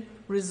dedication,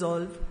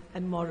 resolve,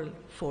 and moral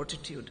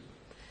fortitude.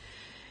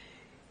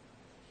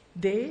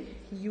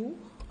 You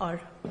are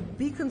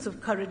beacons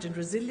of courage and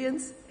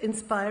resilience,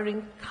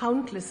 inspiring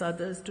countless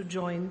others to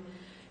join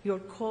your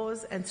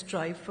cause and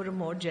strive for a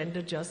more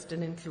gender-just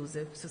and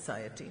inclusive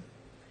society.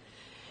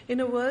 In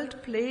a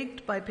world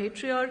plagued by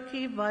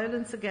patriarchy,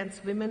 violence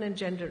against women, and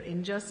gender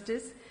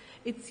injustice,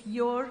 it's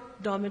your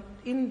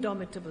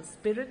indomitable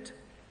spirit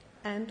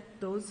and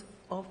those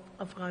of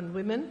Afghan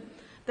women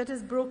that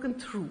has broken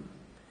through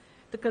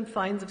the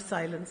confines of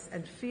silence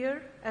and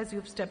fear as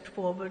you've stepped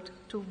forward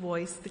to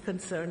voice the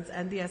concerns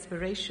and the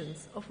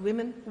aspirations of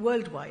women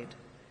worldwide.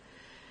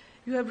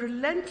 You have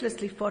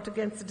relentlessly fought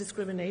against the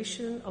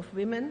discrimination of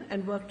women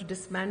and worked to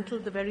dismantle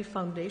the very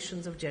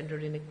foundations of gender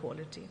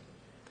inequality.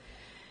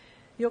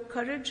 Your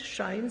courage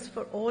shines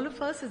for all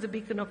of us as a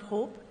beacon of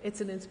hope.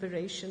 It's an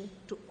inspiration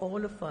to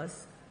all of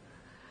us.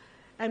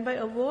 And by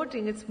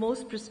awarding its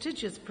most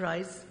prestigious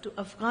prize to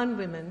Afghan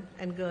women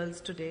and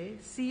girls today,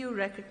 CEU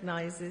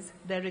recognizes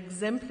their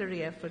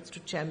exemplary efforts to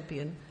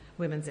champion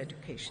women's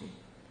education.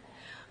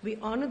 We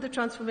honor the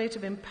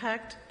transformative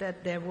impact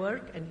that their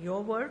work and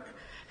your work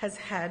has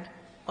had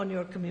on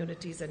your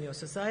communities and your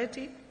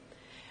society.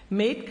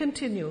 May it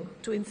continue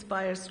to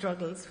inspire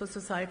struggles for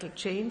societal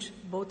change,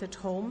 both at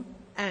home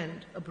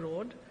and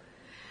abroad.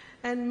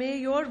 And may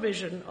your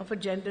vision of a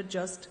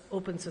gender-just,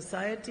 open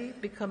society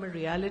become a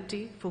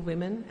reality for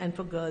women and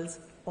for girls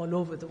all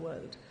over the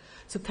world.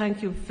 So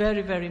thank you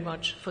very, very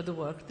much for the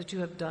work that you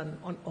have done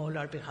on all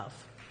our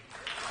behalf.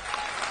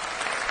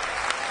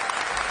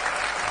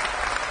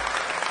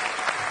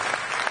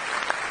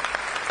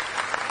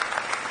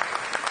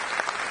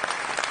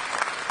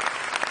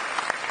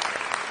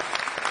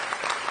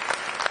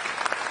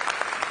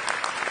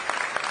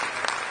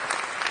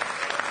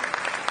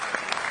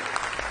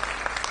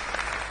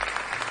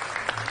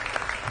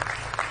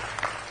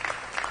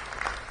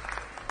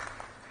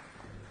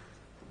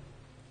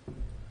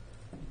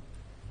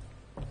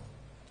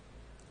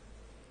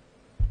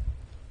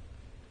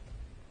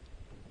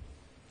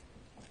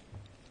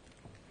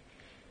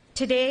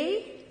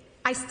 Today,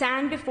 I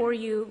stand before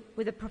you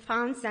with a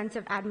profound sense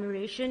of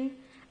admiration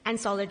and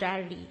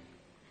solidarity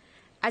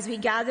as we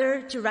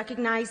gather to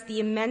recognize the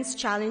immense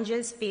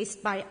challenges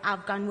faced by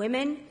Afghan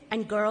women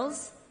and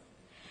girls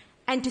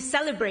and to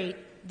celebrate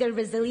their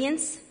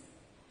resilience,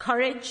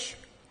 courage,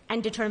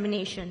 and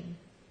determination.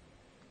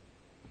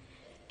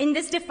 In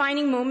this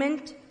defining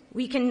moment,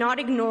 we cannot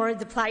ignore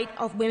the plight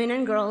of women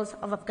and girls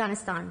of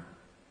Afghanistan,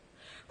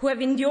 who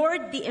have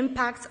endured the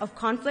impacts of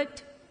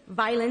conflict,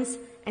 violence,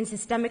 and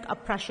systemic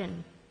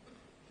oppression.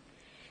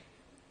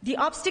 The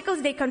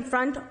obstacles they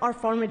confront are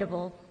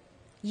formidable,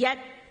 yet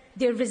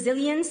their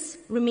resilience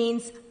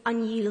remains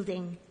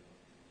unyielding.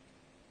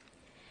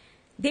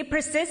 They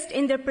persist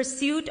in their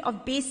pursuit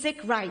of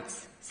basic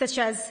rights, such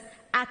as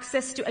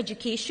access to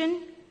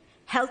education,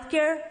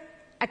 healthcare,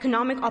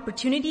 economic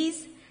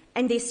opportunities,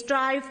 and they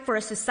strive for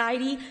a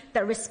society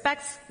that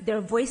respects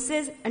their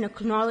voices and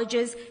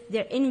acknowledges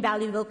their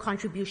invaluable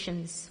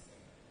contributions.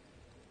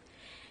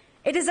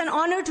 It is an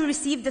honor to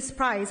receive this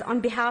prize on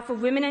behalf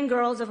of women and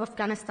girls of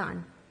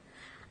Afghanistan.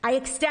 I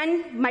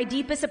extend my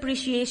deepest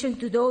appreciation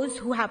to those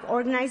who have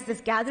organized this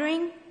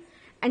gathering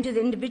and to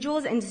the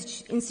individuals and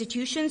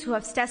institutions who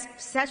have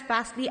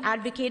steadfastly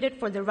advocated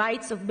for the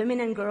rights of women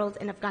and girls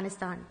in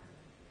Afghanistan.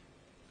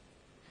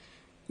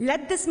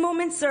 Let this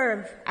moment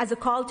serve as a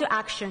call to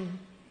action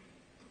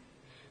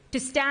to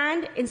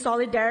stand in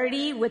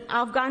solidarity with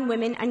Afghan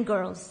women and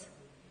girls.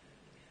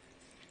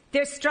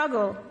 Their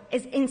struggle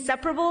is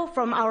inseparable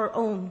from our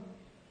own,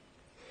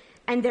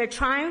 and their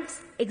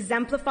triumphs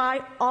exemplify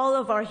all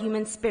of our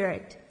human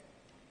spirit.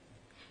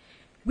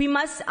 We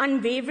must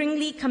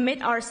unwaveringly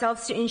commit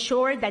ourselves to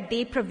ensure that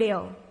they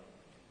prevail.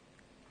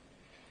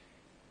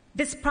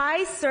 This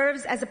prize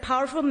serves as a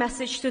powerful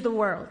message to the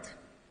world.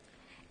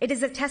 It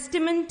is a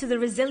testament to the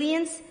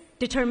resilience,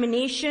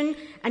 determination,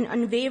 and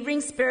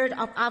unwavering spirit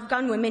of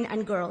Afghan women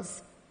and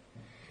girls.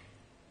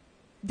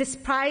 This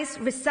prize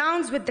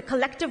resounds with the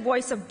collective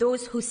voice of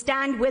those who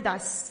stand with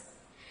us,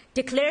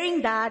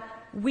 declaring that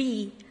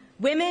we,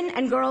 women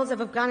and girls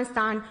of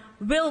Afghanistan,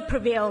 will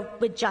prevail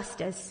with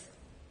justice.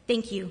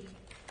 Thank you.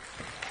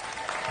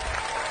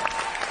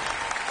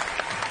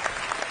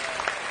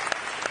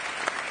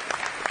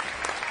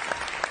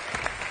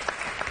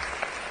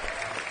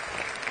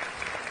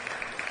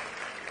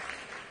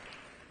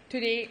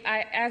 Today,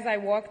 as I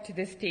walk to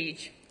this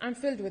stage, I'm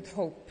filled with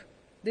hope.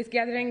 This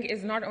gathering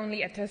is not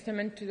only a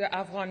testament to the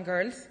Afghan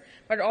girls,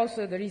 but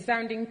also the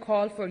resounding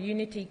call for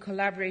unity,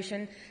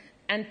 collaboration,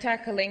 and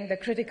tackling the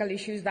critical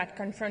issues that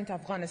confront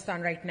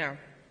Afghanistan right now.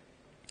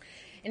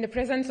 In the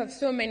presence of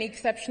so many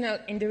exceptional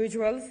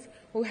individuals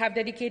who have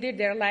dedicated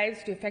their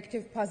lives to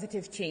effective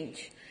positive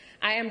change,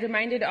 I am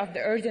reminded of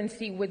the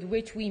urgency with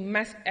which we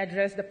must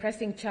address the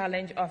pressing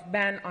challenge of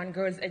ban on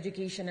girls'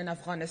 education in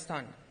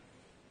Afghanistan.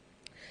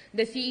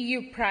 The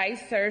CEU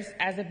Prize serves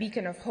as a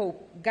beacon of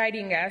hope,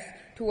 guiding us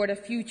toward a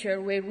future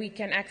where we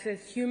can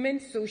access human,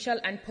 social,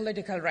 and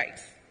political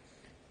rights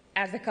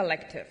as a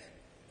collective.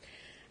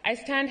 I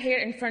stand here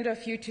in front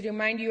of you to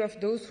remind you of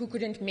those who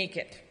couldn't make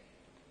it.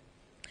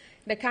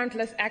 The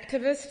countless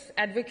activists,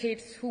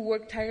 advocates who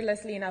work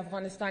tirelessly in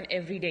Afghanistan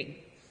every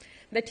day.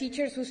 The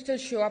teachers who still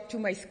show up to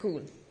my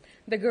school.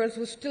 The girls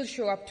who still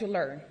show up to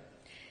learn,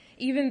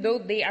 even though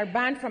they are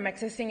banned from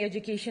accessing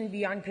education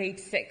beyond grade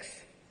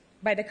 6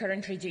 by the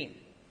current regime.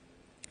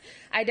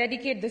 I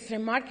dedicate this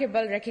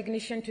remarkable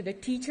recognition to the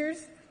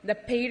teachers, the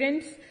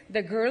parents,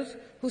 the girls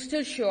who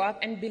still show up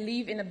and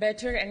believe in a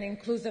better and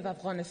inclusive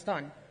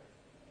Afghanistan.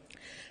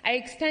 I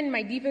extend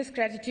my deepest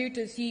gratitude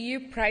to the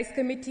CEU Prize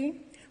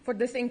Committee for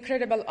this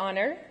incredible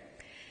honor.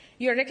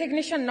 Your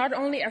recognition not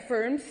only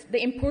affirms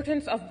the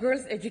importance of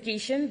girls'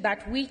 education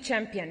that we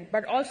champion,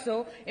 but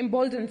also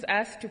emboldens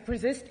us to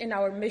persist in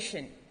our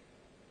mission.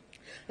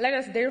 Let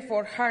us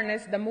therefore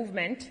harness the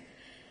movement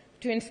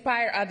to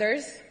inspire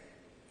others,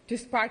 to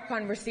spark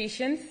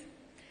conversations,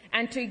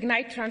 and to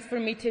ignite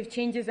transformative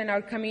changes in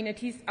our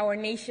communities, our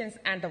nations,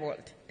 and the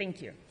world.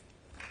 Thank you.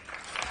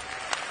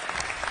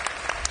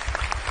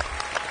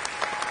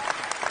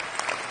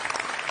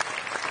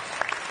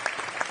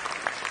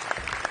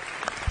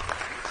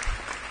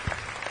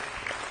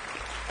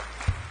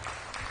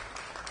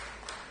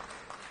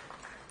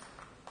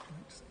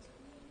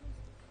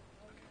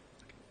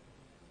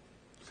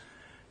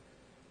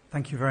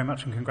 Thank you very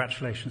much, and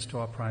congratulations to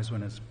our prize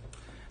winners.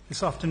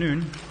 This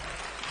afternoon,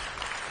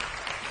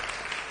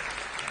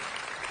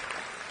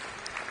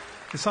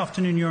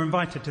 you're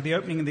invited to the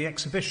opening of the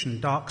exhibition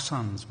Dark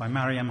Suns by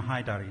Mariam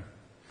Haidari.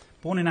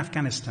 Born in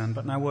Afghanistan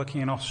but now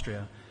working in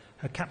Austria,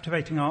 her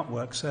captivating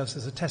artwork serves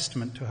as a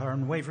testament to her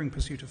unwavering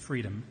pursuit of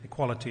freedom,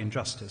 equality and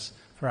justice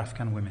for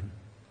Afghan women.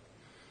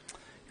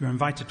 You're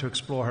invited to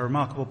explore her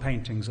remarkable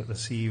paintings at the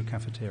CEU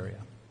cafeteria.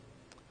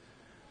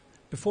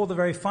 Before the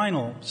very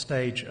final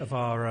stage of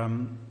our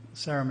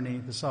ceremony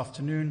this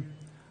afternoon,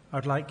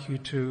 I'd like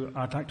to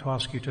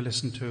ask you to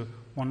listen to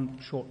one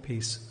short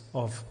piece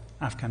of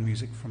Afghan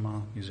music from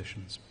our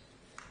musicians.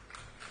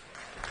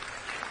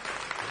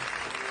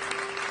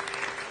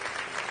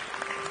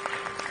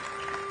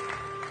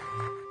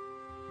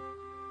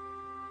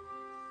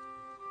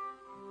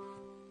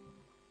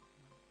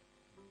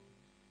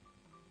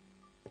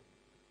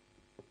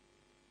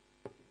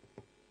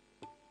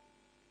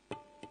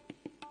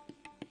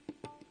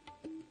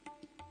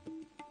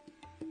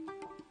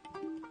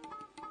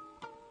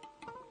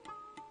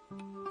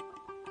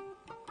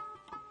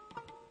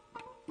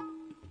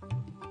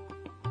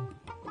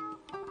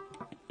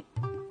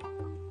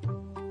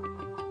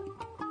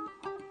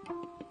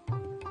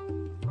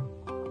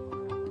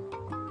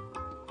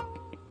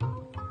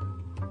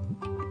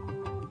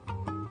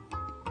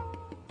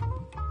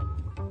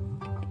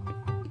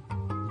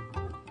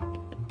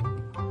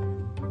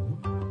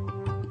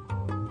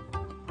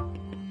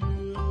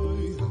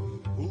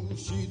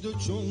 پوشیده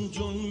چون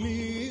جان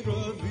می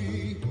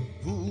روی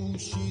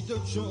پوشیده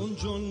چون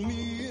جان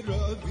می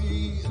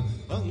روی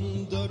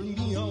اندر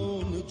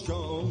میان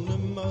جان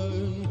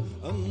من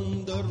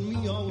اندر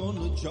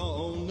میان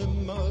جان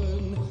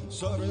من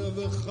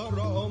سرو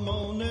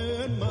خرامان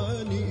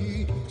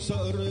منی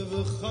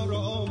سرو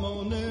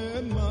خرامان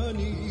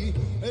منی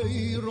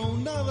ای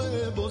رونق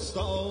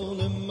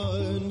بستان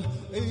من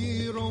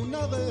ای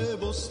رونق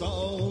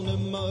بستان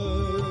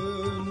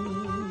من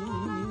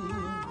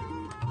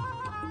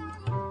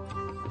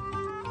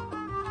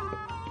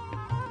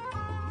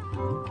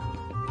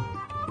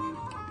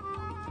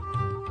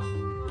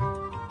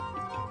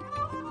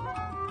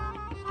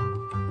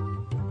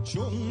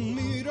چون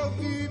می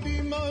روی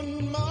بی من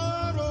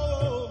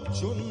مرو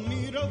چون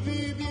می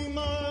روی بی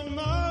من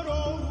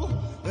مرو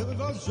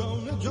و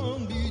جان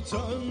جان بی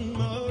تن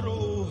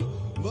مرو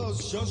و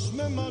از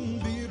چشم من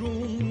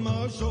بیرون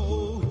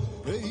مشو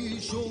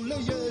ای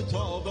شعله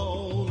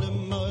تابان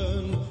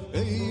من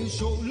ای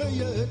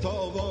شعله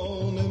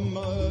تابان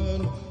من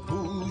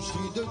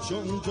پوشیده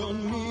چون جان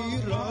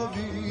می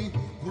روی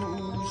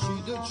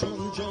پوشیده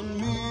چون جان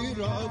می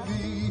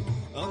روی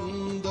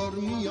اندر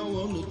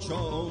میان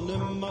جان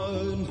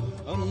من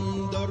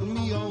اندر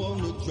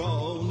میان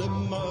جان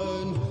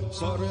من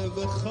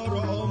سرو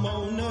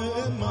خرامان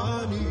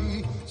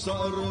منی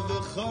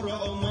سرو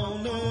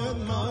خرامان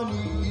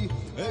منی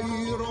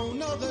ای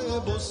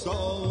رونق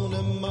بستان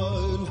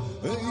من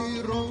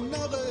ای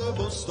رونق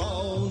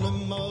بستان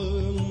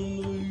من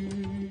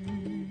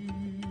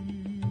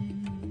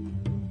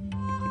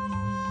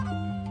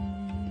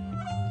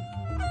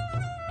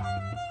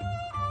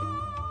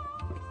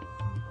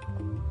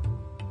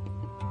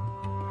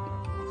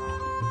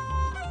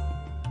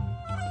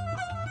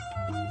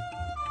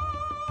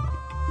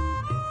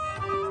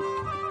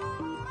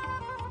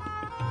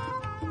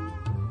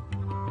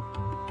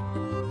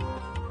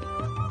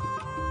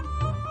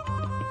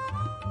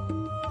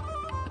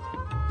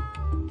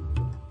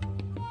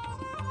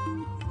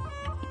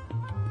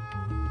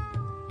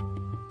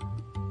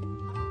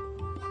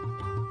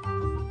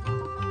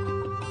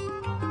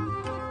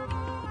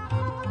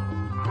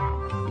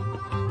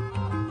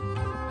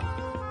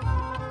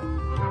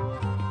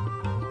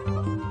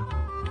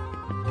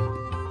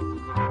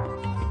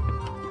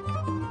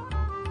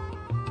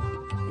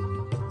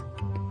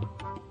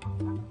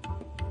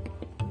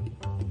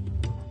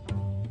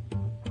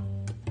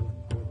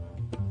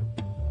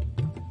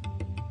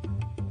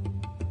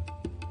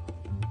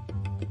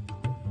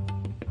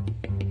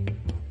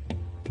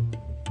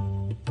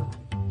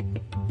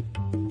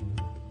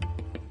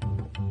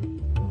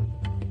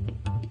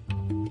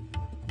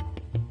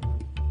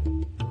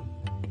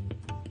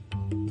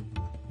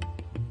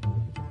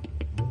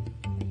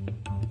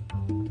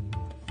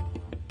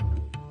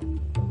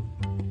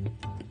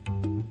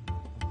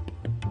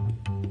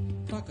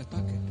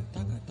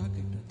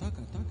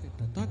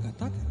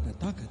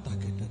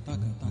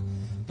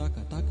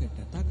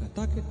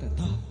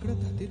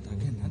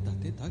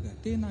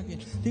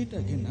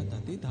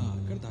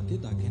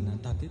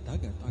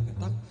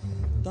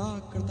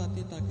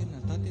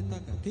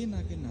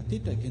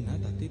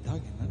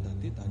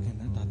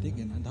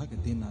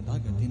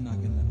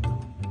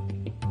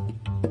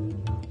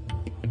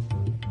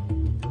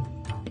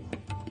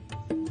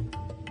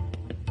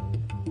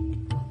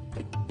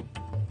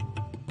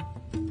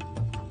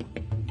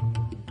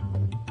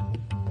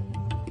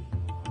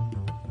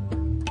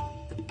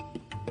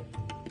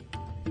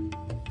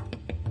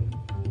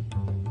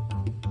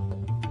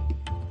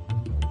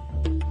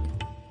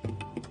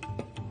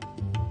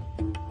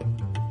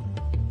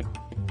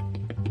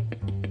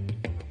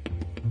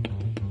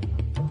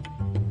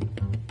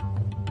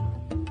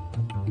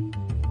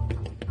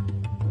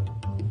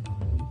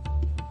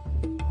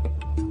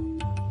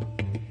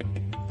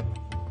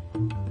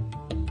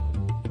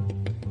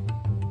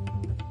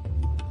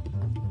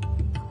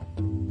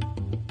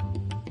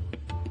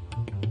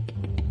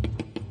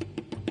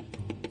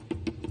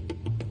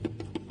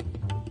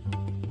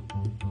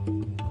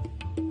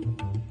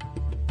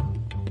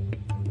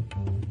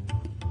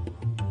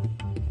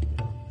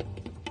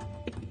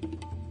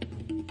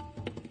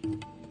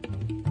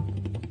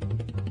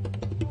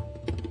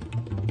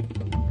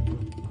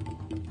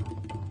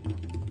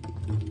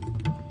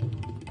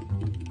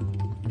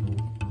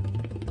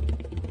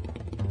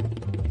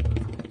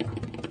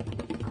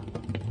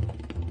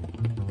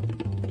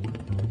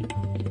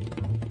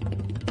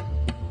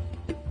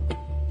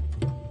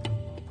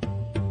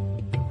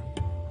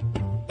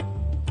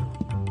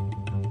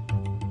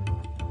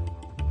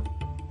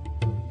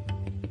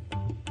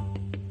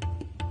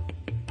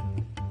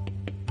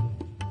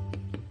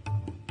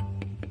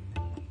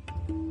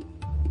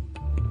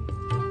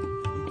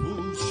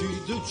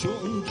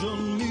چون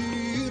جان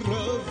می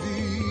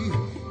روی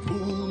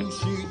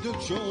پوشیده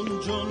چون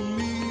جان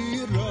می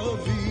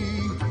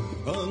روی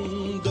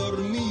اندر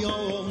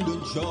میان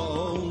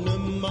جان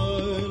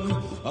من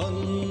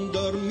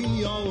اندر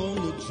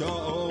میان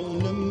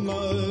جان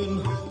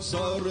من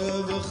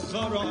سرو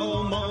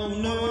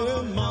خرامان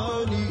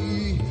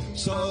منی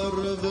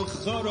سرو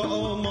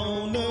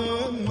خرامان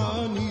من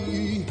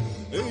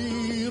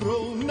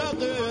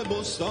رونق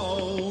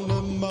بستان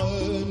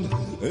من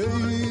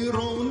ای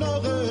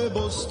رونق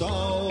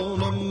بستان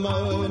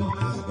من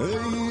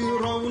ای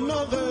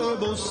رونق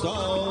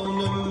بستان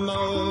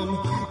من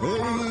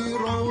ای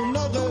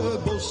رونق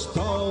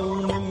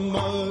بستان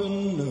من.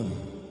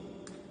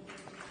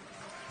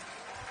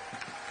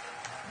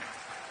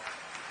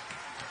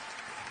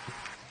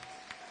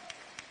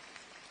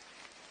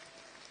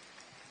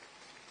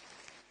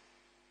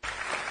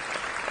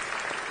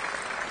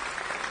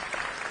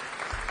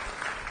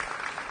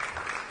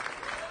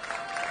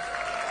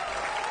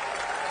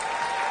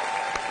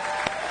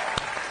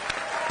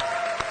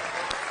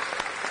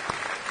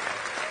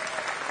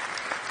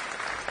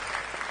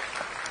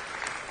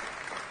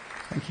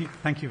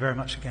 Thank you very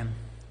much again.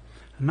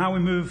 And now we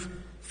move,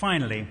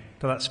 finally,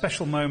 to that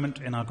special moment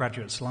in our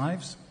graduates'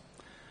 lives.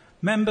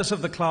 Members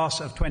of the class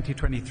of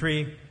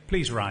 2023,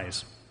 please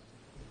rise.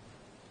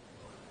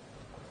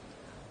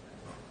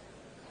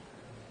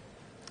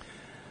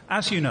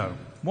 As you know,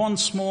 one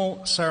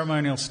small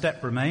ceremonial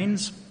step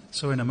remains,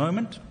 so in a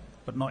moment,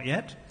 but not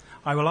yet,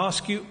 I will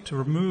ask you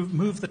to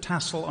move the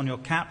tassel on your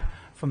cap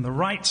from the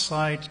right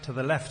side to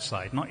the left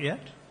side. Not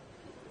yet?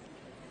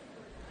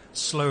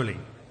 Slowly.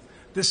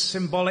 This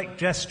symbolic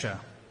gesture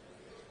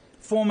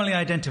formally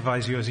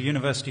identifies you as a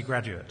university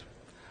graduate.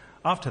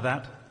 After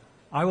that,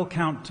 I will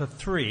count to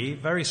 3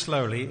 very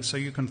slowly so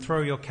you can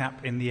throw your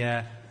cap in the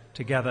air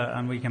together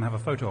and we can have a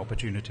photo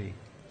opportunity.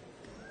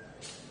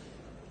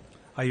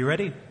 Are you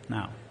ready?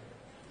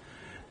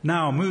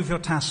 Now move your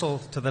tassel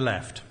to the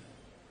left.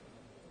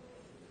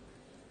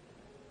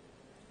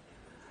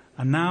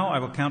 And now I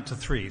will count to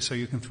 3 so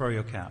you can throw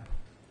your cap.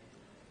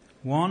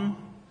 1,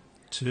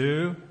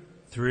 2,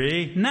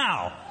 3,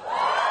 now!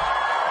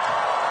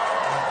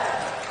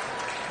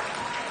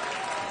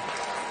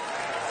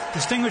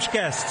 Distinguished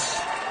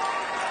guests,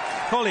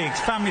 colleagues,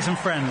 families and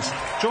friends,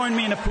 join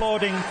me in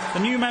applauding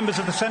the new members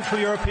of the Central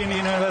European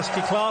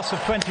University class of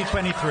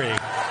 2023.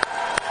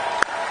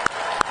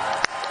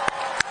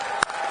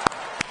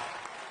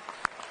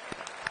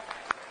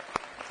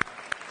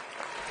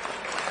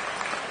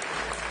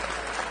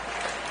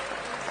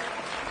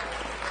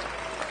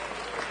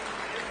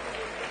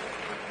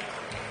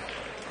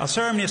 Our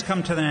ceremony has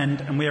come to an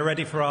end and we are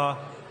ready for our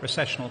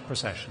recessional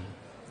procession.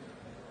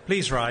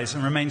 Please rise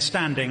and remain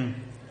standing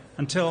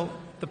until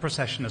the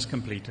procession is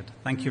completed.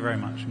 Thank you very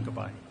much and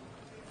goodbye.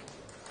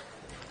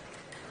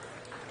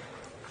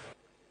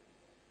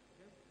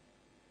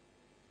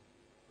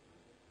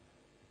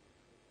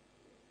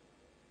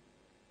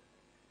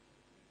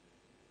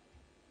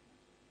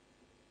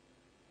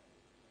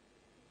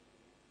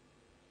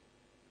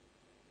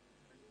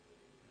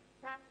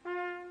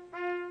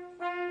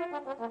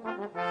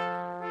 Thank you.